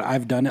now, but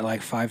I've done it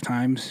like 5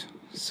 times.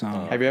 So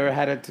Have you ever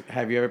had it?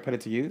 Have you ever put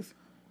it to use?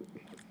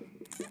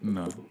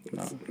 No.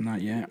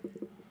 not yet.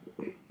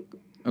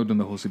 I've done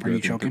the whole CPR Are you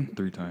thing choking?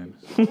 3 times.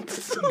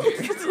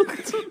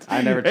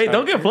 I never. Hey, tried.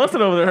 don't get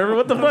flustered over there, Herbert.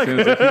 What the fuck?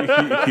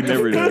 he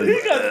never did.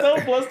 He got so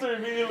flustered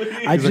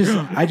immediately.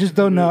 I just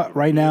don't know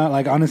right now.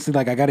 Like honestly,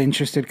 like I got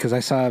interested because I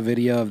saw a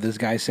video of this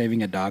guy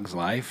saving a dog's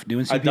life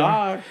doing CPR. A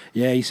dog.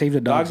 Yeah, he saved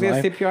a dog's Dogs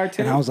life. get CPR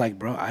too? And I was like,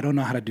 bro, I don't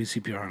know how to do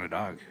CPR on a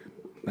dog.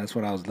 That's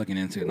what I was looking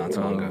into not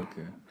so long ago.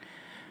 Okay.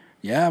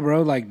 Yeah,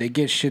 bro, like they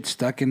get shit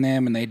stuck in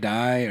them and they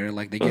die or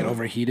like they get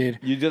overheated.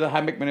 You do the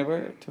Heimlich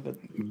maneuver to the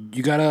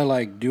You gotta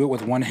like do it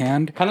with one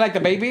hand kind of like the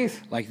babies.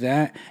 like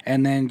that,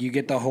 and then you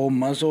get the whole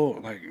muzzle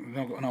like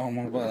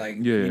no, but like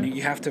Yeah.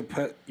 you have to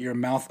put your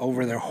mouth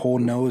over their whole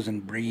nose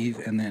and breathe,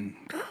 and then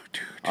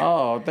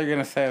Oh, they're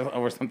gonna say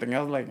over something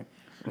else. Like,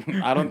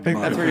 I don't think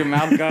that's where your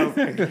mouth goes.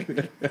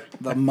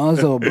 the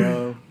muzzle,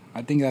 bro.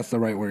 I think that's the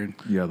right word.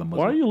 Yeah, the muzzle.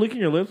 Why are you licking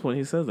your lips when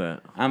he says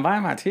that? I'm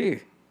buying my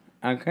teeth.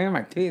 I'm cleaning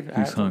my teeth. I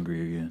He's have to-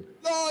 hungry again.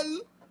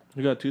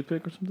 You got a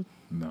toothpick or something?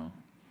 No.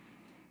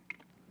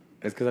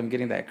 It's because I'm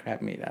getting that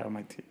crab meat out of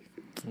my teeth.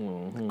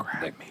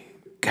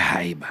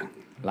 Gaiba.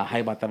 La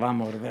jaiba te va a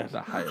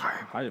morder.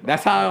 Hi.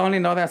 That's how I only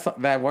know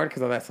that word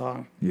because of that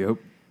song. Yep.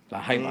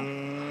 La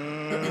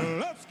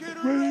jaiba.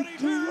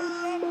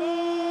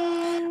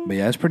 But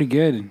yeah, it's pretty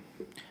good.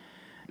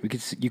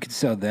 You could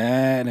sell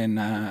that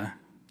and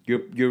Your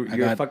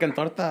got- fucking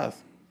tortas.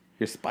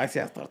 Your spicy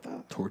ass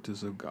tortas.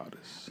 Tortas of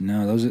Goddess.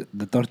 no,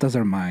 the tortas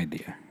are my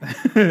idea.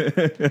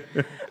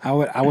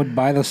 I would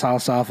buy the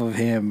sauce off of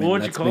him. What and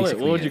would you that's call it?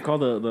 basically What would you call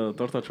the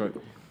torta truck?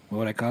 What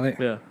would I call it?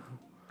 Yeah.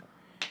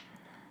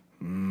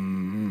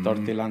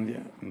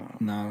 Tortilandia. No.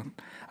 No,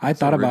 I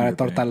thought about it.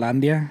 already a thing.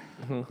 Tortalandia.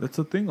 That's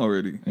a thing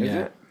already.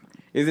 Yeah.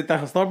 Is it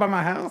the store by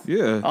my house?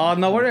 Yeah. Oh,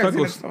 no, where is it?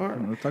 Taco, The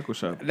store? taco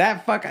shop.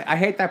 That fuck, I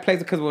hate that place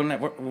because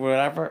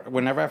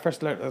whenever I first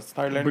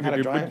started learning how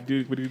to drive,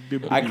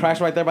 I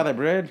crashed right there by the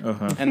bridge,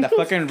 and the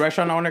fucking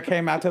restaurant owner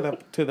came out to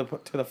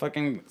the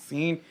fucking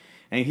scene,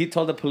 and he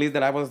told the police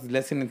that I was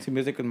listening to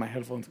music with my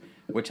headphones,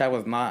 which I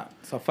was not.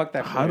 So fuck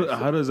that. How, place.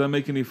 how does that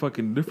make any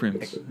fucking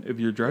difference if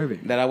you're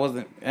driving? That I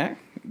wasn't,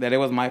 that it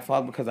was my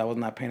fault because I was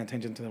not paying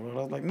attention to the road.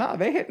 I was like, nah,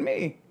 they hit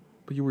me.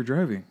 But you were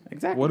driving.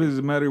 Exactly. What does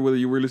it matter whether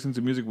you were listening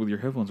to music with your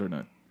headphones or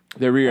not?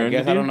 They I rear-ended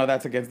guess you? I don't know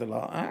that's against the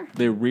law.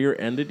 They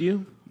rear-ended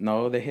you?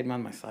 No, they hit me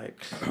on my side.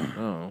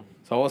 Oh.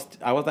 So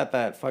I was at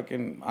that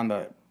fucking on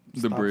the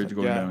The bridge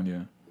going down,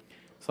 yeah.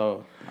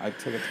 So I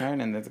took a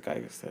turn, and this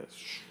guy says,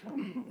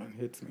 and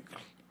hits me.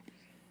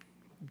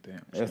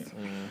 Damn. Yes.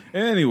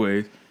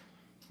 Anyways,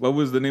 what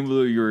was the name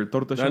of your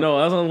torta shop? I know.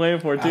 That's what I'm waiting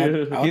for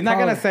too. He's not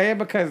gonna say it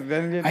because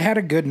then I had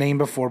a good name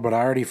before, but I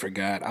already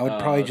forgot. I would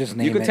probably just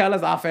name you could it. tell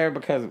us off air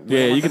because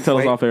Yeah, you can tell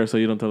us off air, so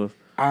you don't tell us.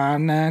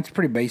 Nah, it's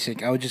pretty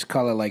basic. I would just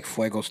call it like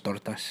Fuegos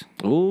Tortas.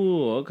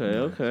 Ooh,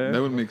 okay.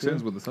 That would make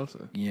sense with the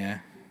salsa. Yeah.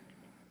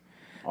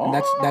 And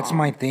that's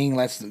my thing.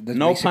 That's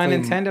No pun basically-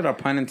 intended or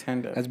pun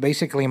intended. That's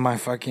basically my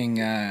fucking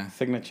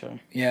Signature.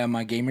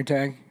 my gamer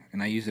tag,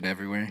 and I use it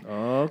everywhere.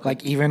 Oh, okay.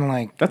 Like even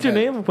like That's your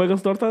name,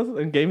 Fuegos Tortas,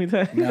 and gaming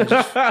tag. No, it's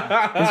just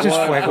Fuego.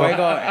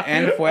 Fuego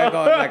and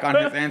Fuego like on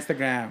his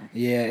Instagram.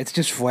 Yeah, it's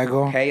just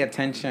Fuego. Pay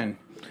attention.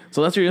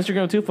 So that's your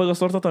Instagram too, Fuegos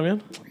Tortas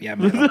también. Yeah,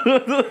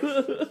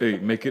 man. Hey,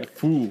 make it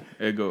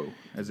Fuego,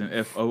 as in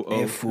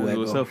F-O-O. Fuego.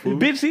 What's up, fool?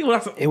 Bitch, see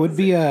what It would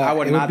be a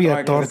would it would not be throw a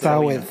it 'cause it's torta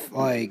Selena. with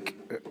like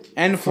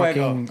And Fuego.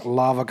 fucking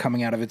lava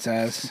coming out of its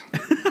ass.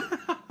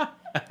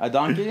 A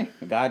donkey?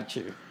 Got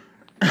you.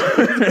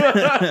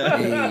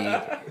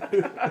 Hey.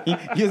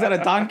 You said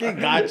a donkey?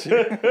 Got you.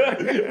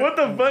 What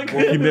the fuck?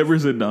 He never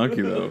said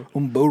donkey, though.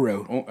 Un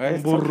burro.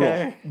 It's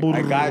okay.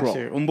 I got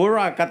you. Un burro,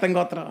 acá tengo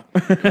otro.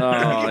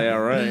 Oh, yeah,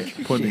 right.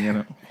 Pointing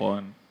at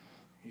Juan.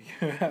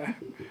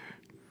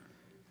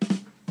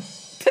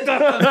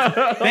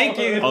 Thank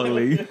you.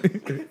 Ugly.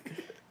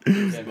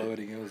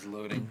 It was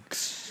loading.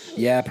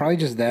 Yeah, probably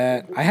just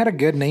that. I had a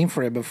good name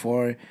for it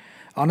before.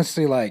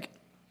 Honestly, like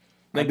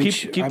Then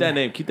keep that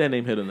name. Keep that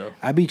name hidden though.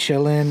 I be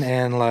chilling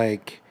and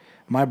like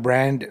my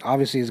brand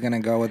obviously is gonna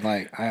go with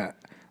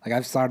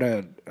I've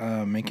started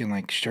making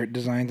like shirt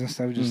designs and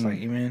stuff, just like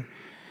even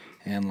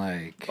and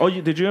like Oh,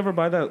 did you ever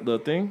buy the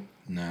thing?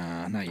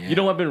 nah, not yet. You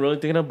know what I've been really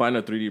thinking of? Buying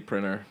a 3D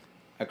printer.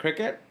 A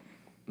cricket?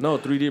 No,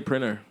 3D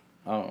printer.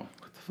 Oh. What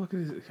the fuck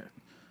is it?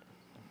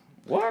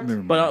 What?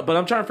 But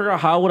I'm trying to figure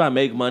out how would I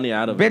make money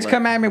out of it. Bitch,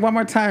 come at me one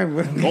more time.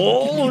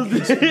 Oh,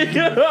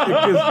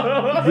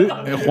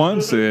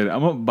 Juan said,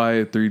 I'm going to buy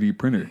a 3D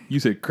printer. You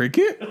said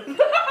cricket?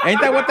 Ain't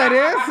that what that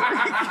is?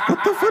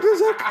 What the fuck does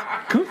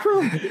that come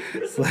from?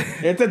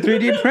 It's a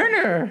 3D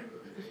printer.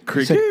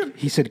 Cricket?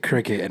 He said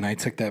cricket, and I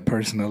took that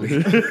personally.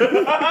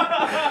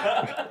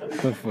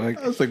 The fuck?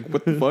 I was like,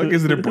 what the fuck?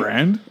 Is it a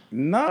brand?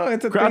 No,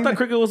 it's a I thing. thought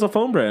Cricket was a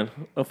phone brand,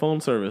 a phone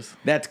service.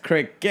 That's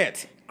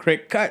cricket.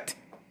 Cricket.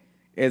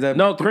 Is a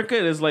No,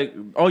 Cricket is like.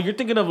 Oh, you're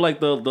thinking of like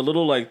the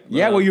little like.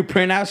 Yeah, where you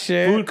print out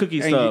shit. food cookie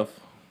and stuff.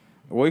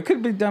 Well, it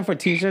could be done for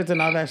T-shirts and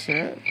all that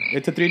shit.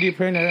 It's a 3D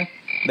printer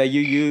that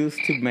you use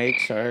to make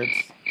shirts.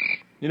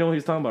 You know what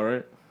he's talking about,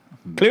 right?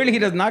 Clearly, he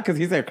does not because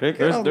he said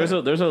cricket. There's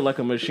a like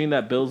a machine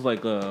that builds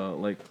like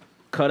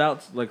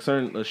cutouts, like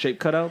certain shape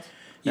cutouts.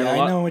 Yeah, And a I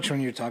lot- know which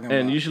one you're talking about.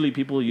 And usually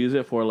people use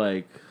it for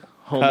like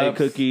homemade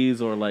Cups.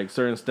 cookies or like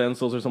certain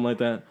stencils or something like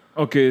that.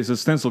 Okay, it's a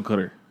stencil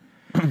cutter.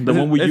 The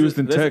one we this used is-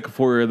 in this- tech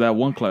for that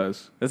one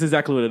class. That's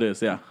exactly what it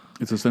is. Yeah.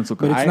 It's a stencil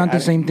but cutter. it's not I- the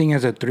same thing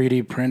as a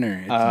 3D printer.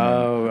 It's,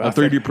 Oh, A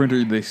 3D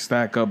printer, they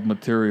stack up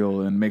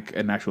material and make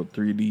an actual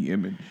 3D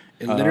image.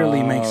 it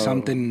literally makes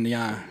something.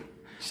 Yeah,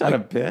 shut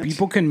up, bitch.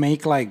 people can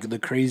make like the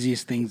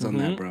craziest things on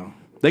that, bro.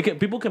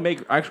 People can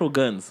make actual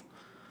guns.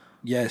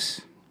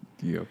 Yes,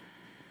 Yeah.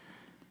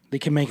 they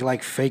can make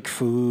like fake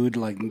food,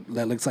 like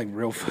that looks like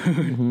real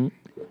food.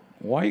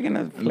 Why are you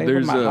gonna flavor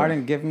There's my a- heart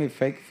and give me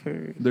fake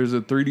food? There's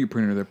a 3D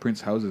printer that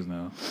prints houses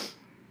now.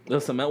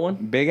 The cement one.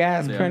 Big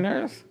ass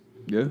printers.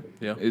 Yeah,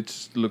 Yeah.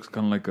 It looks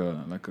kind of like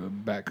a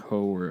backhoe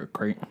or a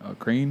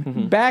crane.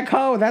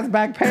 Backhoe, that's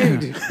back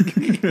page.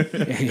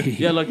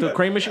 Yeah, like the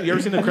crane machine. You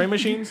ever seen the crane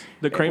machines?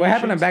 The crane. What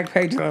happened to machines? back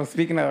page? Though?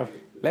 Speaking of,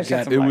 let's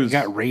shed some it light. was-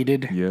 Got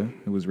raided Yeah,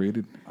 it was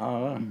rated.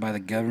 by the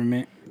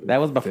government That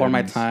was before my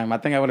Famous. time. I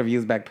think I would have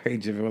used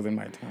Backpage if it was in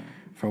my time.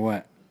 for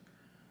what?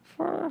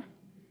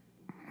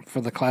 For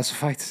the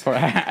classifieds. For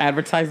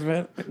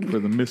advertisement. For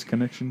the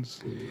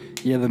misconnections.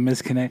 Yeah, the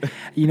misconnect.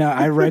 You know,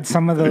 I read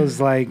some of those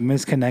like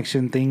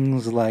misconnection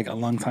things like a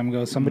long time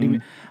ago. Somebody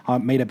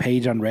made a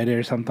page on Reddit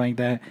or something like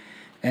that,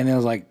 and it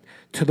was like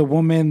to the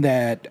woman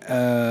that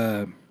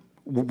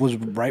was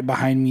right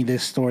behind me,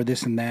 this store,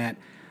 this and that.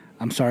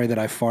 I'm sorry that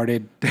I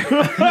farted in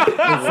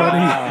front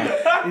of you.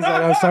 He's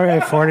like, I'm sorry I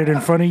farted in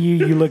front of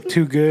you. You look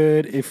too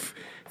good. If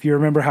you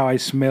remember how I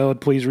smelled,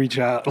 please reach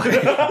out.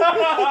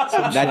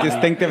 That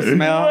distinctive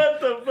smell.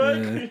 What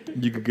the fuck?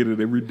 You could get it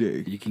every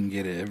day. You can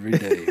get it every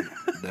day.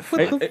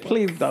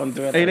 Please don't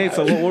do it. Hey Nate,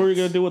 so what were you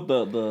gonna do with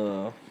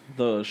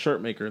the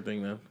shirt maker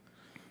thing then?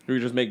 You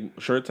just make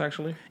shirts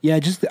actually? Yeah,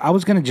 I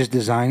was gonna just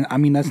design. I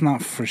mean, that's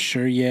not for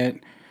sure yet,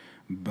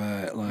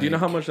 but like, Do you know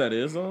how much that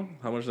is though?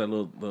 How much the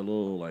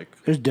little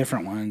like there's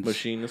different ones.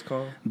 machine is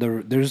called?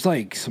 There's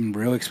like some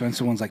real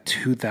expensive ones, like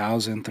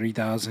 $2,000,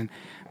 $3,000,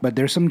 but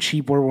there's some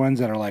cheaper ones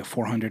that are like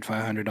 $400,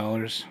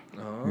 $500.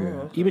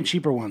 Oh, Even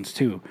cheaper ones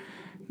too,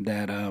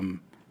 that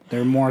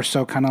they're more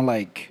so kind of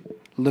like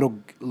little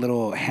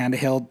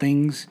handheld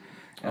things.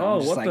 And Oh, I'm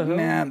just what like, the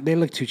hell? nah, they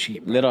look too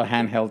cheap. Little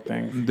handheld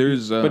thing.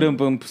 There's Boom,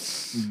 boom.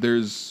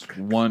 there's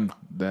one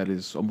that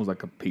is almost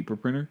like a paper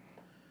printer.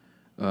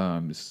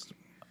 It's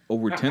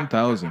over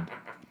 10,000.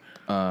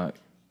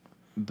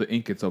 The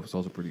ink itself is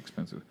also pretty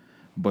expensive,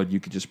 but you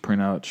could just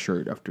print out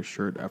shirt after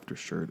shirt after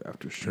shirt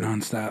after shirt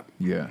nonstop.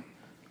 Yeah,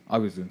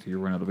 obviously until you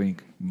run out of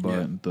ink.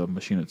 But the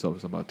machine itself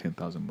is about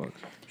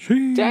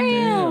 $10,000.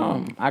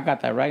 Damn. I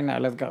got that right now.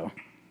 Let's go.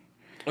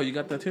 Oh, you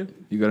got that too?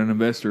 You got an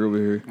investor over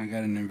here. I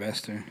got an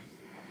investor.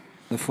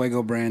 The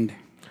Fuego brand.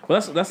 Well,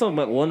 that's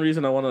one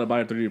reason I wanted to buy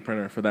a 3D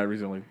printer for that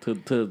reason, like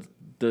to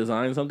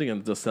design something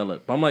and just sell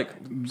it. But I'm like,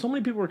 so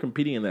many people are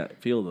competing in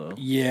that field though.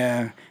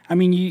 Yeah, I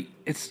mean,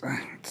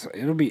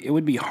 it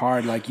would be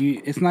hard. Like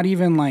it's not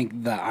even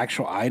like the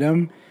actual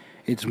item.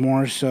 It's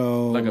more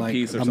so Like a like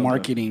piece or the something.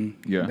 marketing.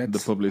 Yeah, the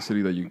That's-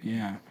 publicity that you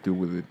Yeah. do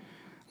with it.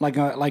 like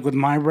with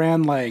my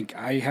brand, like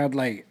I have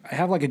like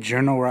a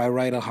journal where I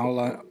write a whole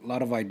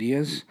lot of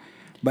ideas,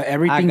 but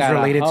everything's got a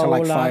related to whole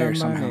like lot fire of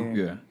somehow. money.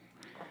 Yeah,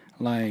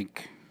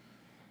 Like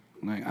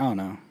I don't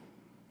know.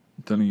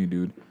 I'm telling you,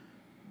 dude.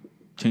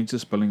 Change the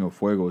spelling of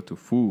fuego to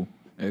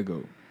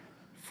fuego.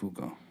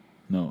 Fugo.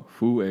 No,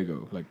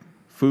 fuego. Like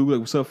fu, like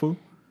what's up, fu?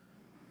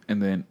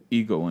 And then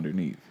ego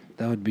underneath.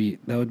 That would be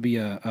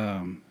a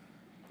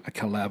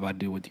collab I'd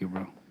do with you,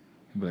 bro.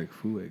 It'd be like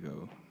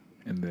fuego,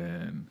 and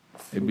then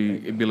it'd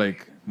be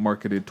like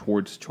marketed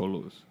towards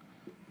cholos,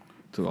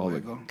 to all the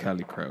Fuego.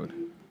 Cali crowd.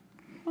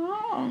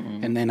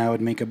 And then I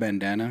would make a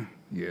bandana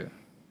Yeah,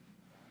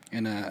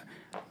 and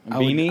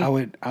Beanie?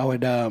 I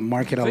would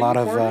market a lot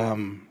of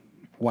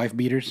wife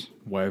beaters,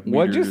 wife.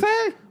 What'd you beaters,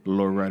 say?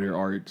 Lowrider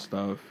art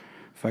stuff.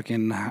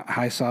 fucking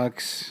high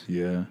socks,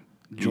 Yeah,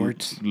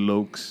 jorts,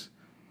 Lokes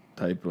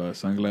type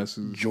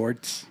sunglasses.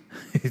 jorts.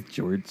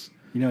 Jorts.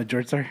 You know what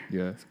jorts are?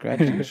 Yeah,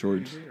 Scratching.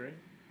 shorts.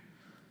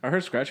 I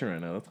heard scratching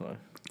right now. That's why.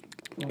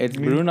 It's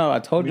Bruno. I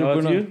told you, Oh,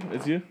 it's Bruno. you.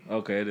 It's you.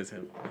 Okay, it is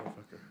him.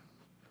 Motherfucker.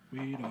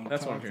 We don't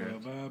That's what I'm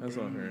hearing. That's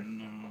what I'm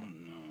hearing.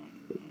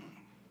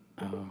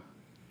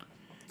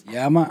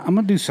 Yeah, I'm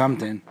gonna do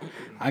something.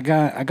 I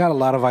got a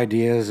lot of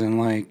ideas, and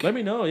like Let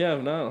me know. Yeah,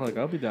 if not, like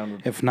I'll be down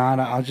with if not,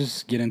 I'll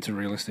just get into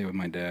real estate with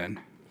my dad.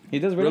 He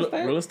does real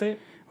estate? real estate.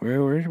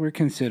 We're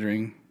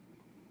considering.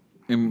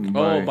 And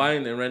Oh,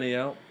 buying and renting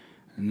out.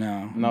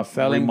 No, No,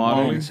 selling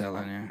Remodeling? homes.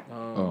 selling. Yeah,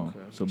 Oh,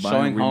 so Showing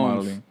buying,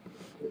 remodeling.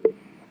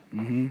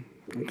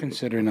 I'm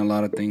considering a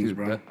lot of things,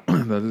 bro.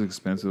 That is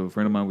expensive. A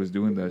friend of mine was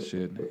doing that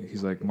shit.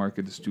 He's like,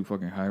 market is too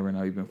fucking high right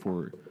now, even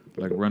for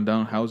like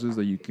rundown houses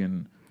that you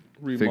can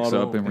fix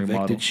Remodel. up and remodel.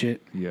 Evicted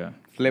shit, Yeah,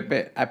 Flip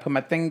it. I put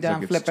my thing down,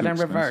 like flip it's it, too and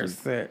reverse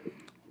expensive.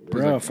 it.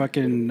 bro.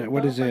 Fucking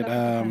what is it?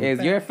 Is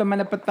your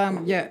feminine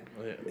patam? Yeah.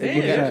 Hey,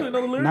 is that? actually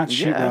know the lyrics. Not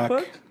Yeah, sheetrock.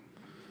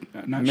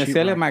 Fuck. Not Miss sheetrock.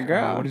 Elliot, my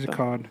girl. What is it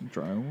called?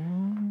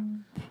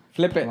 drywall,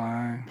 Flip it.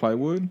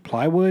 plywood.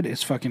 Plywood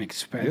is fucking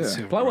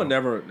expensive. Plywood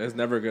bro. is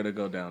never gonna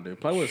go down, dude.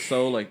 Plywood is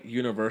so like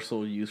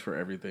universal use for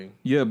everything.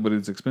 Yeah, but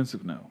it's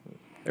expensive now.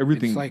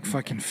 Everything. It's like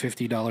fucking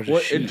 $50 a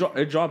What sheet.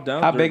 it dropped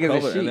down. How during big is a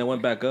COVID sheet? and then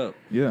went back up.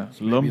 yeah,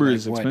 Maybe lumber like,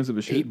 is what, expensive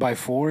as shit.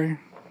 8x4.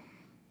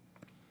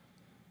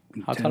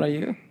 How tall are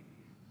you?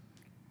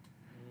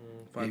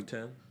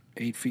 5'10".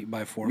 8 feet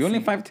by 4 You only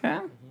feet.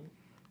 5'10"?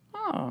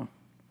 Oh,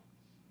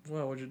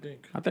 Wow, what'd you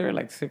think? I thought you were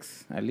like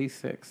 6, at least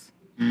 6.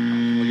 Well,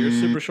 you're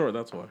super short.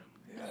 That's why.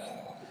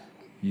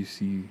 You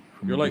see,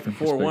 from You're a like different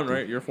 4'1", perspective.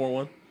 right? You're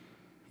 4'1".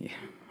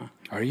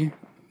 Are you?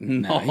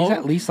 No, He's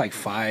at least like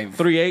 5.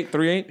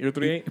 3'8". You're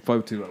 3'8".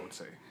 5'2", I would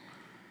say.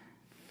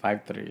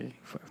 5'3".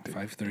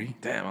 5'3".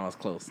 Damn, I was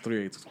close.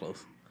 3'8" was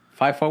close.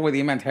 5'4" with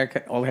Eman's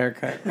haircut, old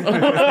haircut.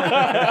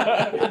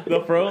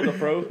 The pro. Full on,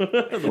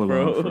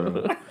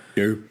 bro.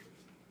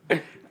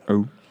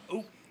 Oh.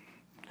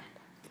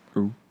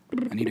 Oh.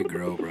 I need to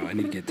grow, bro. I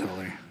need to get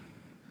taller.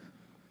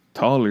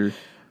 Taller.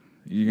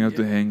 You're gonna have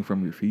to hang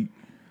from your feet.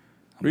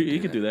 He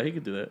could do that. He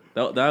could do that.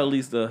 That at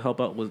least help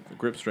out with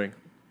grip strength.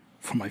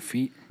 For my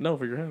feet. No,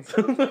 for your hands.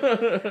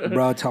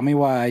 Bro, tell me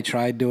why I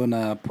tried doing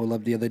a pull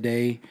up the other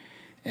day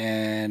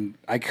and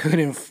I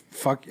couldn't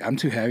I'm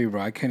too heavy,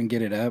 bro. I couldn't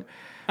get it up.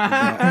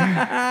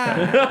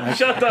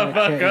 Shut the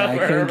fuck up. I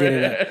couldn't get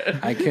it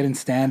up. I couldn't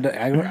stand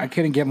I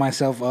couldn't get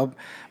myself up,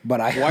 but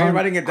I Why are you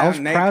writing it down? I was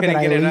Nate proud that couldn't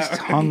I get at it least up.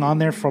 hung on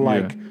there for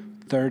like Yeah.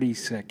 30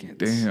 seconds.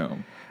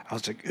 Damn. I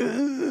was like,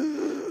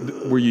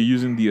 Were you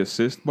using the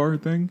assist bar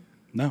thing?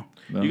 no.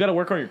 You got to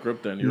work on your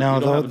grip then. You No,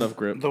 don't have enough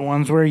grip. the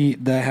ones where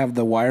they have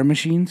the wire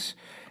machines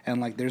and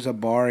like there's a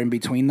bar in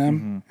between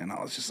them, and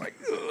I was just like,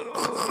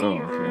 Oh,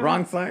 okay.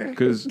 Wrong side.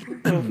 Because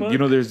you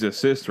know, there's the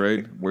assist,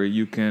 right, where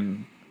you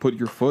can put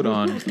your foot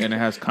on and it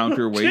has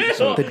counterweight.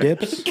 So the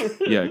dips.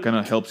 yeah, it kind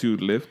of helps you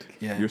lift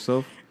Yeah.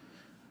 yourself.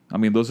 I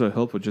mean, those are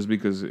helpful just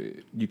because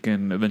you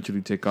can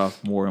eventually take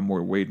off more and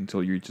more weight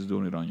until you're just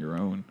doing it on your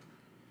own.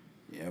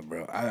 Yeah,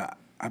 bro.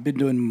 I've been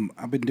doing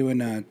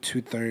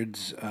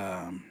 2/3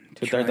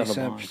 2/3 of a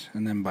triceps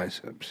and then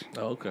biceps.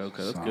 Oh, okay.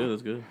 That's So- good.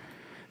 That's good.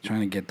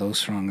 Trying to get those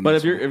strong. and But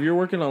that's if you're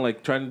working on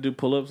like trying to do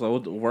pull-ups, I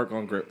would work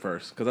on grip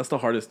first because that's the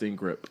hardest thing.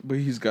 Grip. But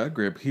he's got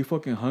grip. He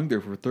fucking hung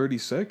there for 30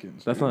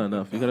 seconds. That's not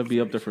enough. You gotta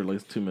be up there for at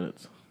least 2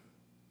 minutes.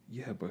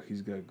 Yeah, but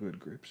he's got good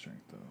grip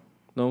strength, though.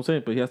 No, I'm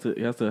saying, but he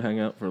has to hang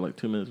out for like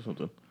 2 minutes or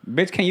something.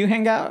 Bitch, can you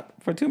hang out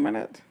for 2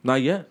 minutes?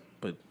 Not yet,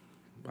 but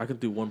I could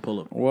do one pull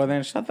up. Well,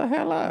 then shut the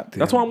hell up.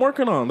 That's what I'm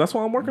working on. That's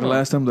what I'm working The on.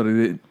 last time that I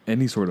did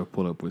any sort of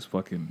pull up was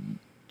fucking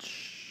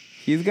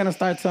He's gonna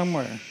start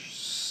somewhere. what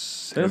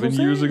 7 I'm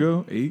years saying.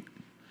 ago, 8.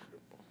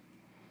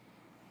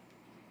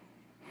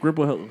 Grip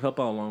will help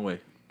out a long way.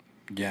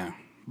 Yeah.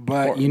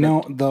 But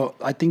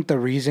I think the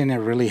reason it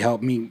really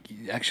helped me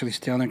actually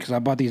stay on there because I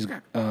bought these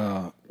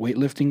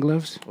weightlifting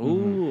gloves.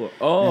 Ooh.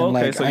 Oh, And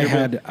okay. like So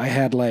I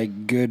had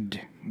like good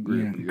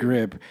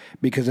grip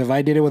because if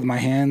I did it with my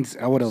hands,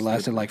 I would have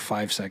lasted like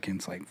 5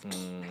 seconds. Like,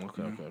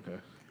 Okay.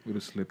 Would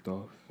have slipped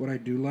off. what I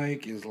do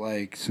like is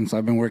like since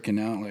I've been working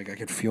out, like I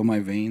could feel my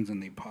veins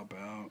and they pop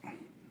out.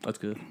 That's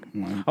good.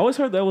 Like, I always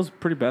heard that was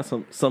pretty bad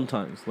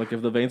sometimes. Like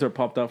if the veins are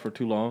popped out for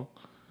too long.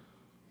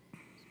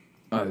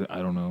 I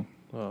don't know.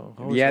 Oh,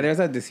 Yeah, there's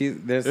a disease.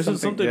 There's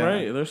something yeah.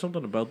 right. There's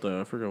something about that.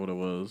 I forgot what it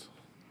was.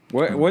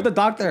 Where's the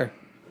doctor?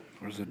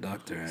 where's the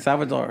doctor at?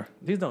 Salvador.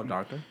 He's no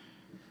doctor.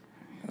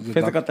 The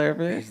Physical doc-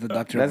 therapy. He's the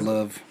doctor of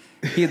love.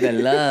 He's the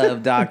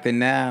love doctor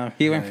now.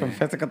 He went from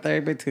physical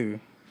therapy to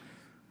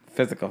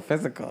physical.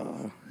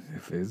 Physical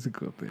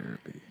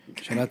therapy.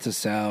 Shout out to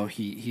Sal.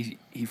 He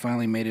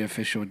finally made it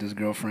official with his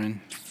girlfriend.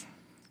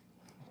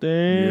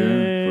 Damn. Yeah,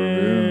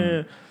 for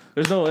real.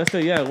 There's no. Let's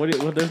say yeah.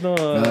 There's no.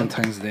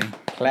 Valentine's Day.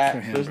 Clap.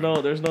 For him.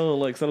 There's no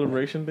like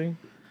celebration thing.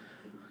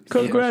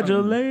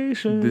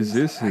 Congratulations. This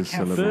is his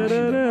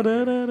celebration.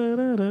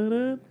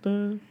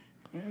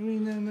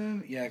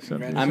 Yeah,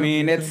 I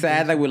mean, it's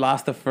sad that we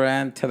lost a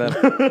friend to the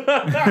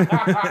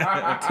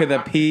to the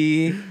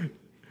P.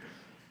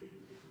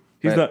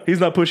 He's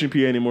not pushing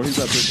P anymore. He's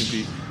not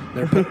pushing P.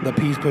 The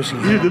P's pushing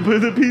him.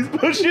 The P's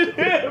pushing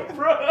him,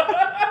 bro.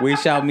 We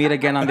shall meet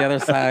again on the other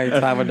side,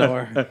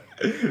 Salvador.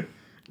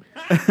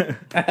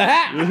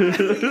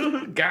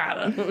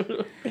 Got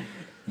him.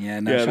 Yeah,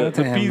 no, Yeah, shout out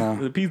to him P's, though.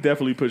 the P's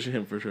definitely pushing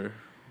him for sure.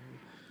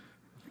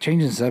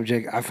 Changing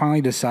subject, I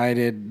finally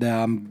decided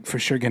that I'm for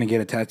sure gonna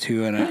get a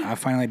tattoo, and I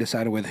finally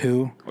decided with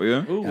who. Oh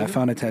yeah. Ooh. I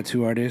found a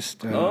tattoo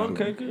artist.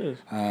 Okay, good.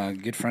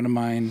 Good friend of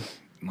mine,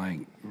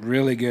 like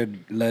really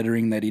good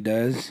lettering that he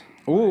does.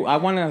 Ooh, I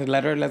want a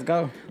letter. Let's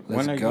go.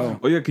 Let's Wanna go.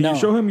 Oh yeah. Can No. you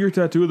show him your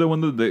tattoo? The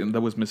one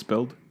that was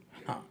misspelled.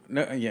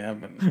 No, yeah,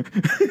 but,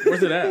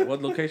 Where's it at?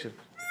 What location?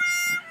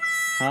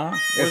 huh?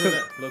 Where's It's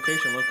it at?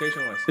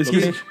 Location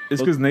wise.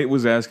 It's because Nate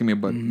was asking me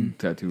about Mm-hmm.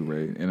 tattoo,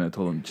 right? And I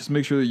told him just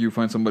make sure that you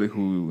find somebody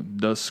who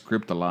does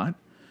script a lot,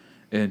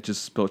 and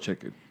just spell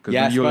check it. 'Cause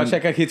yeah, then you'll spell end-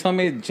 checker. He told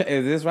me, is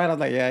this right? I was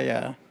like,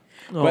 yeah.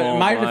 But Oh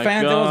my my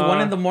defense, it was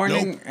 1 in the God.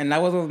 morning, and I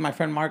was with my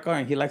friend Marco,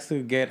 and he likes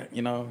to get,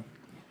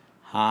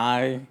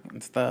 high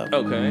and stuff.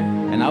 Okay.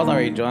 And I was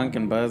already drunk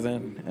and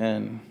buzzing,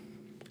 and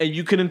And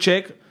you couldn't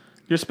check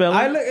your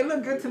spelling? it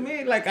looked good to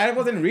me. Like, I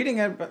wasn't reading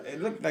it, but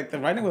it looked like the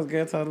writing was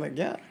good, so I was like,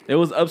 yeah. It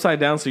was upside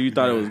down, so you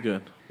thought it was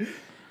good.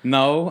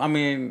 No, I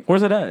mean,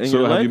 Where's it at? In So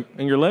your have leg? you-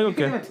 In your leg? you can't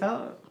Okay. even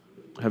tell.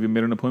 Have you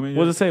made an appointment yet?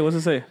 What does it say? What's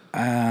it say?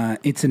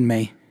 It's in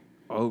May.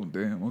 Oh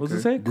damn. Okay. What's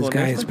it say? This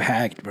guy is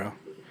packed, bro.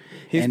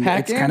 He's and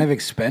packing? it's kind of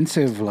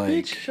expensive. Like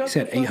Bitch, he shut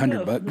said, the fuck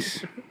up.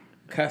 $800.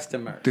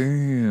 Customers.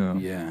 Damn.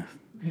 Yeah.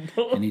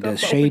 And he does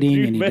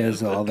shading and he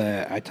does all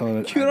that. I told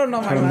him don't know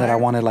my that I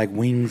life. wanted like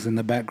wings in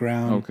the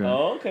background. Okay.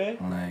 Oh, okay.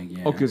 Like,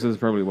 yeah. Okay, so that's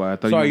probably why I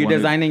thought. So are you wanted-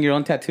 designing your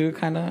own tattoo,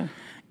 kind of?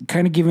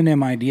 Kind of giving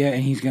him idea,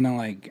 and he's gonna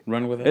like.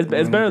 Run with it?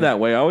 It's better that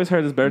way. I always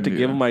heard it's better to give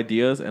Yeah. them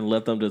ideas and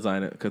let them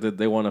design it because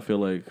they want to feel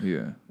like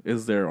Yeah.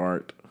 it's their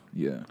art.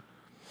 Yeah.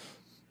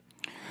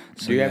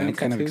 So, Do you yeah, have any I'm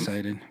kind of tattoos?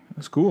 excited.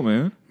 That's cool,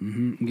 man.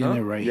 I'm getting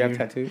it right You have here.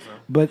 tattoos?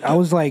 But I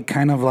was like,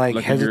 kind of like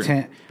Like in your-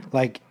 hesitant.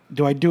 Like,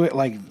 do I do it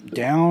like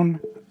down,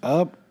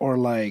 up, or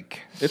like?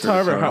 It's Sure,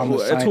 however, sorry. how, on the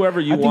it's side? whoever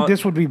you I think want.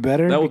 this would be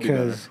better That would be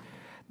because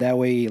that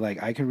way,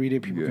 like, I can read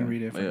it, people Yeah. can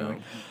read it. Yeah.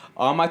 Like,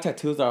 All my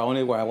tattoos are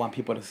only where I want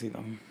people to see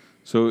them.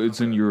 So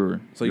it's in your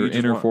So you just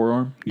inner want-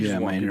 forearm. You just Yeah,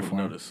 want my inner people to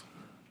forearm. notice.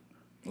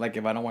 Like,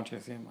 if I don't want you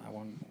to see them, I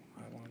won't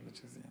let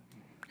you see them.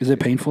 is it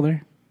painful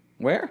there?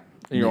 Where?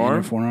 In your The inner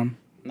arm? forearm?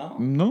 No.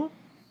 No.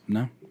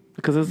 No.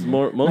 Because it's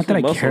more Not mostly that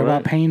I muscle, care about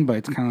right? pain, but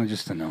it's kind of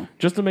just to know.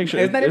 Just to make sure.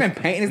 It's not even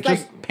pain. It's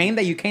just- like pain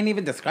that you can't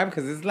even describe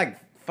because it's like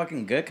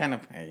fucking good kind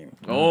of pain.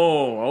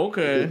 Oh,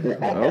 okay.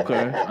 Okay.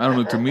 I don't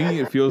know. To me,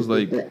 it feels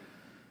like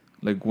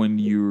when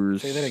you're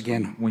Say that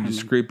again. when you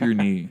scrape your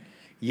knee,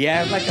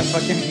 Yeah, it's like a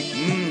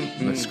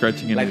fucking like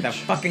scratching an like the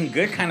itch. fucking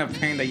good kind of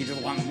pain that you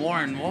just want more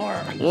and more.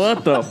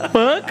 What the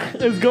fuck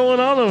is going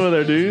on over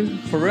there, dude?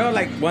 For real,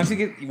 like once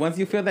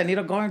you feel that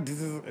needle going, this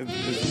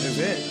is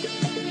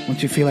it.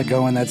 Once you feel it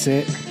going, that's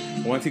it.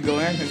 Once you go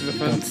in, this is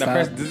the Don't first.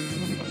 The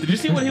stop. first Did you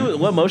see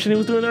what motion he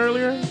was doing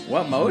earlier?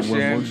 what motion? What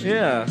motion?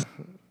 Yeah.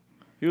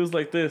 He was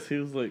like this. He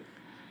was like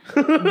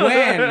When?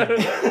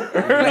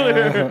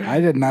 I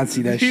did not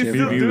see that he's shit.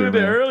 still Me doing neither,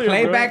 it man. earlier.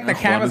 Play bro. back the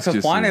cameras because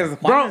just Juan a- is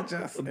Bro,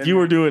 just. you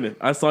were doing it.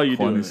 I saw you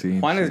Juan doing is it.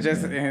 seeing Juan is shit,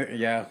 just man.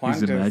 yeah. Juan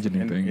He's just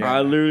imagining things. Yeah.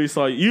 I literally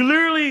saw you. You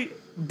literally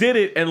did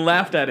it and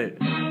laughed at it.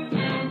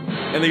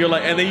 And then you're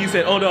like, and then you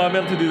said, "Oh no, I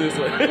meant to do this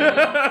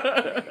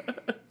way."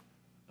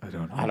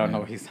 I don't know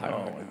what he's talking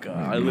Oh my about.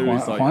 god! I literally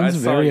saw you. Juan's I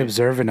saw very you.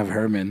 observant of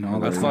Herman.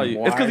 All I the saw time.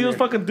 you. It's because he was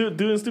Why? fucking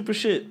doing stupid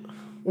shit.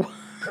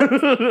 I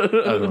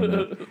don't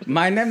know.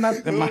 My name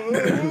not my.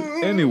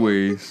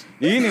 Anyways,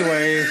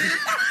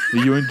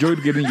 you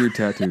enjoyed getting your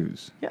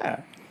tattoos.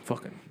 Yeah.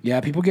 Fucking.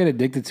 Yeah, people get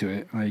addicted to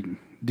it. Like,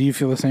 do you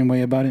feel the same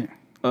way about it?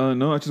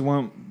 No, I just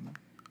want.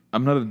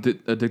 I'm not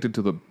addicted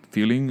to the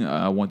feeling.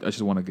 I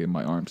just want to get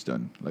my arms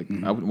done. Like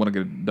I would want to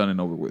get it done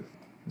and over with.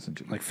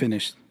 Essentially, Like,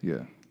 finished.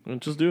 yeah.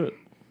 Just do it.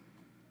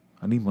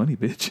 I need money,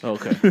 bitch.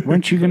 Okay.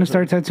 Weren't you gonna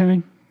start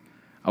tattooing?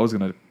 I was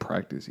gonna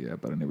practice, yeah,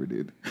 but I never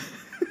did.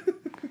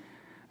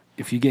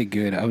 If you get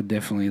good, I would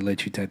definitely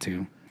let you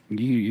tattoo.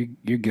 You're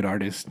a good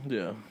artist.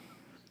 Yeah.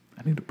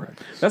 I need to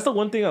practice. That's the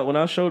one thing when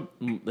I showed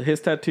his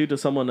tattoo to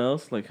someone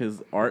else, like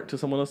his art to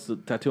someone else, to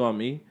tattoo on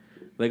me,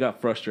 they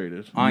got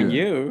frustrated. On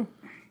you.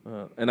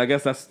 And I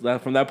guess that's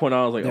that. From that point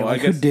on, I was like, They're oh,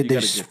 like, I guess who did you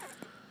gotta this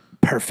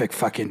perfect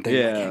fucking thing? I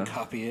Yeah. can't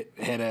copy it.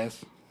 Head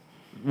ass.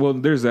 Well,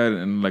 there's that,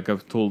 and like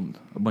I've told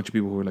a bunch of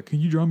people who are like, "Can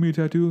you draw me a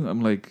tattoo?"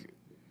 I'm like,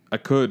 I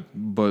could,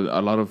 but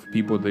a lot of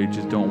people they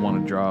just don't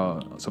want to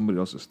draw somebody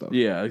else's stuff.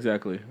 Yeah,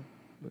 exactly.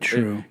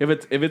 True. If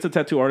it's a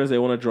tattoo artist, they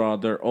want to draw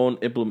their own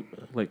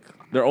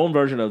their own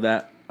version of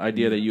that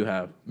idea that you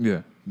have.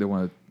 Yeah, they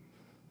want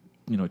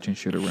to, change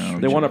shit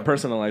around. They want to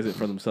personalize it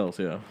for themselves.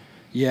 Yeah.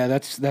 Yeah,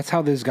 that's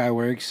how this guy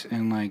works,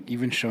 and like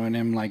even showing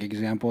him like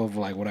example of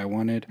like what I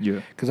wanted. Yeah.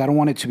 Because I don't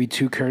want it to be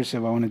too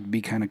cursive. I want it to be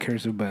kind of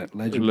cursive but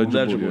legible.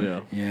 Legible,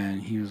 yeah. Yeah,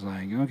 and he was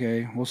like,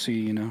 okay, we'll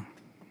see,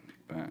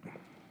 But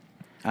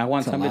I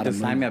want It's a somebody lot to of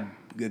sign me a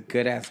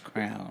good ass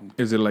crown.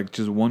 Is it like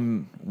just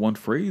one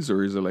phrase,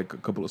 or is it like a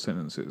couple of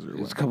sentences, or it's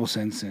a what? couple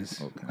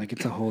sentences. Okay. Like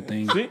it's a whole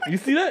thing. See, you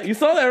see that? You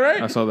saw that,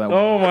 right? I saw that one.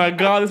 Oh my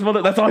god, this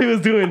mother—that's all he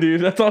was doing, dude.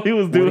 That's all he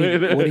was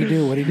doing. What'd he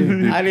do? What'd he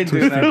do? I didn't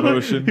do that.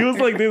 Motion. He was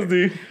like this,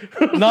 dude.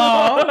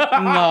 No.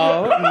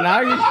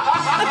 Now you.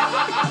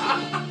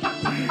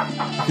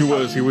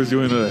 He was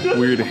doing a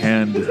weird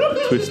hand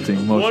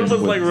twisting motion. One was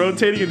with- like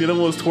rotating, and the other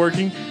one was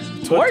twerking.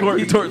 Twerk,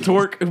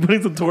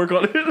 putting some twerk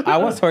on it. I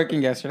was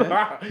twerking yesterday.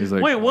 He's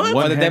like, Wait, what?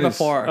 One Or the day hand is-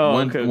 before. Oh,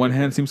 one, okay, one okay.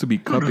 hand seems to be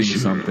cupping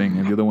something,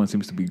 and the other one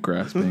seems to be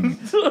grasping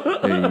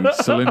a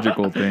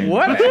cylindrical thing.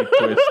 What? that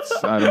she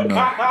twists. I don't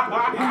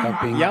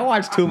know. Y'all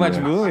watch too much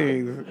Yeah.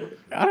 movies.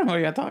 I don't know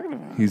what you're talking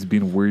about. He's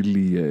been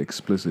weirdly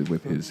explicit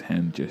with his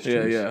hand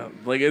gestures. Yeah.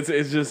 Like it's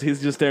just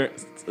he's just there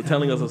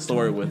telling us a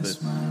story with it.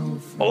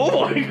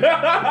 Oh my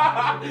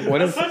god!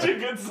 What is Such a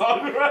good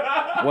song.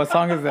 what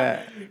song is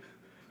that?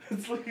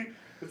 It's like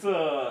it's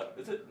a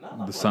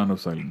not The Sound of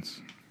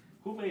Silence.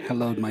 Who made it?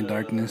 Hello, my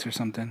darkness or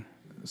something.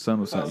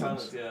 Sound of Sound of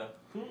Silence. Silence, yeah.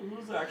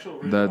 Who's the actual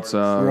original That's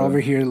artist? We're over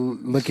here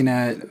looking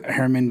at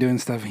Herman doing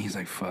stuff, and he's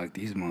like, "Fuck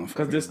these motherfuckers."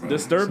 Because bro."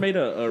 Disturbed made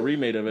a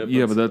remake of it.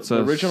 yeah, but that's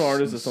the original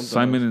artist is something.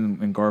 Simon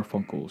else. and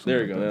Garfunkel. something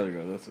There you go. like that. There you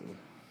go. That's it.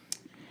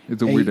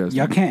 It's a Hey, weird ass.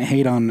 y'all thing. can't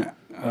hate on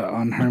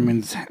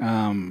Herman's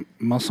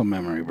muscle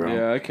memory, bro.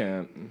 Yeah, I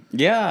can't.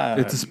 Yeah.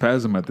 It's a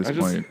spasm at this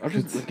point. I'm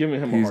just giving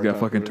him. He's a got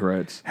hard fucking time for it.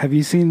 Tourette's. Have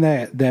you seen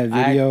that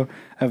video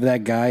of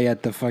that guy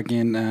at the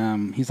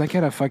fucking? He's like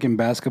at a fucking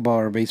basketball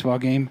or baseball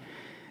game,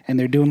 and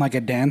they're doing like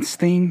a dance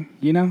thing.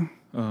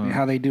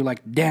 How they do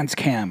like dance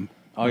cam.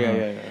 oh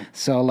yeah.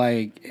 So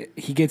like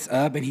he gets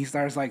up and he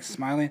starts like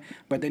smiling,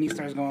 but then he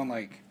starts going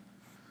like.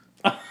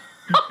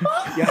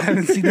 Y'all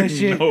haven't seen that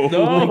shit? No.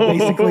 Like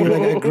basically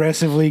like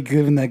aggressively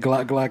giving that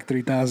Glock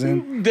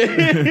 3000.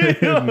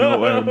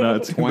 No, I have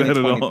not seen that at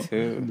all.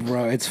 2022.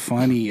 Bro, it's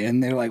funny.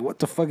 And they're like, what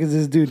the fuck is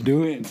this dude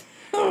doing?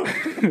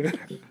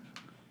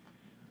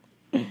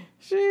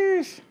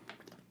 Sheesh.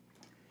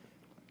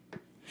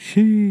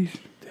 Sheesh.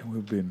 Damn,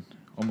 we've been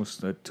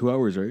almost 2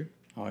 hours, right?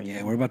 Oh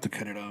Yeah, we're about to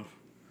cut it off.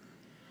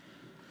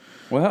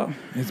 Well,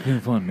 It's been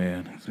fun,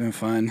 man. It's been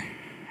fun.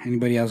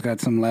 Anybody else got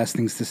some last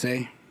things to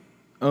say?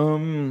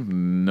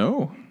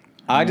 No.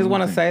 I just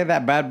want to say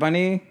that Bad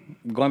Bunny,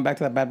 going back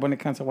to that Bad Bunny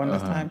concert one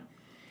this time,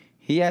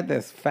 he had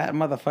this fat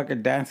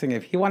motherfucker dancing.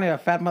 If he wanted a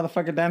fat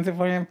motherfucker dancing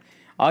for him,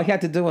 all he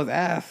had to do was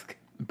ask.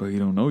 But he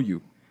don't know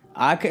you.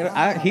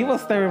 He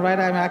was staring right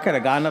at me. I could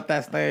have gone up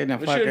that stage and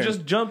We should fucking. have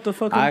just jumped the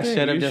fucking I thing.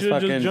 should have You just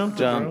should've fucking jumped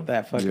jumped, it, bro.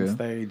 that fucking Yeah.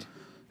 stage.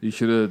 You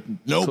should have.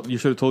 Nope. You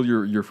should have told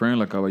your friend,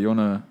 like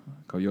Caballota,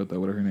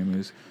 whatever her name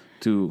is,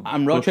 to.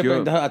 I'm road hook you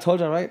tripping. up. I told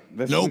you, right?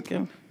 This Nope.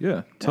 weekend.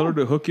 Yeah, tell her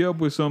to hook you up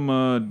with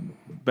some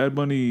Bad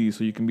Bunny,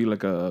 so you can be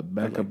like a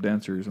backup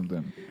dancer or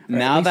something.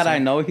 Now that I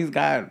know he's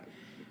got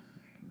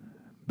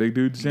Big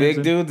dudes big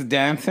dancing? dudes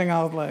dancing,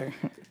 I was like,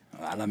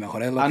 A lo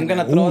mejor es lo I'm que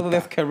gonna me throw gusta.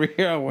 this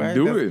career away.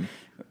 Do it.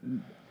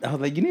 I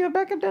was like, you need a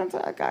backup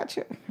dancer? I got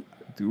you.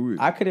 Do it.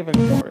 I could even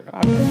afford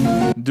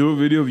it. Do a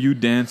video of you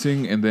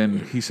dancing, and then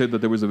he said that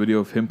there was a video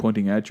of him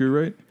pointing at you,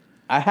 right?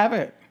 I have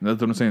it. That's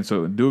what I'm saying.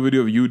 So do a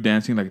video of you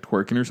dancing, like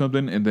twerking or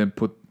something, and then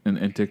put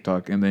in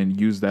TikTok, and then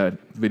use that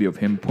video of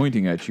him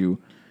pointing at you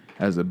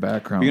as a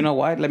background. You know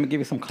what? Let me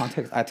give you some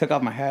context. I took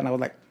off my hat and I was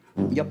like,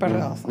 yo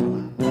perro.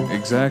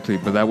 Exactly,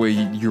 but that way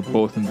you're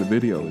both in the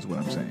video, is what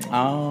I'm saying.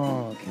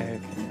 Oh, okay.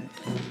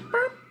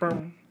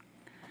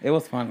 It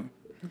was fun.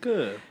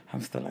 Good.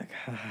 I'm still like,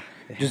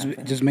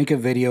 Just make a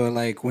video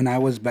like when I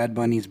was Bad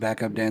Bunny's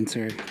backup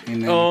dancer,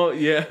 and then Oh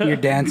yeah. you're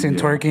dancing,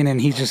 twerking, and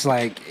he's just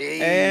like,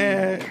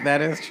 eh,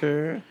 that is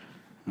true.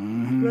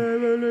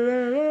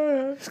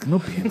 Es que no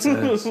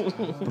piensas.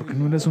 Porque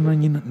no eres una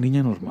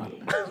niña normal.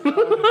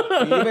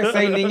 You even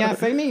say niña,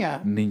 say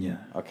niña.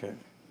 Niña. Okay.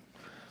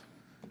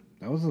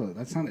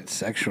 That sounded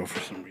sexual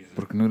for some reason.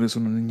 Porque no eres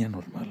una niña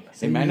normal.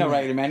 Emmanuel,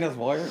 right? Emmanuel's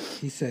voice.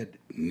 He said,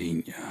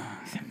 niña.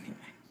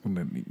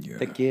 Una niña.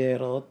 Te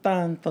quiero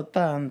tanto,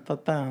 tanto,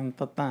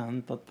 tanto,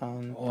 tanto,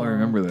 tanto. Oh, I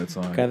remember that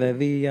song. Cada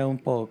día un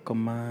poco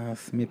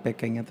más, mi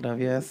pequeña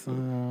traviesa,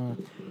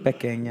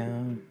 pequeña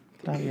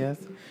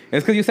traviesa.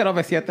 Es que you said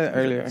over 7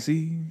 earlier.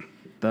 Sí,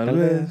 tal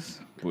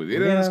vez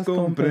pudieras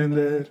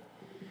comprender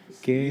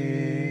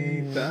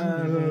que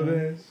tal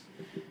vez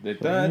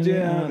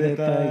detalle a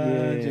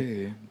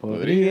detalle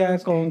podría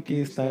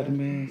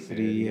conquistarme,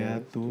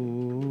 sería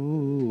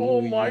tú.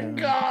 Oh my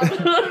god!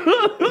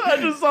 I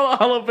just saw a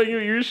jalapeno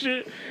ear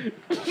shit.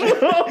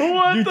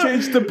 What You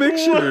changed the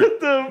picture. What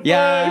the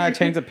Yeah, fuck? I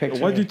changed the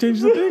picture. Why'd you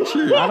change the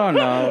picture? I don't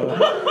know.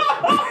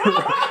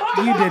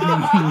 You didn't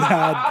even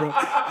nod, bro.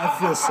 I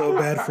feel so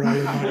bad for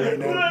Alemán right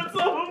now. That's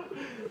so-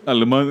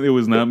 Alemán, it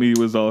was not me, it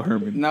was all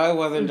Herman. No, it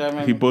wasn't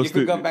German. He posted-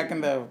 You could go back in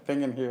the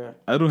thing in here.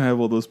 I don't have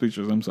all those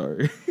pictures, I'm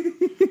sorry.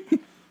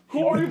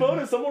 Who already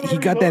voted? Someone He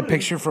already got that voted.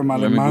 picture from me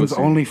go Alemán's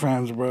see.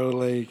 OnlyFans, bro.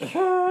 Like,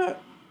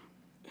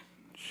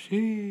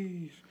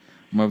 jeez.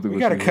 We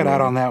gotta cut out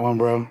on that one,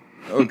 bro.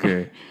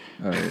 Okay.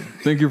 All right.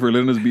 Thank you for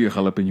letting us be a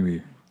jalapeno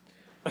here.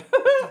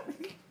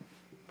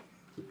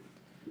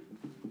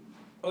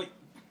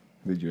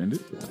 Did you end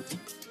it?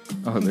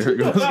 Oh, there it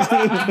goes.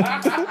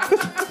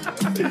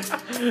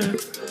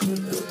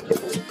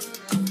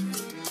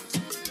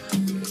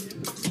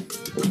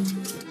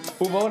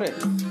 Who voted?